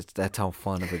 It's that's how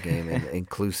fun of a game and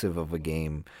inclusive of a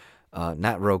game.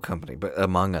 Not Rogue Company, but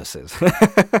Among Us is.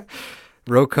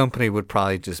 Rogue Company would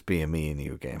probably just be a me and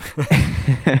you game.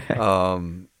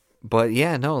 But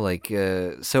yeah, no, like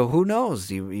so who knows?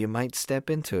 You might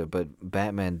step into it, but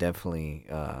Batman definitely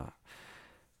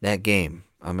that game.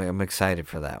 I'm excited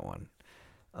for that one.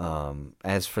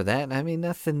 As for that, I mean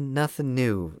nothing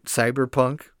new.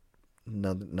 Cyberpunk,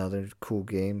 another cool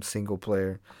game, single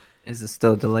player. Is it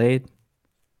still delayed?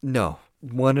 No,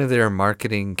 one of their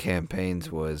marketing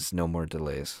campaigns was no more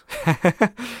delays.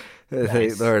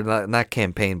 Nice. Or not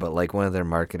campaign, but like one of their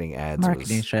marketing ads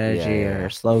Marketing was strategy or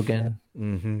slogan.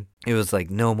 It was like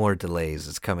no more delays.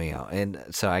 It's coming out, and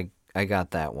so I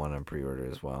got that one on pre-order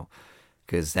as well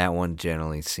because that one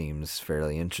generally seems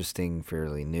fairly interesting,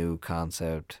 fairly new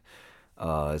concept.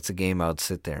 It's a game I would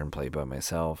sit there and play by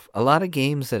myself. A lot of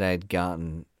games that I'd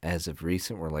gotten as of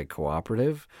recent were like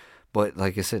cooperative, but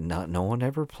like I said, no one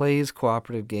ever plays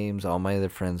cooperative games. All my other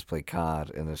friends play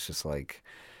COD, and it's like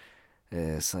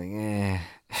So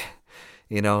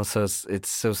it's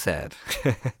so sad.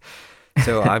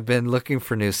 So I've been looking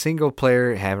for new single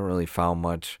player. Haven't really found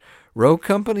much. Rogue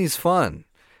Company's fun.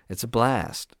 It's a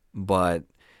blast, but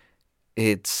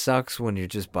it sucks when you're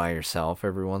just by yourself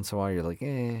every once in a while. You're like,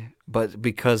 eh. But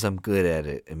because I'm good at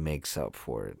it, it makes up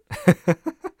for it.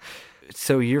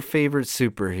 So your favorite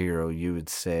superhero, you would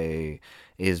say,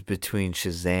 is between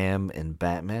Shazam and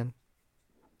Batman?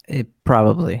 It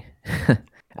probably.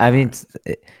 I mean,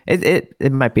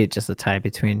 it might be just a tie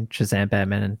between Shazam,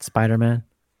 Batman, and Spider Man.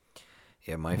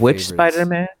 Yeah, my Which favorites. Spider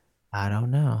Man? I don't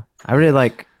know. I really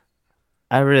like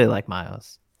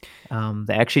Miles.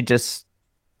 They actually just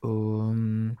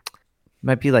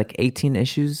might be like 18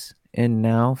 issues in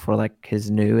now for like his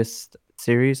newest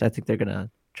series. I think they're gonna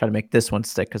try to make this one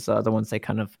stick because the other ones they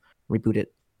kind of rebooted.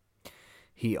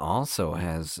 He also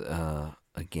has a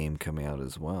game coming out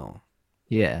as well,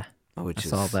 Yeah, I which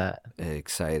saw is that.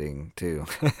 exciting too.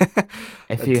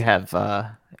 If you have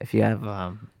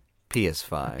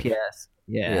PS5. PS,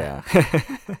 yeah.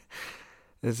 Yeah.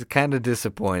 It's kind of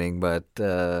disappointing, but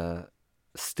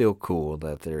still cool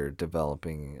that they're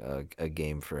developing a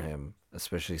game for him,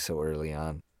 especially so early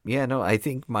on. Yeah, no, I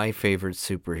think my favorite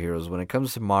superheroes when it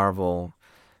comes to Marvel,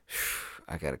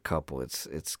 I got a couple.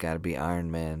 It's got to be Iron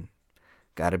Man,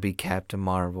 got to be Captain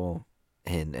Marvel,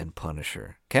 and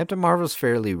Punisher. Captain Marvel's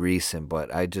fairly recent, but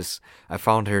I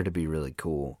found her to be really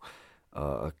cool.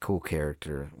 A cool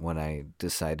character when I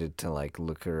decided to like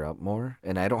look her up more.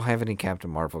 And I don't have any Captain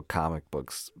Marvel comic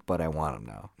books, but I want them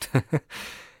now.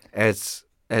 As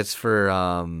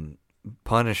for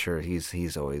Punisher,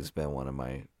 he's always been one of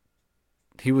my.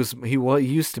 He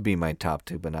used to be my top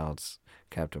two, but now it's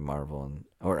Captain Marvel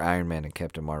or Iron Man and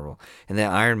Captain Marvel. And then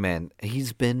Iron Man,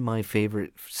 he's been my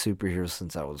favorite superhero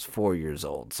since I was 4 years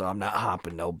old. So I'm not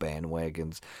hopping no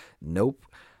bandwagons. Nope.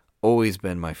 Always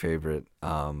been my favorite.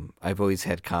 I've always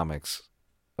had comics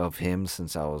of him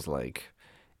since I was like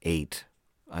 8.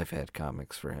 I've had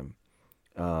comics for him.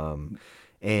 And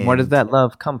Where does that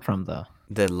love come from, though?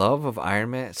 the love of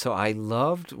Iron Man. So I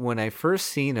loved when I first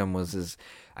seen him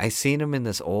I seen him in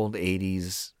this old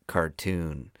 80s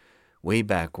cartoon way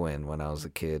back when I was a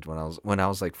kid, when I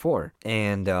was like 4.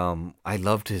 And I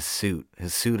loved his suit.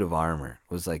 His suit of armor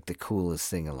was like the coolest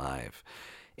thing alive.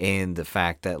 And the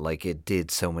fact that like it did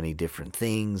so many different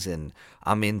things, and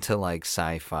I'm into like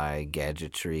sci-fi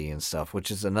gadgetry and stuff,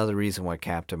 which is another reason why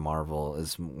Captain Marvel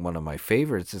is one of my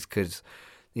favorites, is because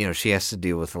she has to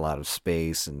deal with a lot of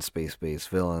space and space-based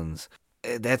villains.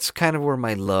 That's kind of where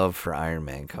my love for Iron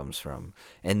Man comes from.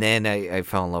 And then I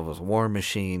fell in love with War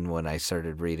Machine when I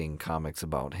started reading comics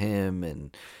about him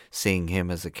and seeing him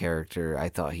as a character. I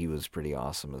thought he was pretty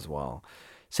awesome as well.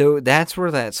 So that's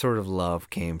where that sort of love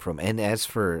came from. And as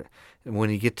for when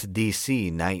you get to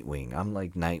DC, Nightwing, I'm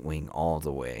like Nightwing all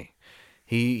the way.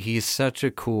 He's such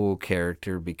a cool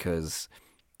character because,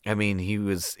 I mean, he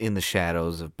was in the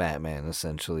shadows of Batman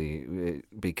essentially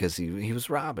because he was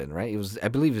Robin, right? I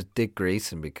believe it's Dick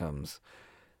Grayson becomes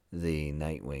the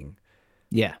Nightwing.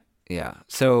 Yeah. Yeah.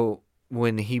 So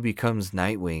when he becomes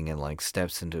Nightwing and like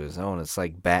steps into his own, it's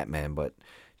like Batman, but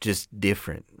just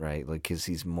different, right? Like, cause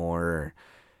he's more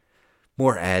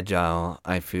agile,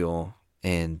 I feel,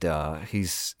 and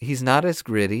he's not as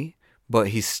gritty, but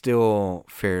he's still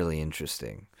fairly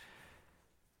interesting.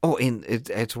 Oh, and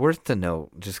it's worth to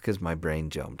note, just because my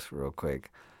brain jumped real quick,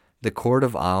 the Court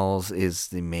of Owls is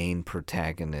the main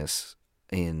protagonist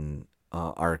in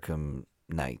Arkham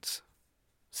Knights.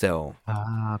 So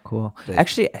cool.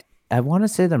 Actually, I want to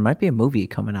say there might be a movie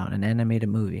coming out, an animated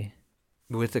movie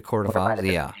with the Court of Owls,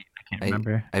 yeah, I can't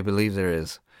remember. I believe there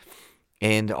is.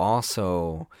 And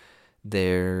also,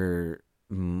 there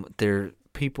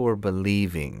people are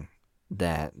believing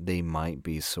that they might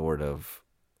be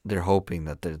they're hoping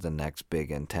that they're the next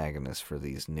big antagonist for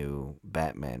these new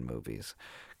Batman movies.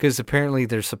 Because apparently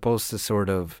they're supposed to sort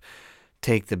of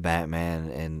take the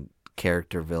Batman and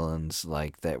character villains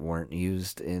like that weren't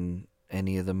used in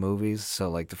any of the movies. So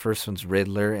like the first one's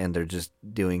Riddler, and they're just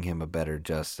doing him a better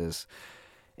justice.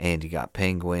 And you got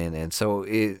Penguin, and so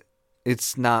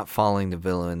it's not following the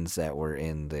villains that were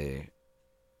in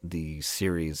the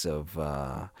series of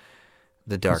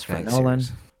the Dark Knight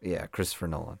series. Yeah, Christopher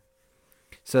Nolan.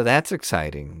 So that's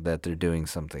exciting that they're doing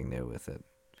something new with it.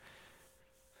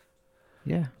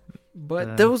 Yeah.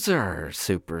 But those are our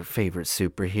favorite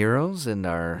superheroes and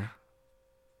our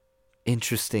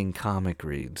interesting comic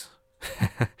reads.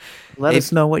 Let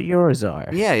us know what yours are.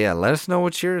 Yeah, let us know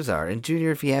what yours are. And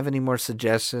Junior, if you have any more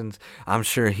suggestions, I'm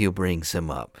sure he'll bring some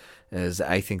up, as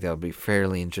I think that would be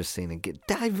fairly interesting and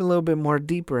dive a little bit more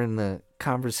deeper in the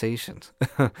conversations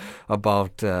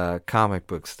about comic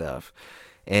book stuff.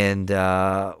 And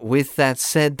with that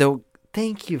said, though,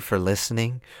 thank you for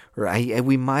listening.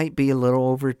 We might be a little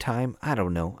over time. I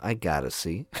don't know. I gotta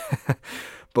see.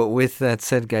 But with that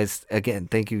said, guys, again,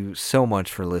 thank you so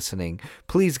much for listening.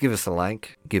 Please give us a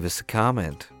like, give us a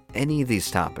comment. Any of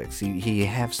these topics, you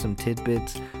have some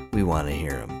tidbits, we want to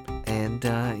hear them. And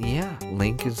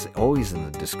link is always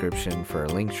in the description for our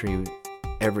link tree.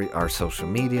 Our social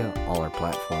media, all our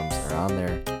platforms are on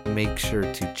there. Make sure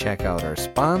to check out our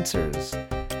sponsors.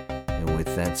 And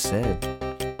with that said,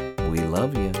 we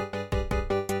love you.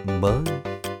 Bye.